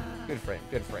 Good frame.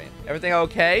 Good frame. Everything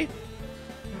okay?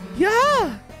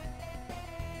 Yeah.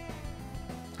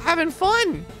 Having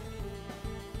fun.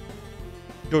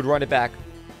 Dude, run it back.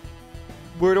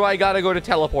 Where do I gotta go to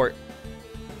teleport?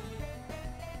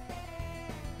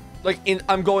 Like,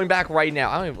 I'm going back right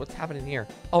now. I don't even, what's happening here?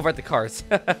 Over at the cars.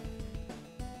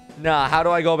 Nah, how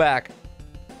do I go back?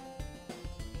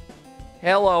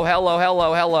 Hello, hello,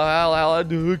 hello, hello, hello,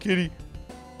 hello, kitty.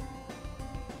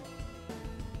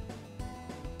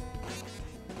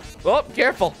 Oh,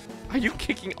 careful. Are you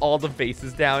kicking all the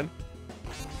vases down?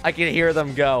 I can hear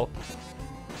them go.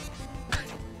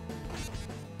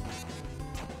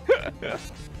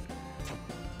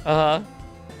 Uh-huh.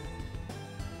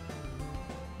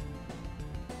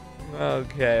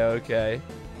 Okay, okay.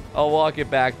 I'll walk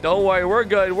it back. Don't worry, we're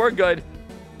good. We're good.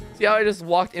 See how I just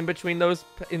walked in between those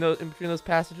in between those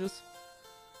passages?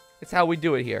 It's how we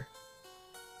do it here.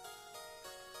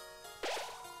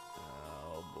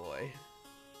 Oh boy.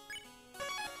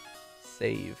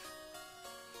 Save.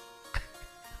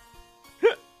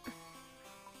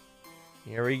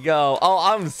 Here we go. Oh,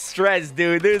 I'm stressed,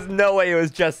 dude. There's no way it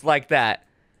was just like that.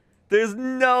 There's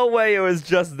no way it was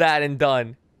just that and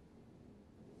done.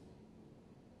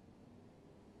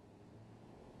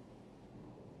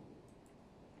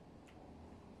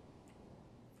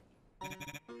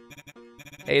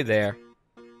 Hey there.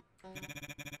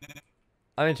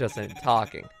 I'm interested in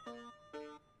talking.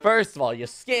 First of all, you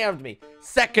scammed me.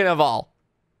 Second of all,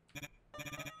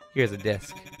 here's a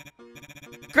disc.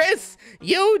 Chris,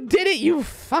 you did it, you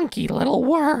funky little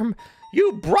worm.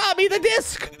 You brought me the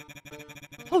disc.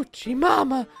 Oh, gee,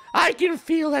 mama, I can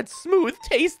feel that smooth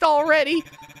taste already.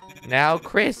 Now,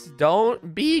 Chris,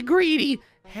 don't be greedy.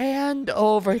 Hand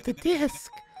over the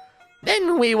disc.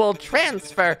 Then we will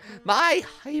transfer my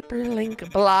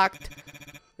hyperlink blocked.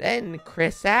 Then,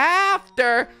 Chris,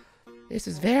 after. This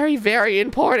is very, very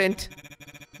important.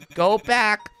 Go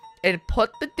back and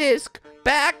put the disc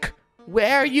back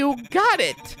where you got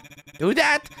it. Do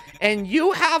that, and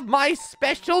you have my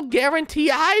special guarantee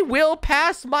I will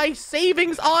pass my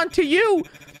savings on to you.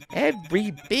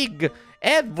 Every big,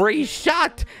 every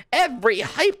shot, every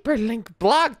hyperlink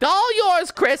blocked. All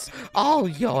yours, Chris. All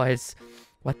yours.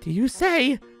 What do you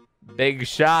say? Big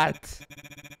shot.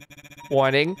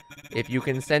 Warning, if you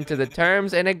consent to the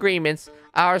terms and agreements,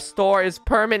 our store is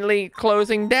permanently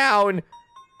closing down.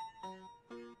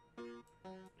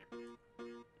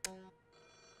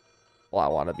 Well, I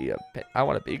want to be a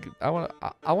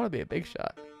big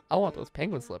shot. I want those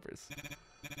penguin slippers.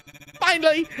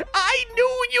 Finally, I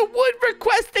knew you would.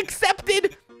 Request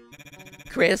accepted.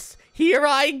 Chris, here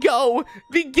I go.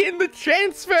 Begin the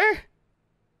transfer.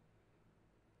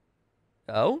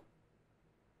 Oh?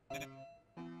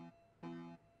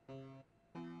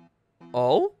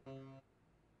 Oh?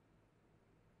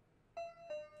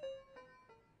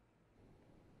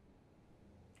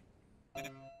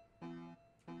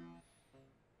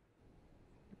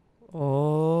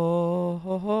 Oh,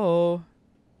 ho, ho.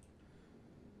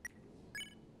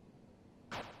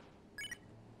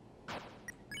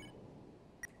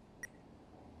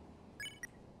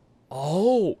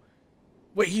 Oh,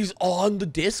 wait, he's on the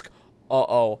disc?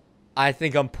 Uh-oh, I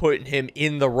think I'm putting him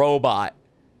in the robot.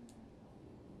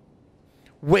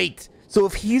 Wait, so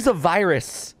if he's a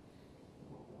virus.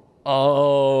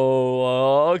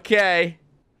 Oh, okay.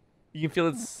 You can feel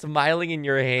it smiling in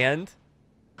your hand.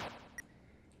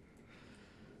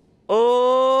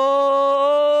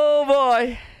 Oh,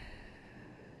 boy.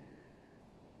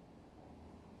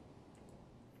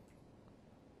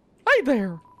 Hi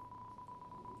there.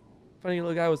 Funny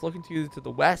little guy was looking to you to the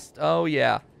west. Oh,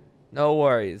 yeah. No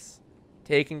worries.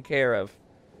 Taken care of.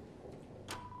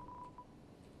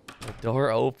 The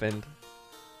door opened.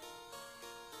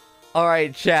 All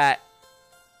right, chat.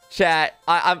 Chat.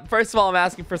 I'm first of all, I'm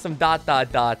asking for some ...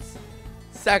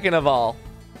 Second of all.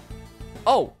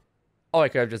 Oh. Oh, I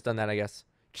could have just done that, I guess.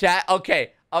 Chat.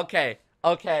 Okay.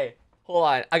 Hold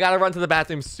on. I gotta run to the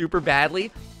bathroom super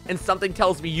badly, and something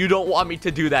tells me you don't want me to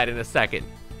do that in a second.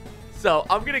 So,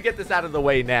 I'm gonna get this out of the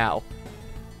way now.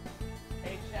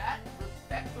 Hey, chat.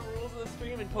 Respect the rules of the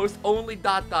stream and post only ...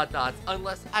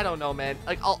 Unless, I don't know, man.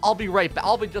 Like, I'll be right back.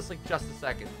 I'll be just a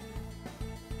second.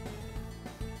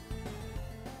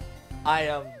 I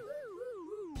am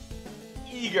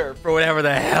eager for whatever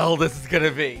the hell this is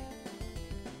gonna be.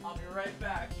 I'll be right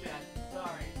back, chat.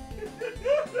 Sorry.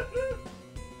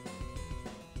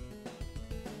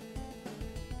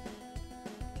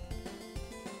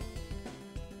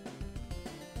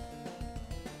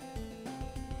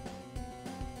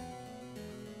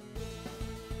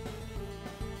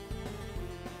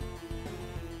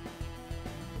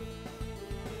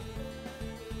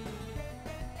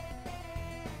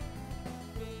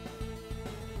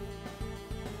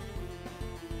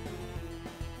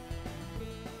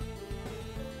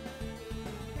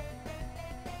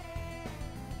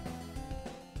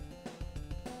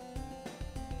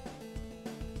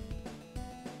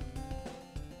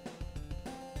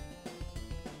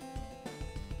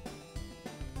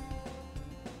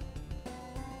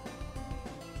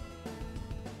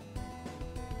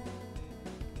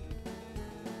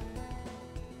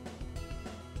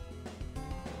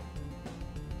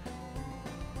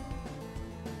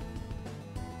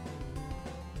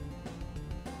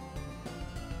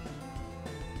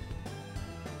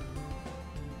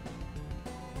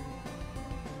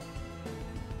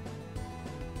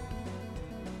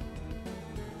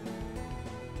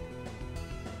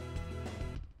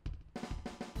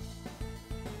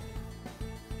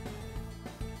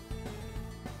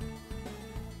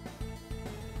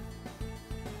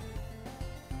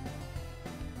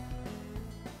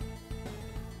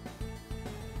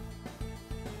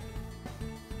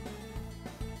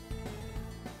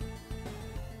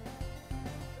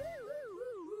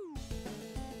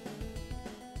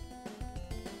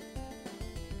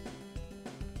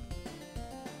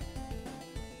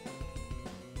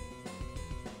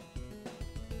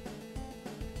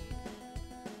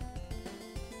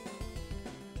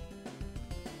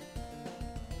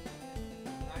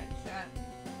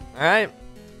 All right.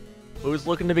 Who's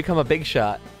looking to become a big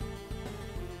shot?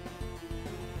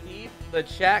 Keep the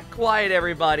chat quiet,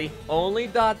 everybody. Only ...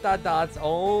 Only ...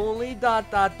 Only ...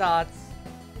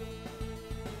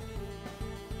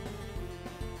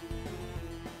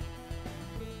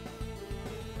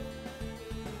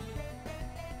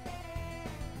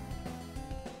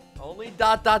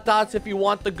 if you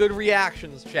want the good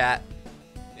reactions, chat.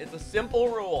 It's a simple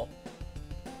rule.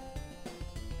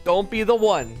 Don't be the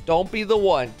one. Don't be the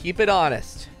one. Keep it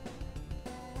honest.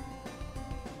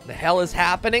 The hell is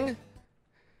happening?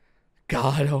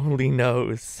 God only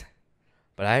knows.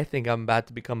 But I think I'm about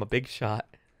to become a big shot.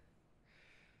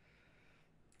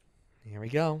 Here we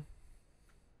go.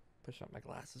 Push up my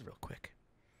glasses real quick.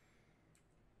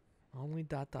 Only ...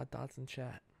 in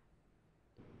chat.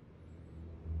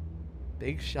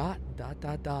 Big shot ...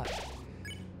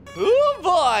 Oh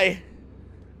boy!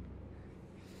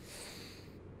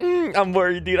 I'm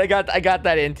worried, dude. I got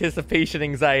that anticipation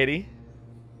anxiety.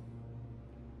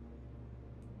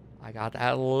 I got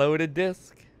that loaded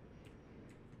disc.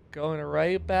 Going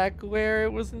right back where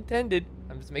it was intended.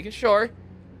 I'm just making sure.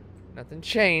 Nothing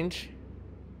changed.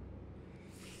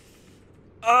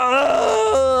 Hate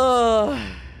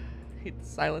the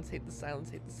silence, hate the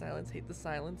silence, hate the silence, hate the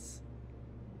silence.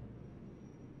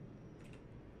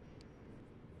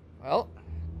 Well.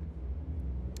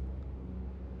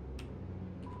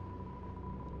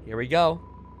 Here we go.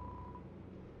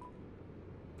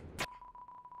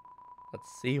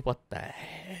 Let's see what the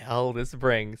hell this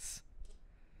brings.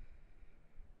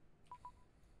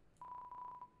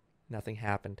 Nothing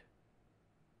happened.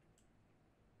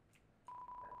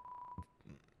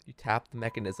 You tapped the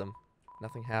mechanism.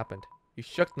 Nothing happened. You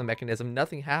shook the mechanism.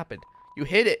 Nothing happened. You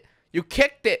hit it. You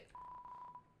kicked it.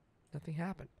 Nothing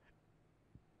happened.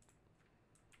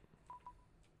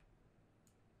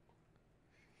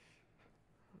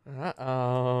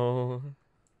 Uh-oh.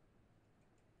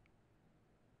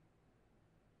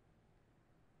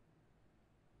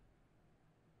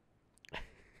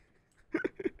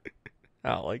 I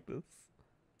don't like this.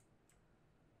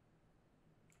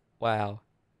 Wow.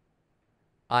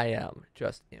 I am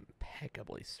just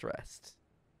impeccably stressed.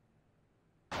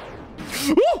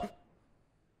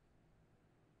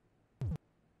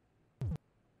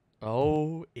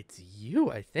 Oh, it's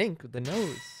you, I think, with the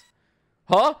nose.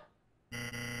 Huh?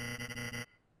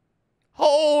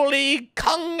 Holy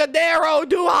Congadero,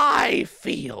 do I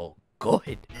feel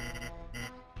good.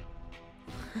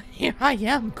 Here I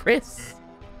am, Chris.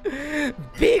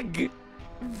 Big,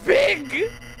 bigger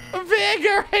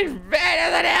and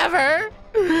better than ever.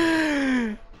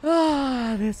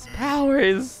 Ah, this power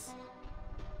is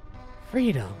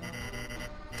freedom.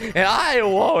 And I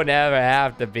won't ever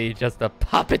have to be just a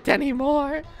puppet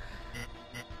anymore.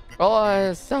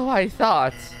 Or so I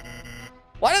thought.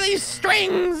 What are these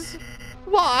strings?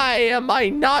 Why am I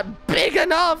not big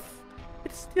enough?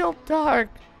 It's still dark.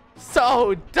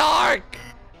 So dark.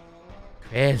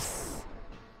 Chris.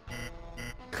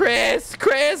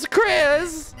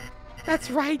 That's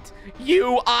right.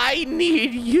 I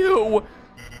need you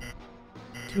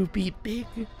to be big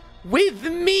with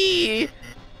me.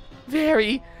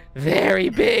 Very, very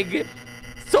big.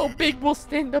 So big we'll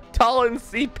stand up tall and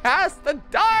see past the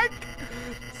dark.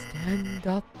 Stand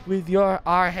up with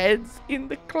our heads in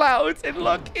the clouds and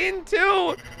look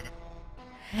into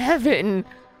heaven.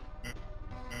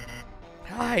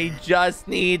 I just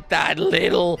need that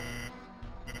little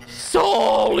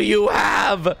soul you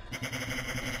have.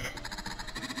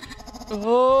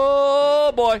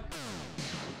 Oh boy.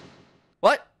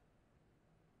 What?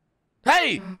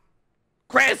 Hey,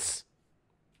 Chris.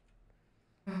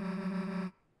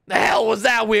 The hell was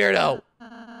that weirdo?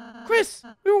 Chris,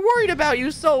 we were worried about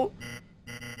you, so...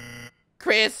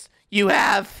 Chris, you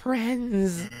have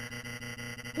friends.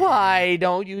 Why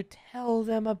don't you tell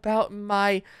them about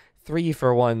my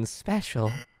 3-for-1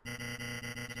 special?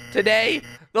 Today,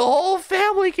 the whole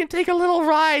family can take a little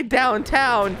ride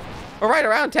downtown. Or right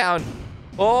around town.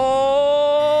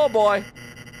 Oh, boy.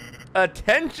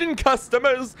 Attention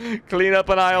customers, clean up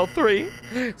on aisle 3.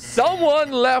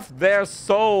 Someone left their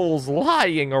souls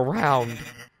lying around.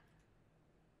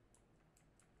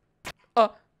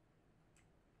 Oh?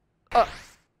 Oh!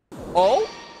 Oh?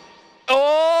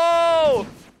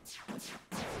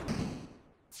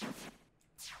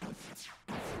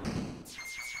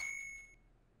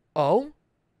 Oh?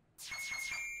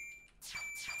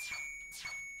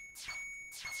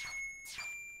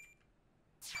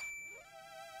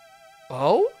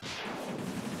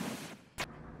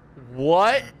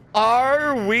 What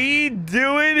are we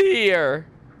doing here?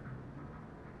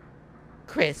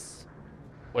 Chris,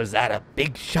 was that a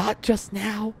big shot just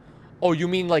now? Oh, you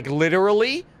mean like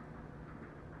literally?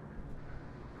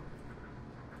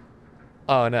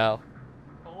 Oh no.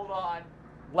 Hold on.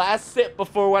 Last sip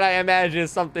before what I imagine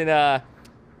is something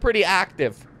pretty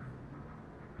active.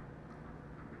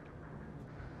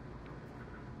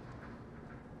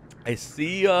 I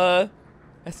see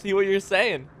what you're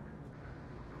saying.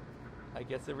 I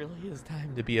guess it really is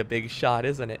time to be a big shot,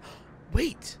 isn't it?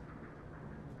 Wait.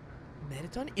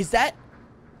 Mettaton? Is that...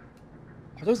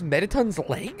 Are those Mettaton's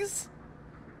legs?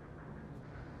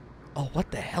 Oh,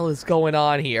 what the hell is going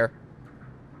on here?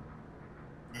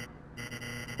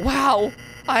 Wow,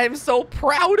 I am so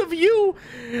proud of you.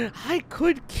 I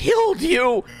could killed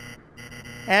you.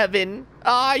 Heaven,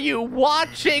 are you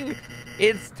watching?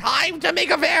 It's time to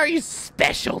make a very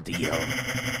special deal.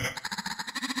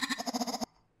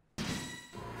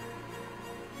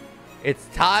 It's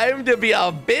time to be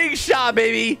a big shot,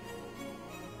 baby.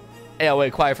 Hey, oh,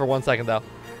 wait, quiet for 1 second, though.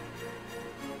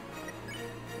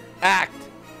 Act.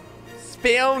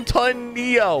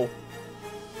 Spamtonio.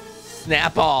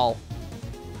 Snap all.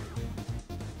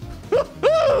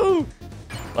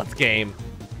 Let's game.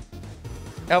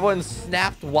 Everyone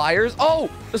snapped wires.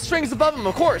 Oh, the strings above him,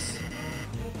 of course.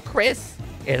 Chris,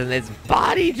 isn't his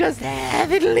body just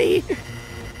heavenly?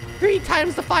 3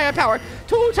 times the firepower,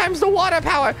 2 times the water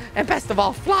power, and best of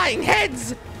all, flying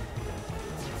heads.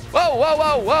 Whoa, whoa,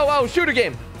 whoa, whoa, whoa, shooter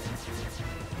game.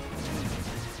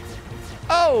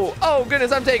 Oh, oh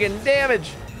goodness, I'm taking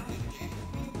damage.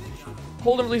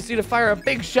 Hold him release you to fire a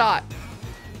big shot.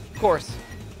 Of course.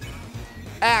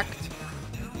 Act.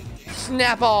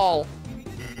 Snap all.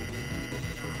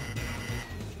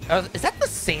 Is that the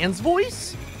Sans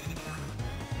voice?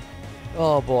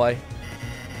 Oh boy.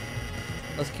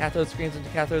 Those cathode screams into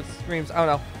cathode screams. I don't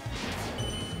know.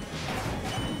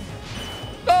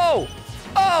 Oh!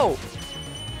 Oh!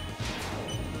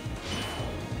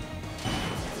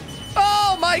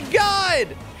 Oh my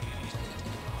god!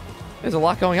 There's a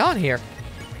lot going on here.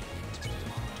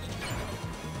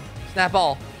 Snap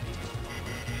all.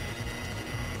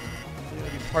 You're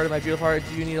gonna be part of my beautiful heart.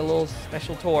 Do you need a little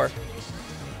special tour?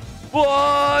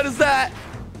 What is that?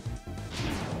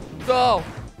 Go.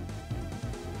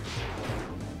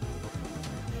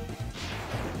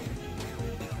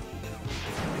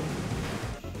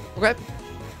 Okay.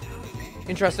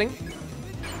 Interesting.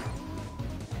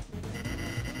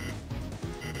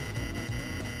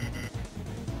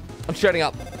 I'm shutting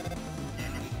up.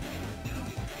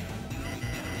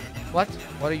 What?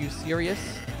 What, are you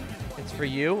serious? It's for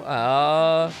you?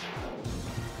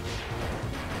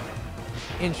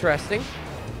 Interesting.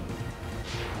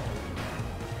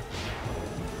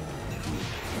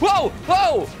 Whoa!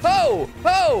 Whoa! Whoa!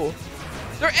 Whoa!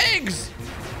 They're eggs!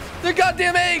 They're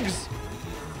goddamn eggs!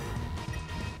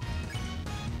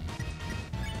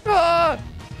 Ah!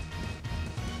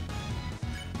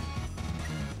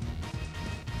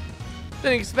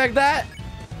 Didn't expect that.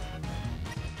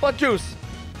 Butt juice.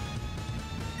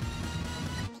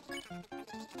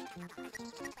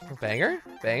 Banger?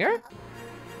 Banger?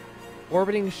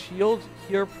 Orbiting shield.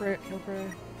 Heal prey.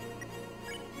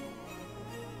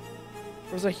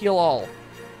 Where's a heal all?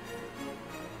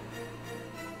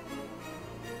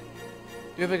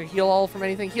 Do you have like a heal all from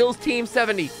anything? Heals team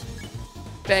 70.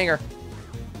 Banger.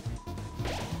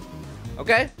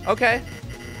 Okay, okay.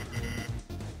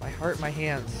 My heart, my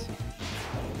hands.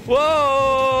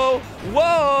 Whoa!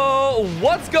 Whoa!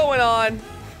 What's going on?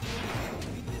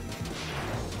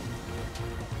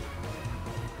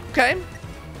 Okay.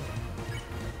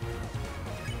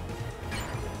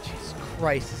 Jesus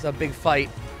Christ, this is a big fight.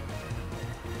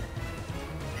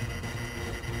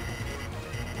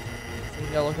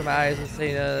 No, look at my eyes and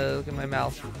say, look at my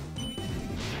mouth.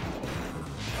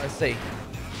 Let's see.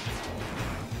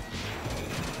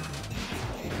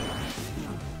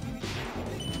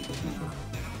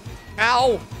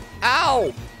 Ow!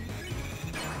 Ow!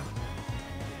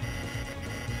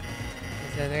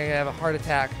 They're gonna have a heart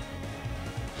attack.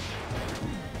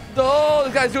 Oh,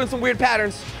 this guy's doing some weird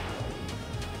patterns.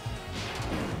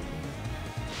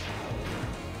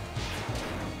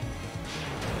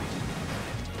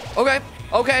 Okay,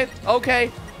 okay,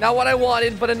 okay. Not what I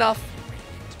wanted, but enough.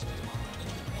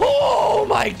 Oh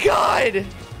my god!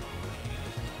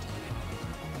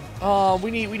 We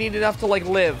need enough to like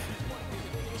live.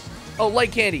 Oh,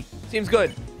 light candy. Seems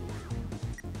good.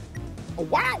 Oh,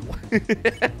 wow.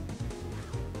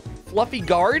 Fluffy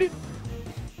guard?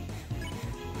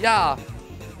 Yeah.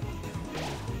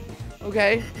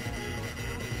 Okay.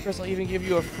 Chris, I'll even give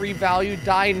you a free value.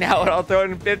 Die now and I'll throw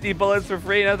in 50 bullets for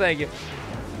free. No, thank you.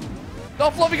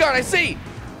 Oh, fluffy guard, I see.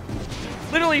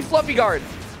 Literally fluffy guard.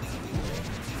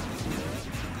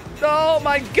 Oh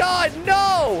my god,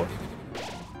 no!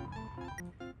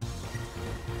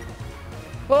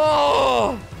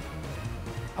 Oh!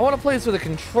 I want to play this with a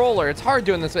controller. It's hard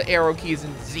doing this with arrow keys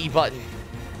and Z button.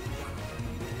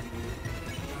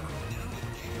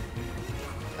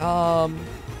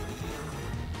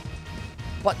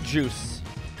 Butt juice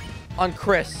on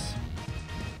Chris.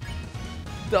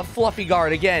 The fluffy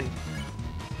guard again.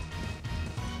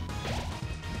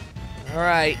 All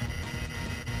right.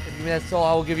 Give me that soul.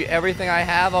 I will give you everything I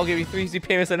have. I'll give you 3 easy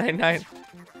payments at 99.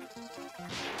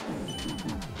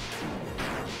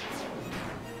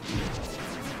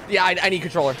 Yeah, I need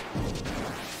controller.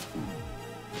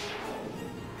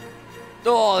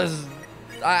 Oh, this is...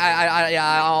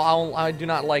 I do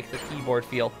not like the keyboard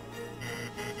feel.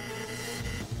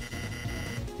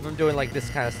 If I'm doing like this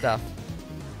kind of stuff.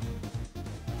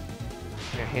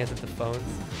 Your hands at the phones.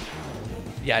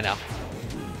 Yeah, I know.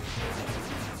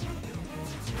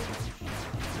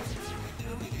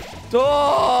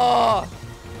 Oh!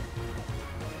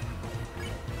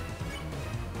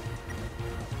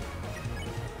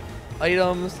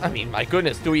 Items. I mean, my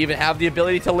goodness, do we even have the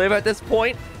ability to live at this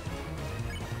point?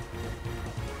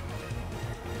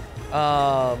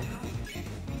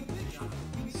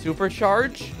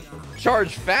 Supercharge?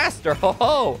 Charge faster.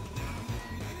 Oh.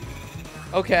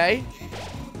 Okay.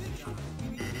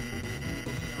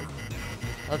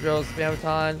 Electro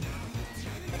Spamaton.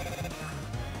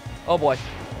 Oh boy.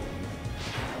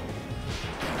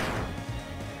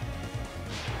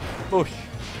 Boosh.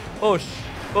 Boosh.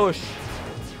 Boosh.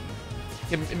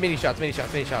 Mini shots, mini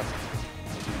shots, mini shots.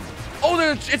 Oh,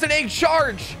 it's an egg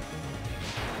charge.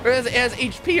 Or it has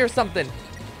HP or something.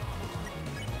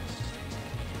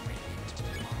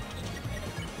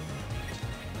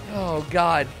 Oh,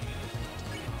 God.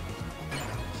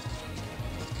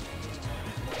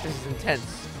 This is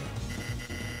intense.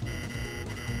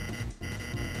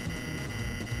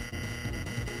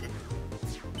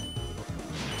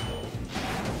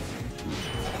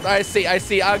 I see, I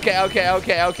see. Okay, okay,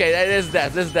 okay, okay. That is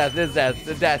death. This is death. This is death. This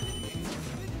is death.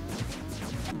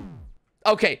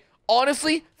 Okay,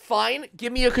 honestly, fine.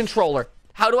 Give me a controller.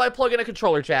 How do I plug in a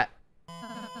controller, chat?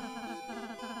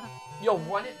 Yo,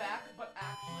 run it back, but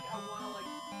actually, I want to, like,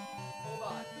 hold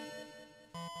on.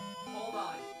 Hold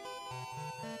on.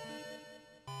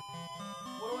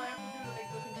 What do I have to do to make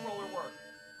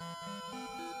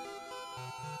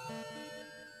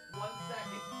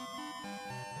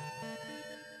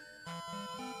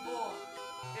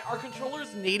Are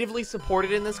controllers natively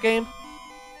supported in this game?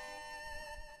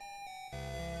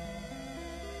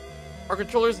 Are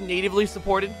controllers natively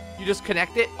supported? You just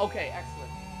connect it? Okay,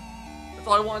 excellent. That's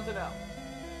all I wanted to know.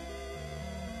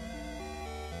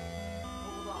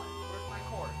 Hold on. Where's my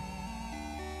cord?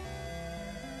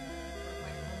 Where's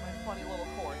my funny little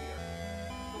cord here?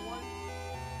 The one?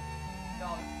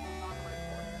 No, it's not the right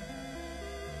cord.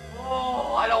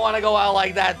 Oh, I don't want to go out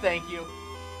like that, thank you.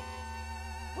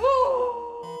 Woo!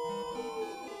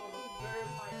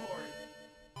 Where's my cord?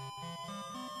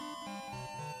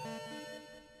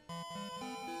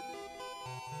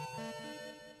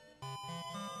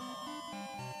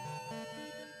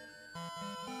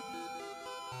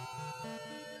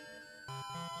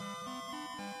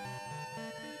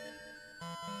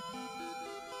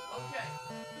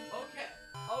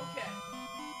 Okay.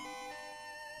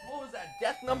 What was that?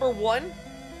 Death number 1?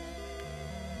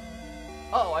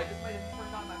 Oh, I just might have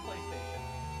turned on my PlayStation.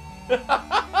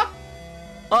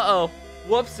 Uh-oh.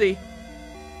 Whoopsie.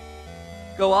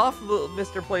 Go off,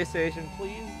 Mr. PlayStation.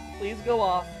 Please go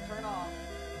off. Turn off.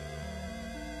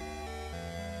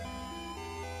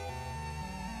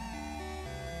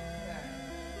 Okay.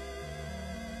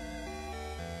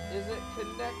 Is it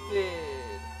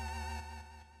connected?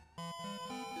 Oh,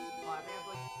 I think I have to,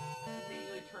 like,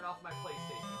 manually turn off my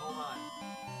PlayStation. Hold on.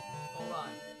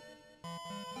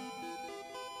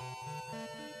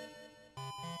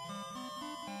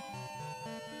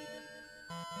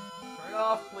 Turn it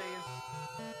off, please.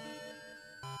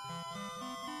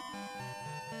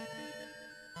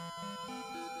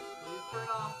 Please turn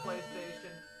off,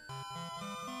 PlayStation.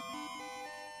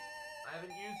 I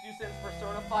haven't used you since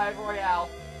Persona 5 Royale.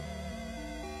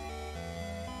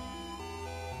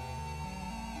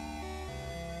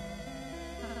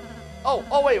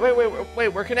 Oh, wait,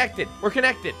 we're connected.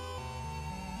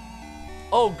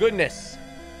 Oh, goodness.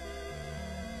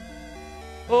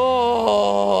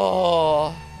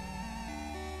 Oh.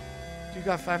 You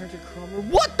got 500 chromer.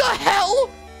 What the hell?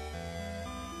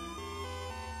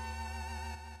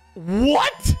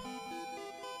 What?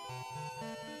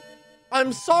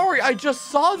 I'm sorry, I just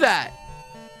saw that.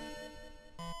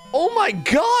 Oh my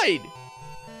god.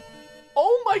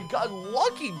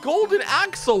 Lucky golden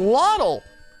axolotl.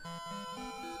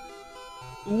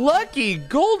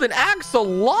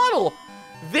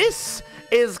 This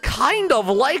is kind of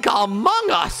like Among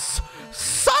Us.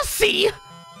 Sussy.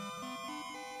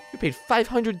 You paid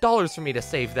 $500 for me to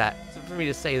save that. For me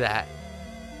to say that.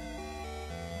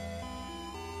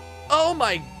 Oh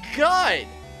my god.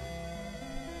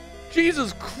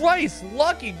 Jesus Christ.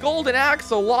 Lucky golden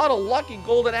axolotl.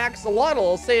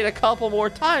 I'll say it a couple more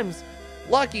times.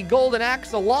 Lucky golden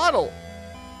axolotl.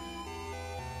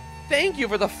 Thank you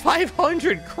for the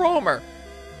 500 chromer.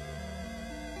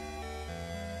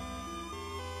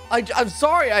 I'm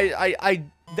sorry.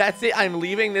 That's it. I'm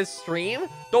leaving this stream.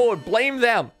 Don't blame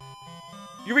them.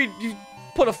 You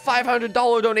put a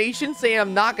 $500 donation saying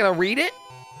I'm not gonna read it?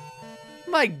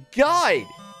 My god.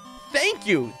 Thank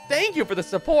you for the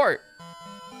support.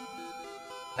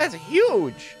 That's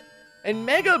huge. And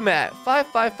Mega Matt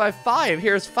 5555.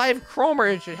 Here's 5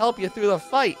 chromer. It should help you through the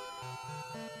fight.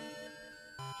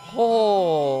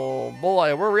 Oh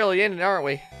boy, we're really in it, aren't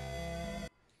we?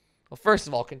 Well, first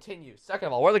of all, continue. Second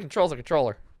of all, what are the controls of the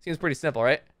controller? Seems pretty simple,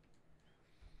 right?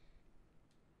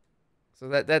 So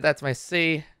that's my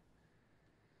C.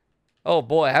 Oh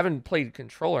boy, I haven't played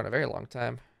controller in a very long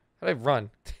time. How do I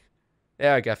run?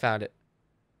 There we go, I found it.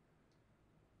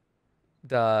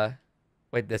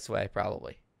 Wait, this way,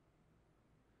 probably.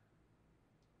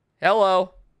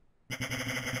 Hello.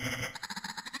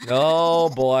 Oh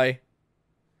boy.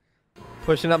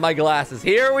 Pushing up my glasses.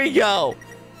 Here we go.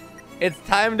 It's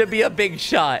time to be a big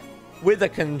shot with a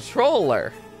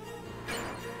controller.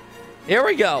 Here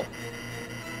we go.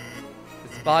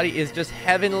 This body is just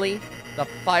heavenly. The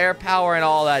firepower and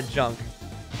all that junk.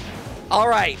 All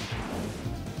right.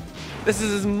 This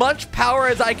is as much power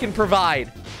as I can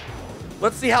provide.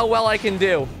 Let's see how well I can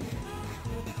do.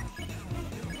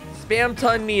 Spam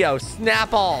ton Neo.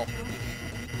 Snap all.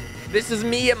 This is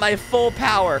me at my full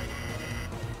power.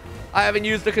 I haven't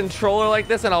used a controller like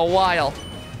this in a while.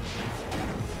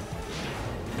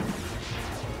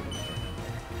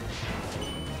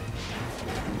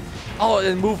 Oh,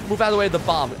 and move out of the way of the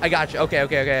bomb. I got you.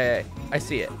 Okay. I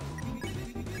see it.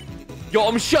 Yo,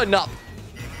 I'm shutting up.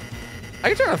 I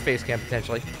can turn on face cam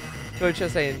potentially. So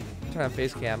just saying, turn on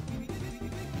face cam.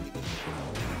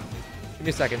 Give me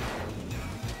a second.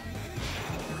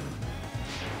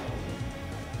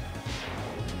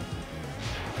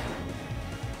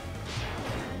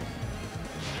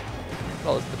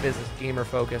 Oh, it's the business gamer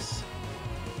focus.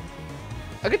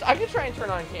 I could try and turn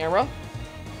on camera.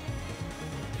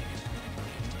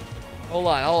 Hold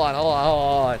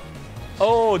on.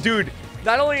 Oh, dude.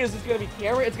 Not only is this gonna be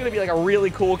camera, it's gonna be like a really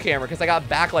cool camera because I got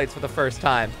backlights for the first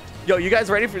time. Yo, you guys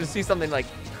ready to see something like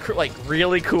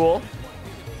really cool?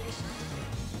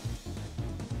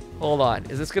 Hold on.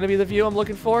 Is this gonna be the view I'm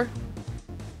looking for?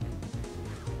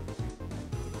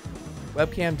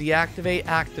 Webcam deactivate,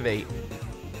 activate. I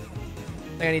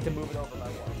think I need to move it over by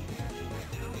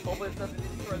one. Hopefully it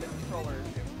doesn't destroy the controller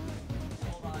issue.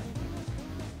 Hold on.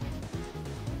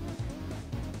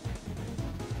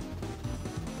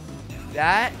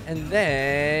 That, and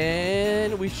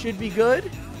then we should be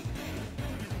good.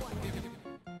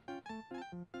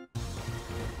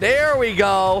 There we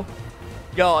go.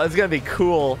 Yo, it's gonna be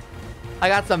cool. I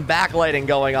got some backlighting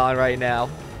going on right now.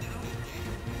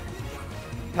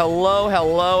 Hello.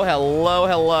 All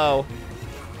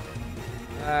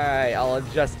right, I'll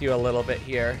adjust you a little bit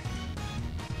here.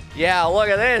 Yeah, look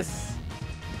at this.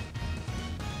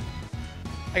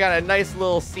 I got a nice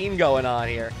little scene going on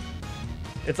here.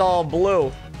 It's all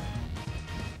blue.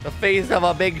 The face of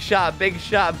a big shot.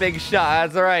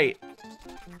 That's right.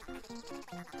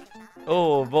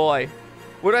 Oh, boy.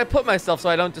 Where do I put myself so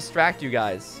I don't distract you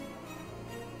guys?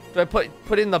 Do I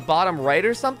put in the bottom right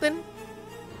or something?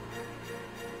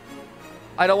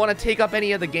 I don't want to take up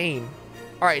any of the game.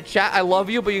 All right, chat, I love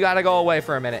you, but you got to go away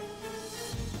for a minute.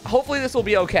 Hopefully this will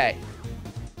be okay.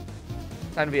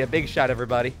 Time to be a big shot,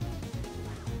 everybody.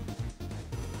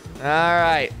 All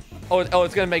right. Oh,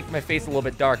 it's going to make my face a little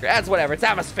bit darker. That's whatever. It's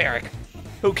atmospheric.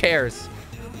 Who cares?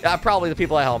 Probably the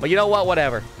people at home. But you know what?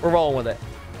 Whatever. We're rolling with it.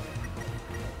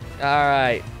 All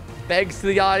right. Begs to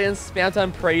the audience. Spam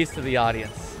time praise to the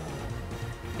audience.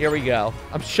 Here we go.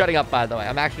 I'm shutting up, by the way.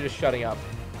 I'm actually just shutting up.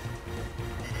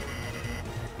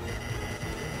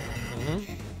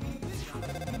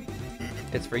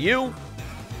 It's for you.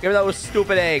 Give me those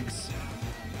stupid eggs.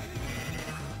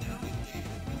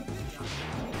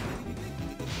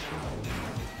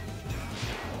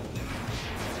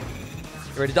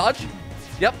 You ready to dodge?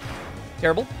 Yep.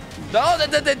 Terrible. No,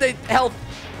 they health.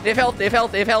 They have health. They have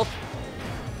health. They have health.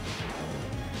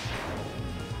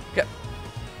 Okay.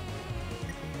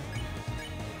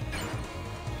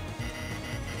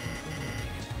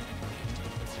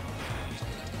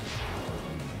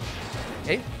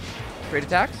 Okay. Great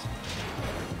attacks.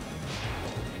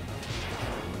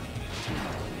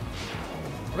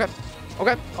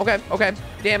 Okay.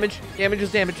 Damage. Damage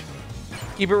is damage.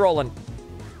 Keep it rolling.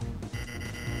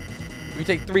 We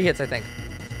take 3 hits, I think.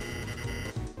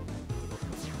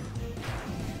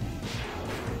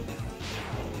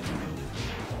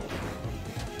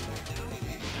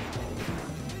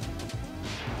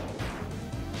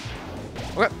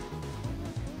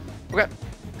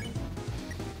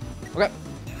 Okay.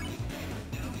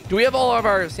 Do we have all of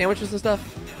our sandwiches and stuff?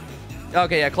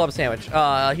 Okay, yeah, club sandwich.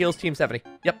 Heals team 70.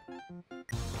 Yep.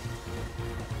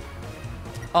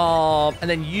 And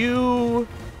then you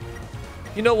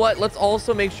know what? Let's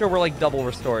also make sure we're like double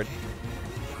restored.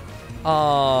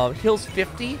 Heals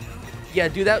 50. Yeah,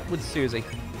 do that with Susie.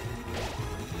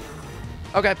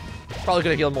 Okay. Probably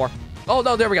could have healed more. Oh,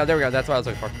 no, there we go. That's what I was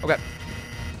looking for. Okay.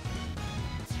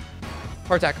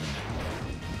 Heart attack.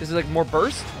 This is like more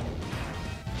burst.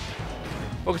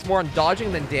 Focus more on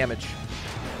dodging than damage.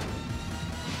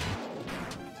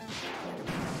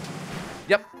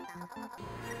 Yep.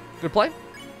 Good play.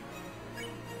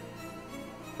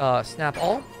 Snap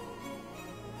all.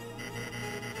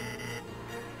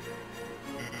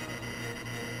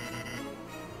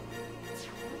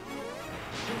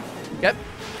 Yep.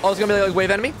 Oh, it's gonna be like wave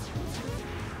enemy.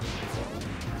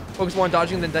 Focus more on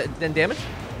dodging than damage.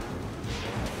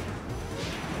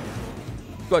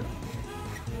 Good.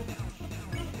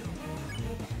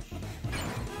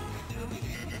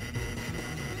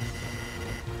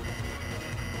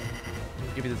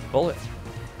 Give you this bullet.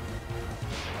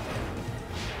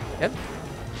 Yep.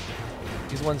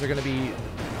 These ones are going to be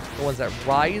the ones that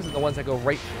rise and the ones that go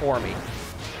right for me.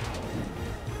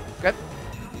 Okay.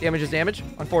 Damage is damage.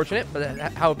 Unfortunate, but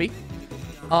that's how it be.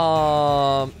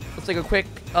 Let's take a quick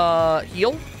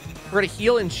heal. We're going to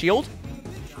heal and shield.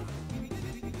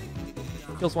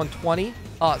 Heals 120.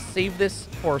 Save this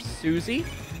for Susie.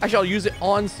 Actually, I'll use it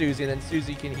on Susie, and then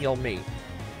Susie can heal me.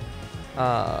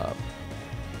 I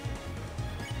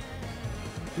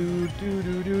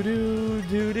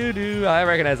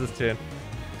recognize this tune.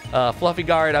 Fluffy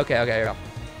guard. Okay, here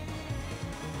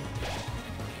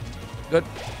we go.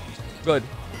 Good.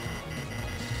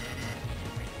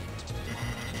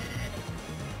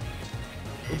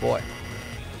 Oh boy.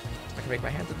 I can make my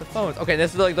hands at the phones. Okay,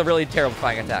 this is like the really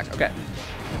terrifying attack. Okay.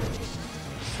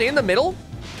 Stay in the middle.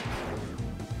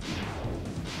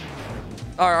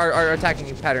 Our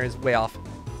attacking pattern is way off.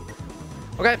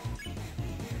 Okay.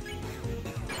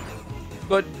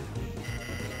 Good.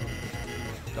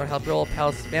 Don't help your old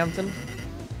pal Spamton.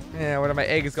 Yeah, what are my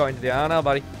eggs going to do? I don't know,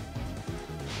 buddy.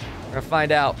 We're gonna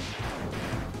find out.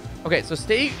 Okay, so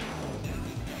stay...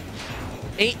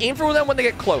 Aim for them when they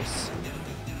get close.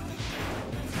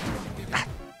 Ah.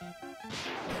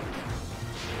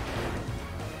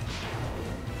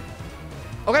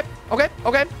 Okay, okay,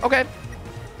 okay, okay.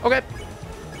 Okay.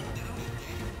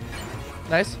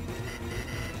 Nice.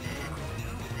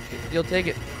 You'll take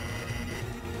it.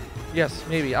 Yes,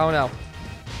 maybe. I don't know.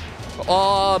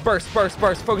 Oh, burst.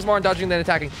 Focus more on dodging than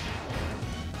attacking.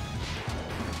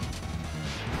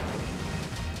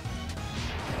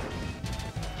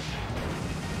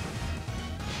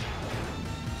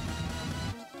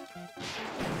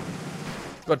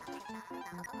 Good.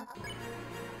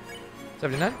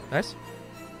 79. Nice.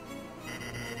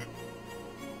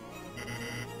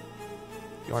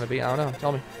 You want to be? I don't know.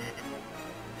 Tell me.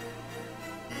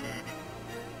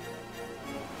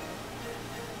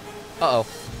 Uh-oh.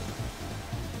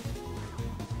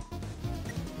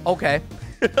 Okay.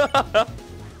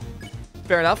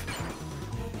 Fair enough.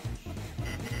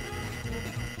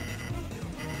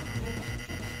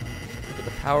 Look at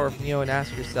the power of Neo and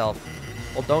ask yourself,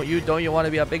 well, don't you want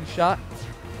to be a big shot?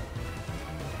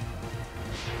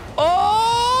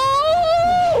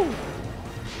 Oh!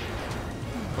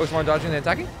 Focus more on dodging than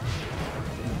attacking.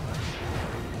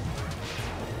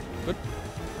 Good.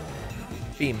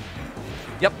 Beam.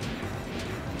 Yep.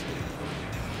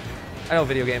 I know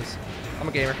video games. I'm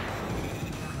a gamer.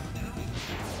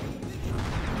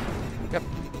 Yep.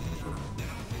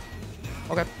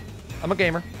 Okay. I'm a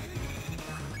gamer.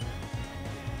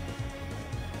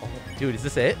 Oh, dude, is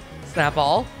this it? Snap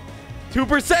all?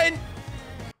 2%!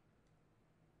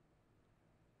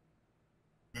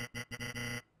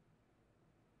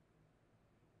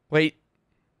 Wait.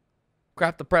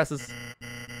 Crap the presses.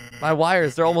 My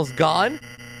wires, they're almost gone?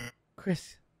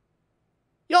 Chris.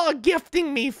 You're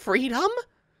gifting me freedom?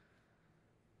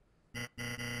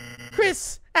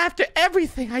 Chris, after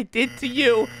everything I did to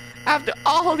you, after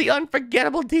all the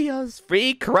unforgettable deals,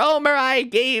 free chromer I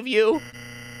gave you,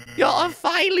 you're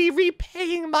finally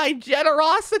repaying my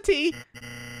generosity.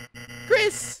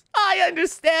 Chris, I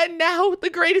understand now the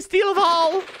greatest deal of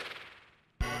all.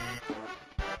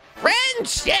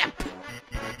 Friendship!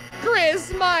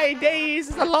 Chris, my days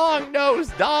as a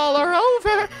long-nosed doll are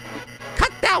over.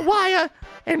 Cut that wire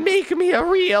and make me a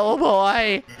real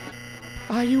boy.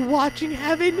 Are you watching,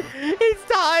 Heaven?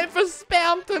 It's time for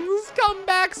Spamton's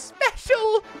comeback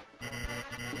special.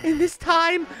 And this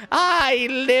time, I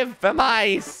live for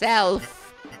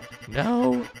myself.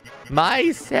 No,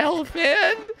 myself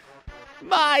and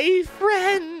my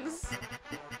friends.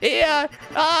 Here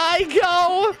I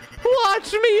go.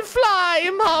 Watch me fly,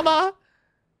 Mama.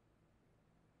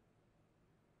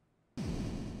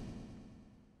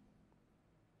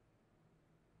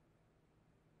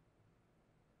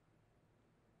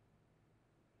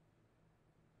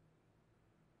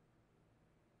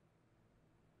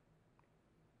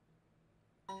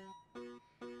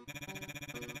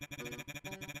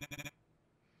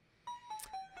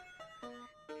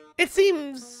 It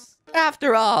seems,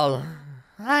 after all,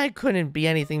 I couldn't be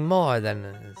anything more than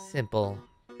a simple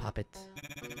puppet.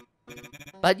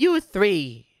 But you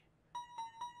three,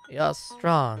 you're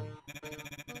strong.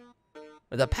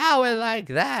 With a power like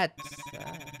that,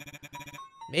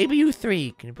 maybe you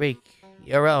three can break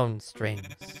your own strings.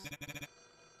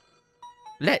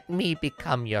 Let me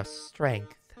become your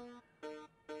strength.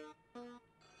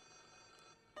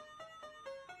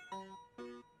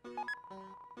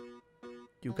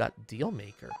 You got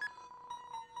Dealmaker.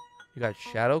 You got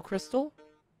Shadow Crystal?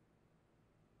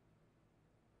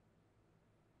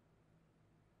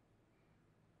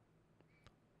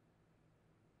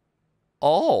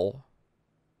 Oh.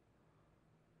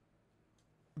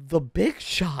 The big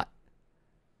shot.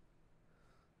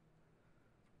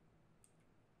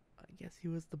 I guess he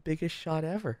was the biggest shot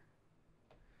ever.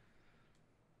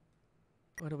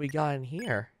 What do we got in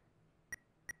here?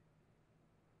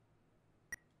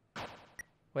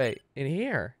 Wait, in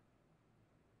here?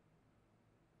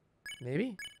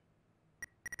 Maybe?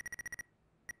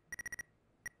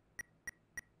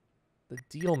 The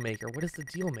Dealmaker. What is the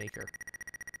Dealmaker?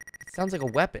 It sounds like a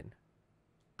weapon.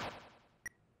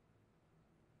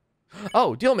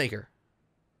 Oh, Dealmaker.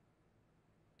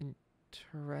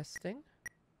 Interesting.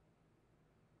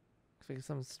 Looks like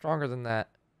something stronger than that.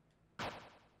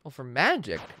 Well, for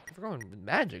magic. If we're going with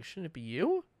magic, shouldn't it be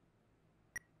you?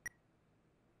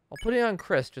 I'll put it on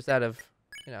Chris just out of,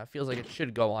 you know, it feels like it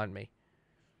should go on me.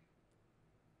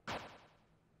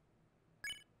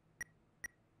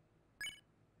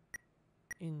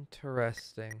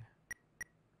 Interesting.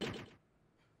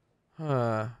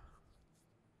 Huh.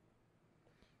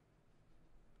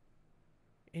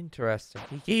 Interesting.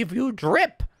 He gave you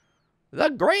drip! The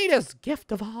greatest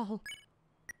gift of all!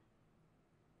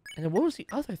 And then what was the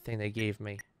other thing they gave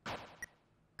me?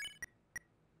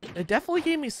 They definitely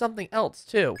gave me something else,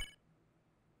 too.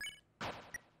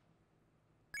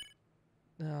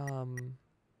 Well,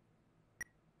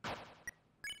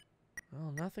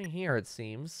 nothing here, it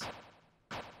seems.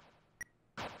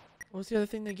 What was the other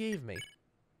thing they gave me?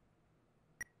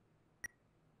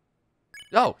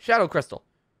 Oh, Shadow Crystal.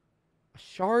 A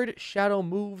shard shadow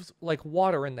moves like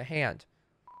water in the hand.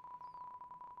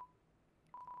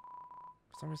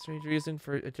 For some strange reason,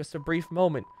 for just a brief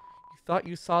moment, you thought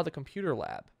you saw the computer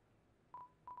lab.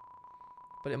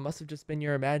 But it must have just been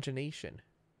your imagination.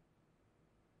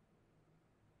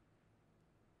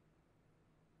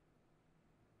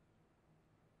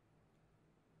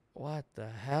 What the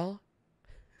hell?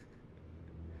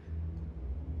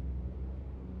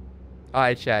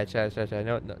 Alright, chat.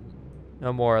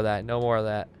 No more of that. No more of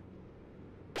that.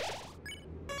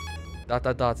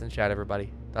 Dots in chat,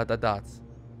 everybody. Dots.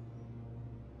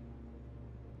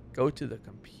 Go to the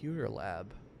computer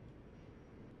lab.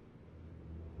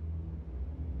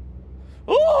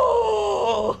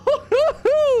 Oh!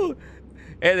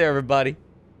 Hey there, everybody.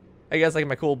 I guess like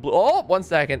my cool blue. Oh, 1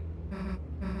 second.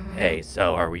 Hey,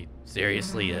 so are we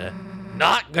seriously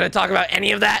not gonna talk about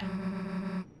any of that?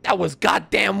 That was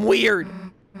goddamn weird.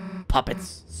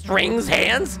 Puppets, strings,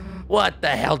 hands? What the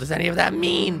hell does any of that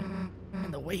mean?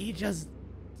 And the way he just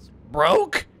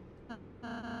broke?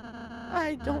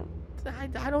 I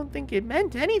don't think it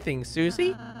meant anything,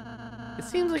 Susie. It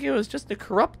seems like it was just a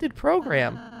corrupted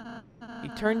program. He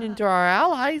turned into our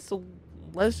ally, so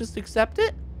let's just accept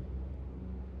it.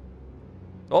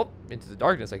 Oh, into the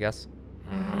darkness, I guess.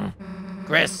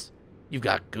 Chris, you've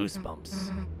got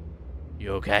goosebumps.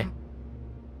 You okay?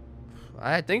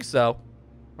 I think so.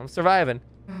 I'm surviving.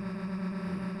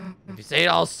 If you say it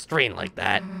all straight like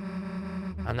that,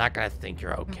 I'm not gonna think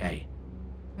you're okay.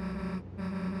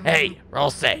 Hey,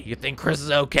 Rolse, you think Chris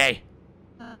is okay?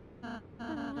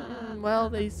 Well,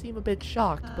 they seem a bit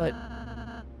shocked, but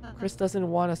Chris doesn't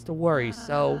want us to worry,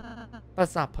 so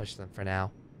let's not push them for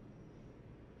now.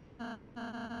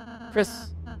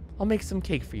 Chris, I'll make some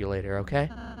cake for you later,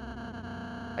 okay?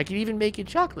 I can even make it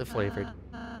chocolate flavored.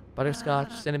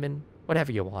 Butterscotch, cinnamon,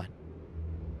 whatever you want.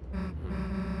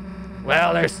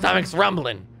 Well, their stomach's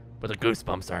rumbling, but the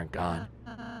goosebumps aren't gone.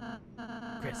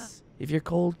 Chris, if you're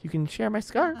cold, you can share my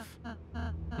scarf.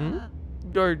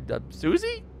 Or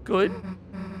Susie? Good.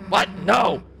 What?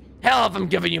 No! Hell if I'm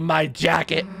giving you my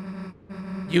jacket!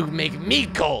 You make me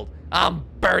cold! I'm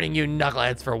burning you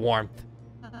knuckleheads for warmth.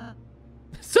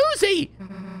 Susie!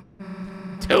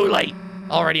 Too late!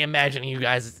 Already imagining you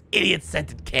guys as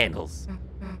idiot-scented candles.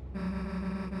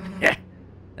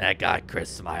 That got Chris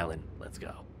smiling. Let's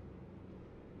go.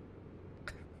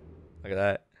 Look at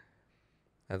that.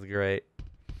 That's great.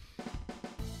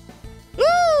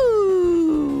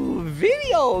 Ooh!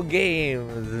 Video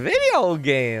games! Video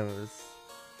games!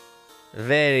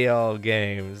 Video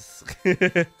games.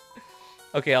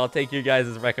 Okay, I'll take you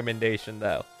guys' recommendation,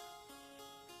 though.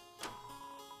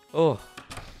 Oh.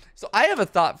 So I have a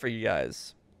thought for you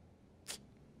guys.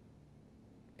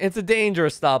 It's a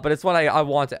dangerous thought, but it's one I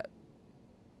want to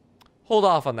hold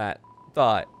off on that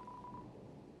thought.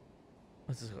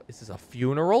 Is this a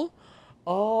funeral?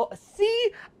 Oh,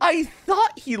 see? I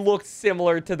thought he looked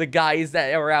similar to the guys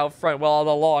that were out front with all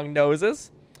the long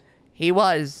noses. He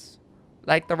was,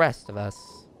 like the rest of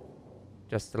us,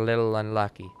 just a little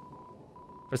unlucky.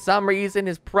 For some reason,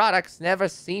 his products never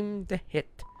seemed to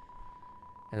hit.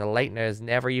 And the Leitners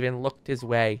never even looked his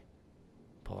way.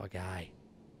 Poor guy.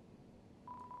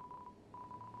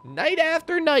 Night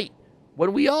after night,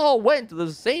 when we all went to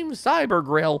the same cyber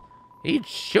grill, he'd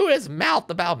shoot his mouth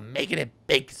about making it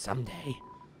big someday.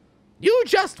 You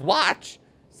just watch.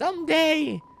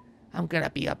 Someday, I'm gonna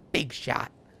be a big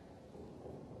shot.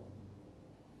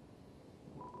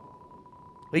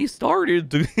 He started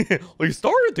to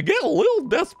get a little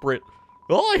desperate.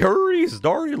 I heard he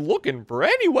started looking for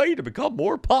any way to become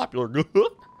more popular.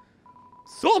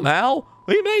 Somehow,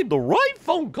 he made the right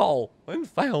phone call and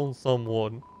found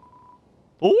someone.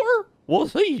 Or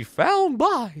was he found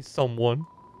by someone?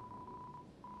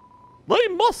 They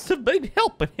must have been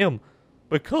helping him,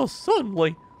 because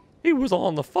suddenly, he was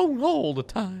on the phone all the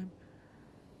time.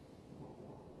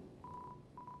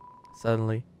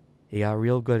 Suddenly, he got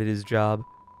real good at his job.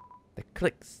 The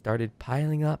clicks started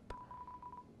piling up.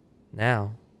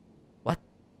 Now,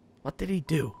 what did he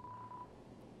do?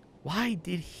 Why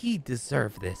did he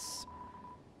deserve this?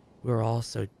 We were all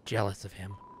so jealous of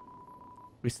him.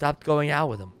 We stopped going out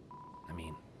with him. I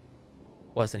mean,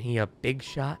 wasn't he a big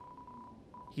shot?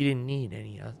 He didn't need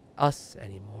any of us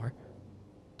anymore,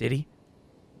 did he?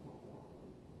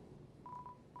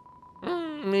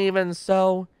 Even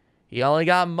so, he only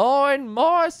got more and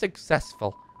more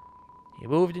successful. He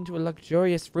moved into a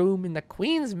luxurious room in the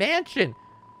Queen's mansion.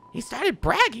 He started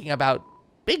bragging about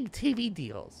big TV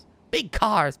deals, big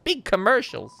cars, big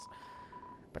commercials.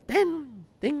 But then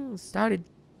things started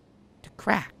to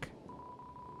crack.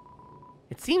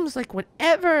 It seems like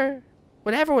whatever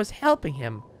was helping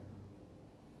him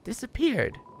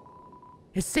disappeared.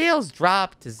 His sales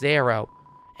dropped to zero,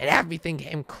 and everything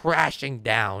came crashing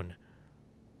down.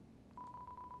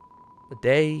 The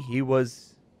day he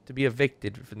was to be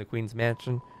evicted from the Queen's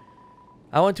mansion,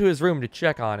 I went to his room to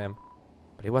check on him,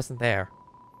 but he wasn't there.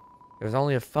 There was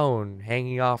only a phone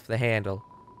hanging off the handle.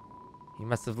 He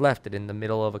must have left it in the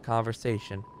middle of a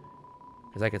conversation,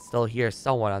 because I could still hear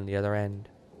someone on the other end.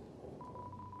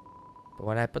 But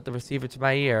when I put the receiver to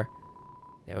my ear,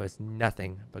 there was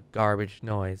nothing but garbage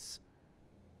noise.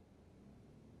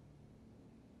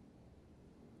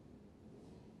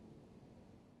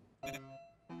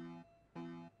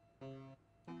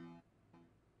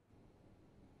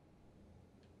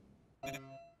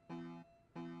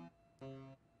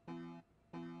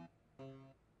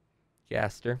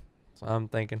 Gaster. That's what I'm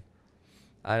thinking.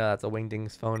 I know that's a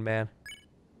Wingdings phone, man.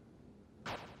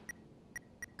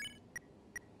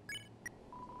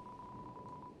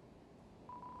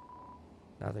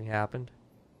 Nothing happened.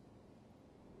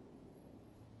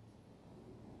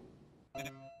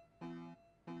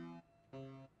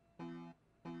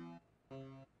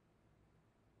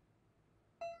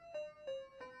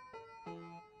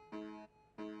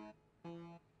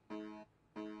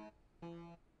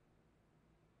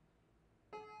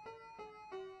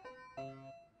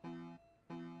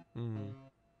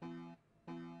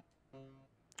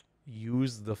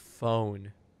 Use the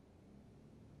phone.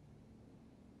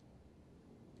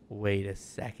 Wait a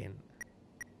second.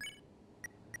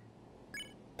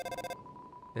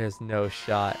 There's no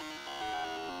shot.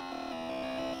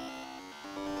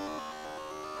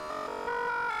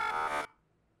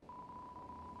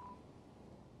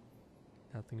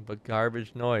 Nothing but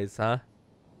garbage noise, huh?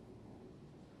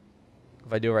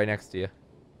 If I do it right next to you.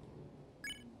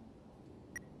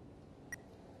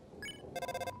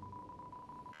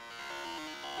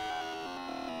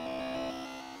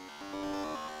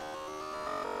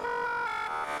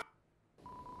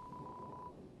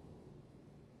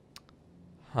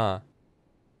 Huh.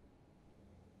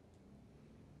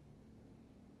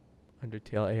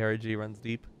 Undertale ARG runs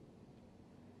deep.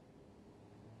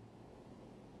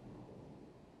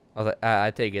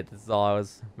 I take it this is all I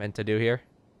was meant to do here.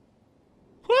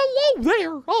 Hello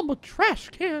there, I'm a trash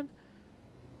can.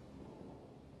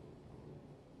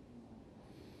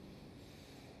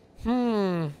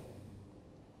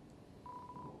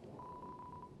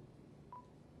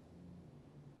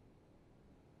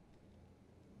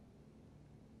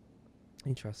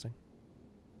 Interesting.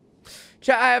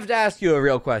 Chat, I have to ask you a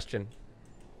real question.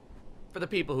 For the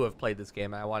people who have played this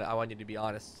game, I want you to be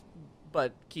honest,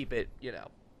 but keep it, you know,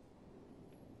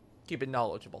 keep it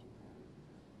knowledgeable.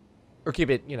 Or keep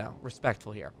it, you know,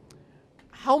 respectful here.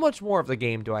 How much more of the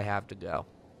game do I have to go?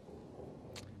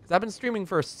 Because I've been streaming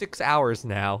for 6 hours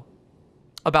now.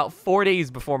 About 4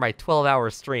 days before my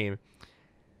 12-hour stream.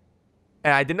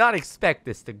 And I did not expect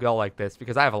this to go like this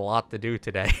because I have a lot to do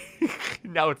today.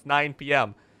 Now it's 9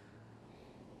 p.m.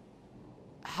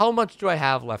 How much do I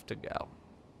have left to go?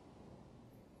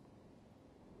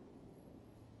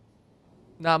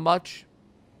 Not much.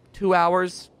 2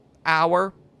 hours.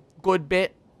 Hour. Good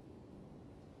bit.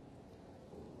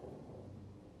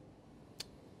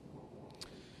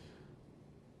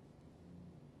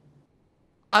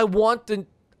 I want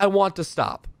to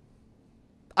stop.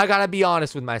 I gotta be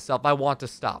honest with myself. I want to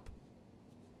stop.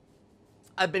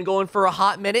 I've been going for a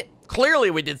hot minute.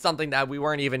 Clearly we did something that we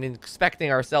weren't even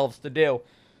expecting ourselves to do.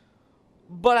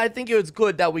 But I think it was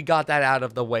good that we got that out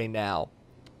of the way now.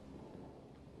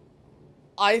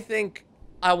 I think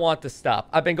I want to stop.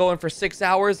 I've been going for 6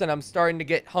 hours and I'm starting to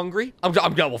get hungry.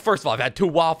 Well, first of all, I've had 2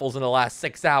 waffles in the last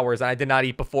 6 hours and I did not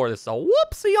eat before this. So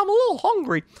whoopsie, I'm a little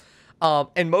hungry.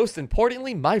 And most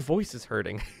importantly, my voice is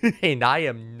hurting. And I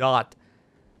am not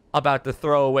about to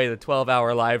throw away the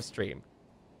 12-hour live stream.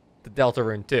 The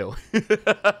Deltarune 2.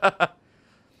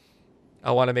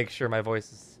 I want to make sure my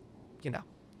voice is, you know,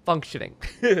 functioning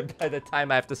by the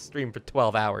time I have to stream for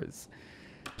 12 hours.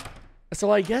 So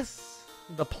I guess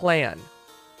the plan.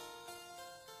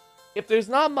 If there's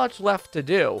not much left to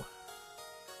do,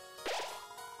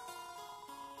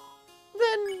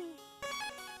 then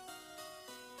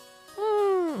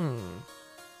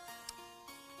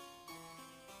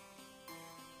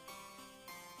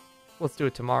do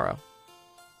it tomorrow.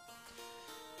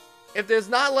 If there's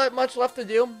not much left to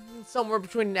do, somewhere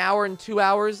between an hour and 2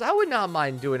 hours, I would not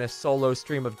mind doing a solo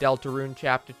stream of Deltarune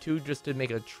Chapter 2 just to make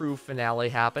a true finale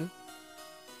happen.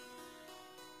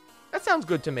 That sounds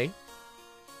good to me.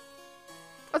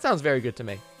 That sounds very good to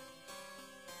me.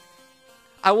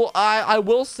 I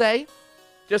will say,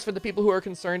 just for the people who are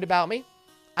concerned about me,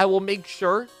 I will make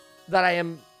sure that I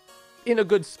am in a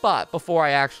good spot before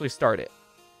I actually start it.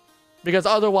 Because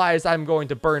otherwise, I'm going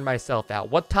to burn myself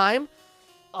out. What time?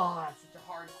 Oh, that's such a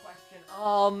hard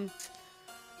question.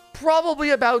 Probably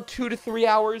about 2 to 3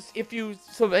 hours if you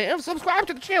subscribe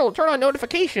to the channel, turn on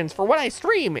notifications for when I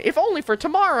stream, if only for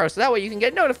tomorrow, so that way you can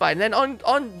get notified, and then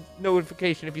on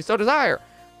notification if you so desire.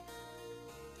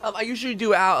 I usually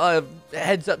do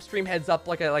stream heads up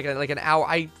like an hour.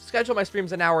 I schedule my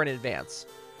streams an hour in advance.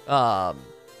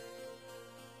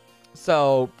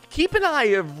 So keep an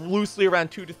eye of loosely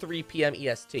around 2 to 3 p.m.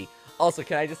 EST. Also,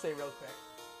 can I just say real quick?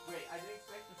 Wait, I didn't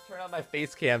expect to turn on my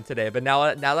face cam today, but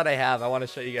now that I have, I want to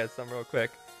show you guys something real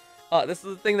quick. This is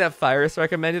the thing that Virus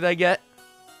recommended I get.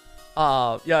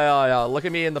 Yeah. Look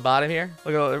at me in the bottom here.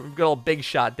 Look at a good old big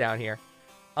shot down here.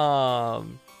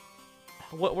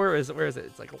 Where is it? Where is it?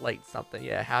 It's like light something.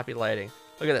 Yeah, happy lighting.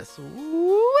 Look at this.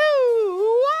 Woo!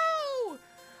 Woo!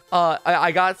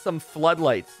 I got some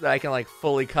floodlights that I can like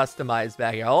fully customize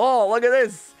back here. Oh, look at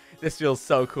this. This feels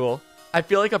so cool. I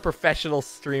feel like a professional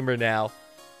streamer now.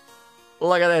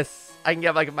 Look at this. I can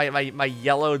get like my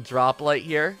yellow drop light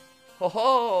here.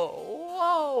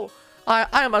 Whoa! I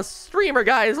am a streamer,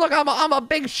 guys. Look, I'm a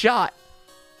big shot.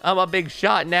 I'm a big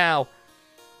shot now.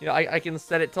 You know, I can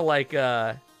set it to like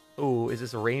ooh, is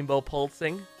this rainbow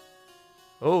pulsing?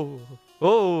 Oh,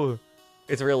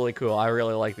 it's really cool. I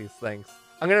really like these things.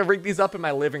 I'm gonna rig these up in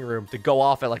my living room to go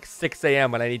off at like 6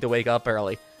 a.m. when I need to wake up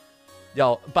early.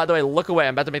 Yo, by the way, look away.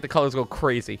 I'm about to make the colors go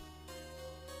crazy.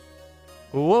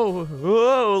 Whoa,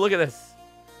 look at this.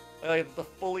 Like the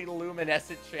fully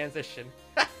luminescent transition.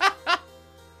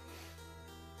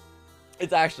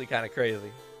 It's actually kind of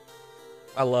crazy.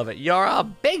 I love it. You're a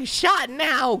big shot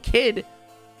now, kid.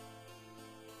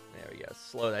 There we go.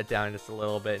 Slow that down just a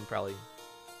little bit and probably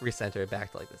recenter it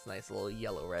back to like this nice little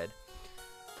yellow red.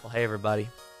 Well, hey everybody.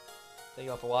 Thank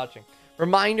you all for watching.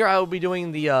 Reminder, I will be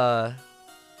doing the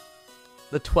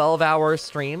 12-hour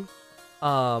stream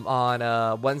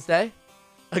on Wednesday.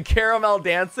 A caramel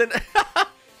dancing.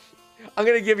 I'm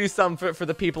gonna give you some for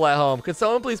the people at home. Could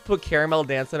someone please put caramel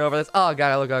dancing over this? Oh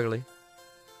god, I look ugly.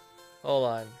 Hold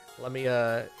on. Let me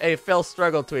hey, Phil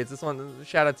Struggle tweets. This one,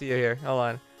 shout out to you here. Hold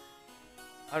on.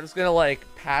 I'm just gonna like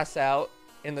pass out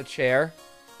in the chair,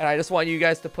 and I just want you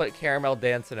guys to put caramel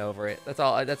dancing over it. That's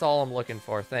all I'm looking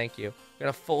for. Thank you. I'm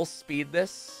gonna full speed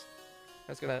this.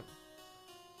 I'm just gonna.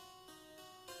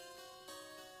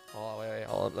 Oh wait,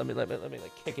 hold on. Let me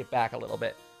like kick it back a little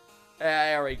bit.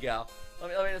 There we go. Let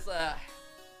me just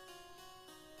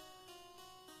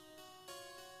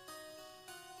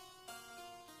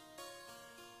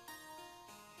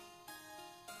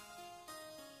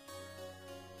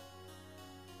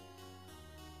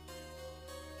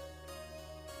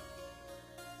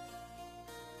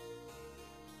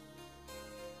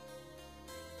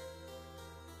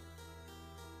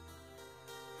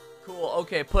Cool.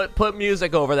 Okay, put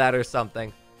music over that or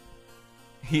something.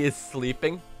 He is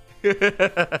sleeping.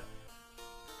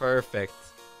 Perfect.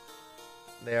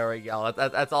 There we go.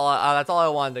 That's all I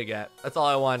wanted to get. That's all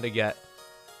I wanted to get.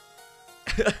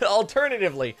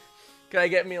 Alternatively, can I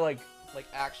get me like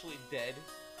actually dead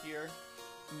here?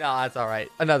 No, that's all right.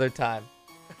 Another time.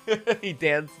 He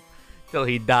danced till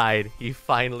he died. He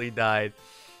finally died.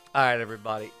 All right,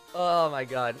 everybody. Oh my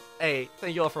god. Hey,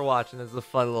 thank you all for watching. This is a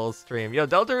fun little stream. Yo,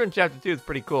 Deltarune Chapter 2 is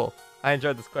pretty cool. I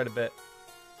enjoyed this quite a bit.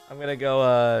 I'm gonna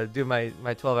go do my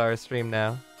 12-hour stream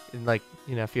now. In like,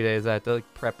 you know, a few days. I have to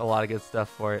like, prep a lot of good stuff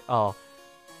for it. Oh,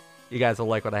 you guys will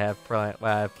like what I have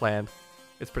planned.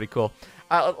 It's pretty cool.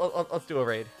 Let's do a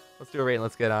raid. Let's do a raid and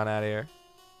let's get on out of here.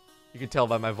 You can tell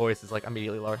by my voice is like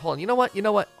immediately lowered. Hold on. You know what?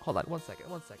 Hold on. One second.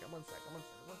 Where's my controller?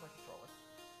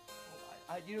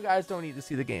 You guys don't need to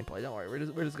see the gameplay. Don't worry.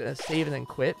 We're just gonna save and then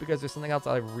quit because there's something else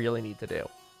I really need to do.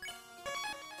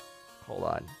 Hold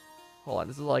on.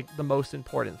 This is like the most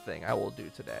important thing I will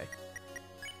do today.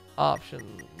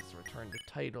 Options. Return to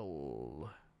title.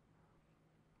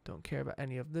 Don't care about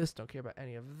any of this. Don't care about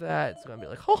any of that. It's gonna be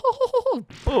like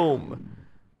boom.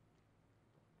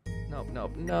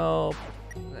 Nope.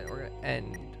 And then we're gonna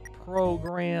end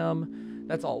program.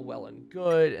 That's all well and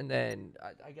good. And then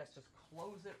I guess just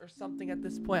close it or something at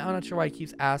this point. I'm not sure why he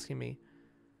keeps asking me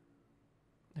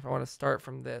if I want to start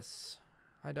from this.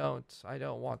 I don't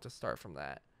want to start from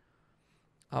that.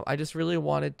 I just really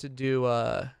wanted to do,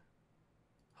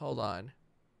 hold on.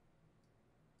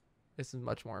 This is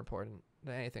much more important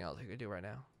than anything else I could do right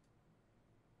now.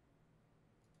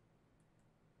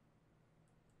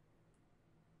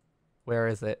 Where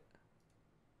is it?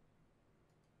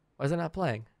 Why is it not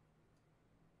playing?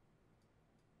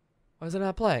 Why is it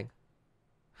not playing?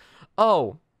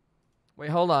 Oh. Wait,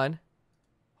 hold on.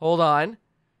 Hold on.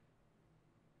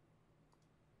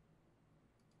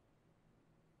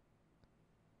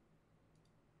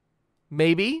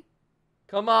 Maybe.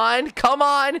 Come on. Come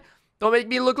on. Don't make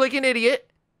me look like an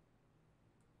idiot.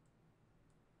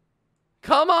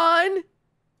 Come on.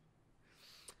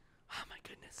 Oh my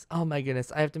goodness. Oh my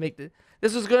goodness. I have to make this.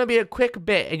 This was going to be a quick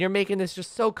bit, and you're making this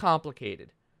just so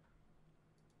complicated.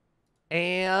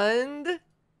 And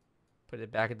put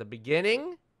it back at the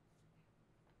beginning.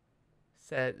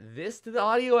 Set this to the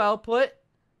audio output.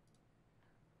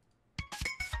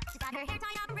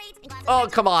 Oh,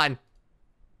 come on.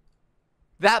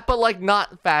 That, but like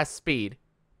not fast speed.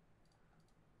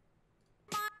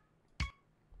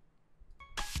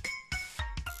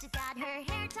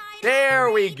 There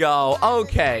we go.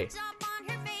 Okay.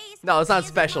 No, it's not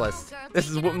specialist. This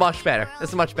is much better. This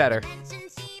is much better.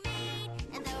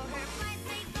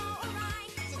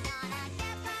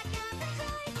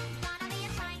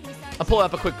 I'm pulling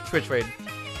up a quick Twitch raid.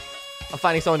 I'm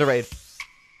finding someone to raid.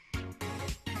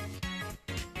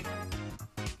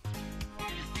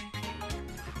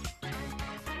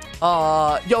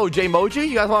 Yo, J-Moji?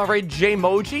 You guys want to raid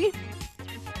J-Moji?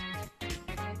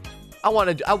 I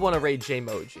want to raid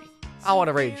J-Moji. I want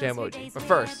to raid J-Moji. But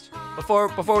first,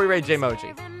 before we raid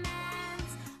J-Moji,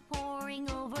 I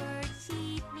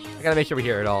gotta make sure we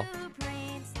hear it all.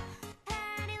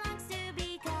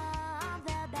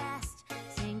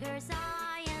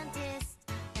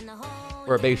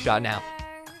 We're a big shot now.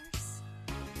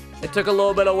 It took a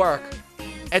little bit of work.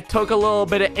 It took a little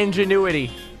bit of ingenuity.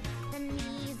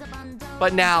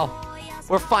 But now,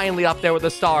 we're finally up there with the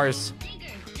stars.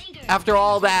 After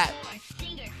all that,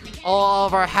 all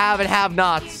of our have and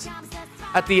have-nots,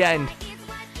 at the end,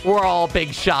 we're all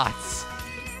big shots.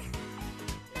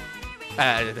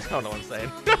 I don't know what I'm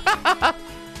saying.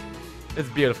 It's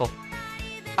beautiful.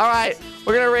 Alright,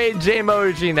 we're gonna raid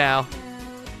J-Moji now.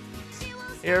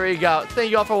 Here we go. Thank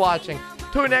you all for watching.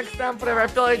 Tune next time for whatever I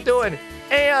feel like doing.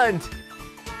 And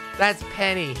that's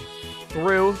Penny.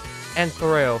 Through and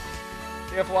through.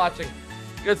 Thank you for watching.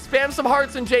 Good. Spam some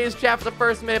hearts in Jay's chat for the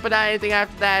first minute, but not anything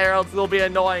after that, or else it'll be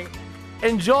annoying.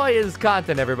 Enjoy his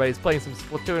content, everybody. He's playing some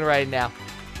Splatoon right now.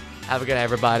 Have a good night,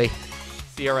 everybody.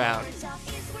 See you around.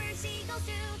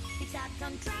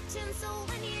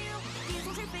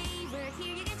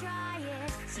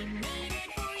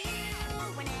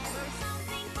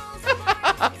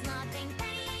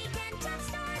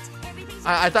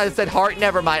 I thought it said heart.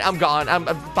 Never mind. I'm gone.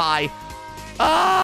 Bye.